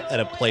now at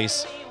a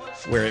place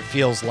where it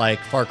feels like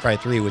Far Cry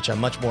 3, which I'm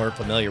much more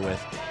familiar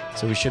with,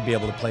 so we should be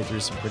able to play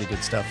through some pretty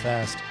good stuff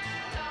fast.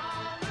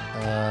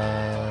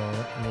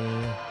 Let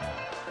me...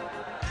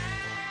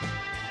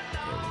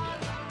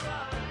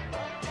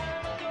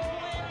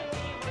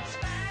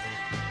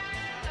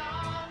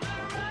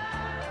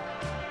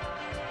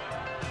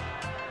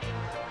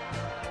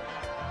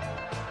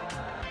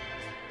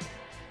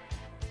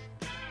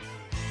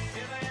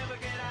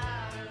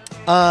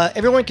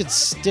 everyone could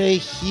stay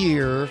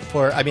here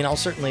for, I mean, I'll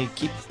certainly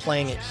keep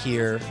playing it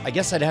here. I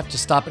guess I'd have to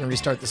stop and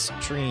restart the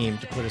stream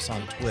to put us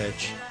on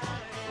Twitch,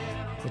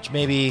 which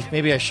maybe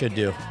I should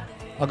do.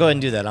 I'll go ahead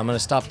and do that. I'm going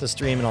to stop the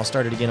stream and I'll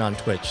start it again on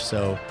Twitch,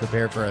 so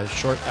prepare for a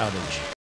short outage.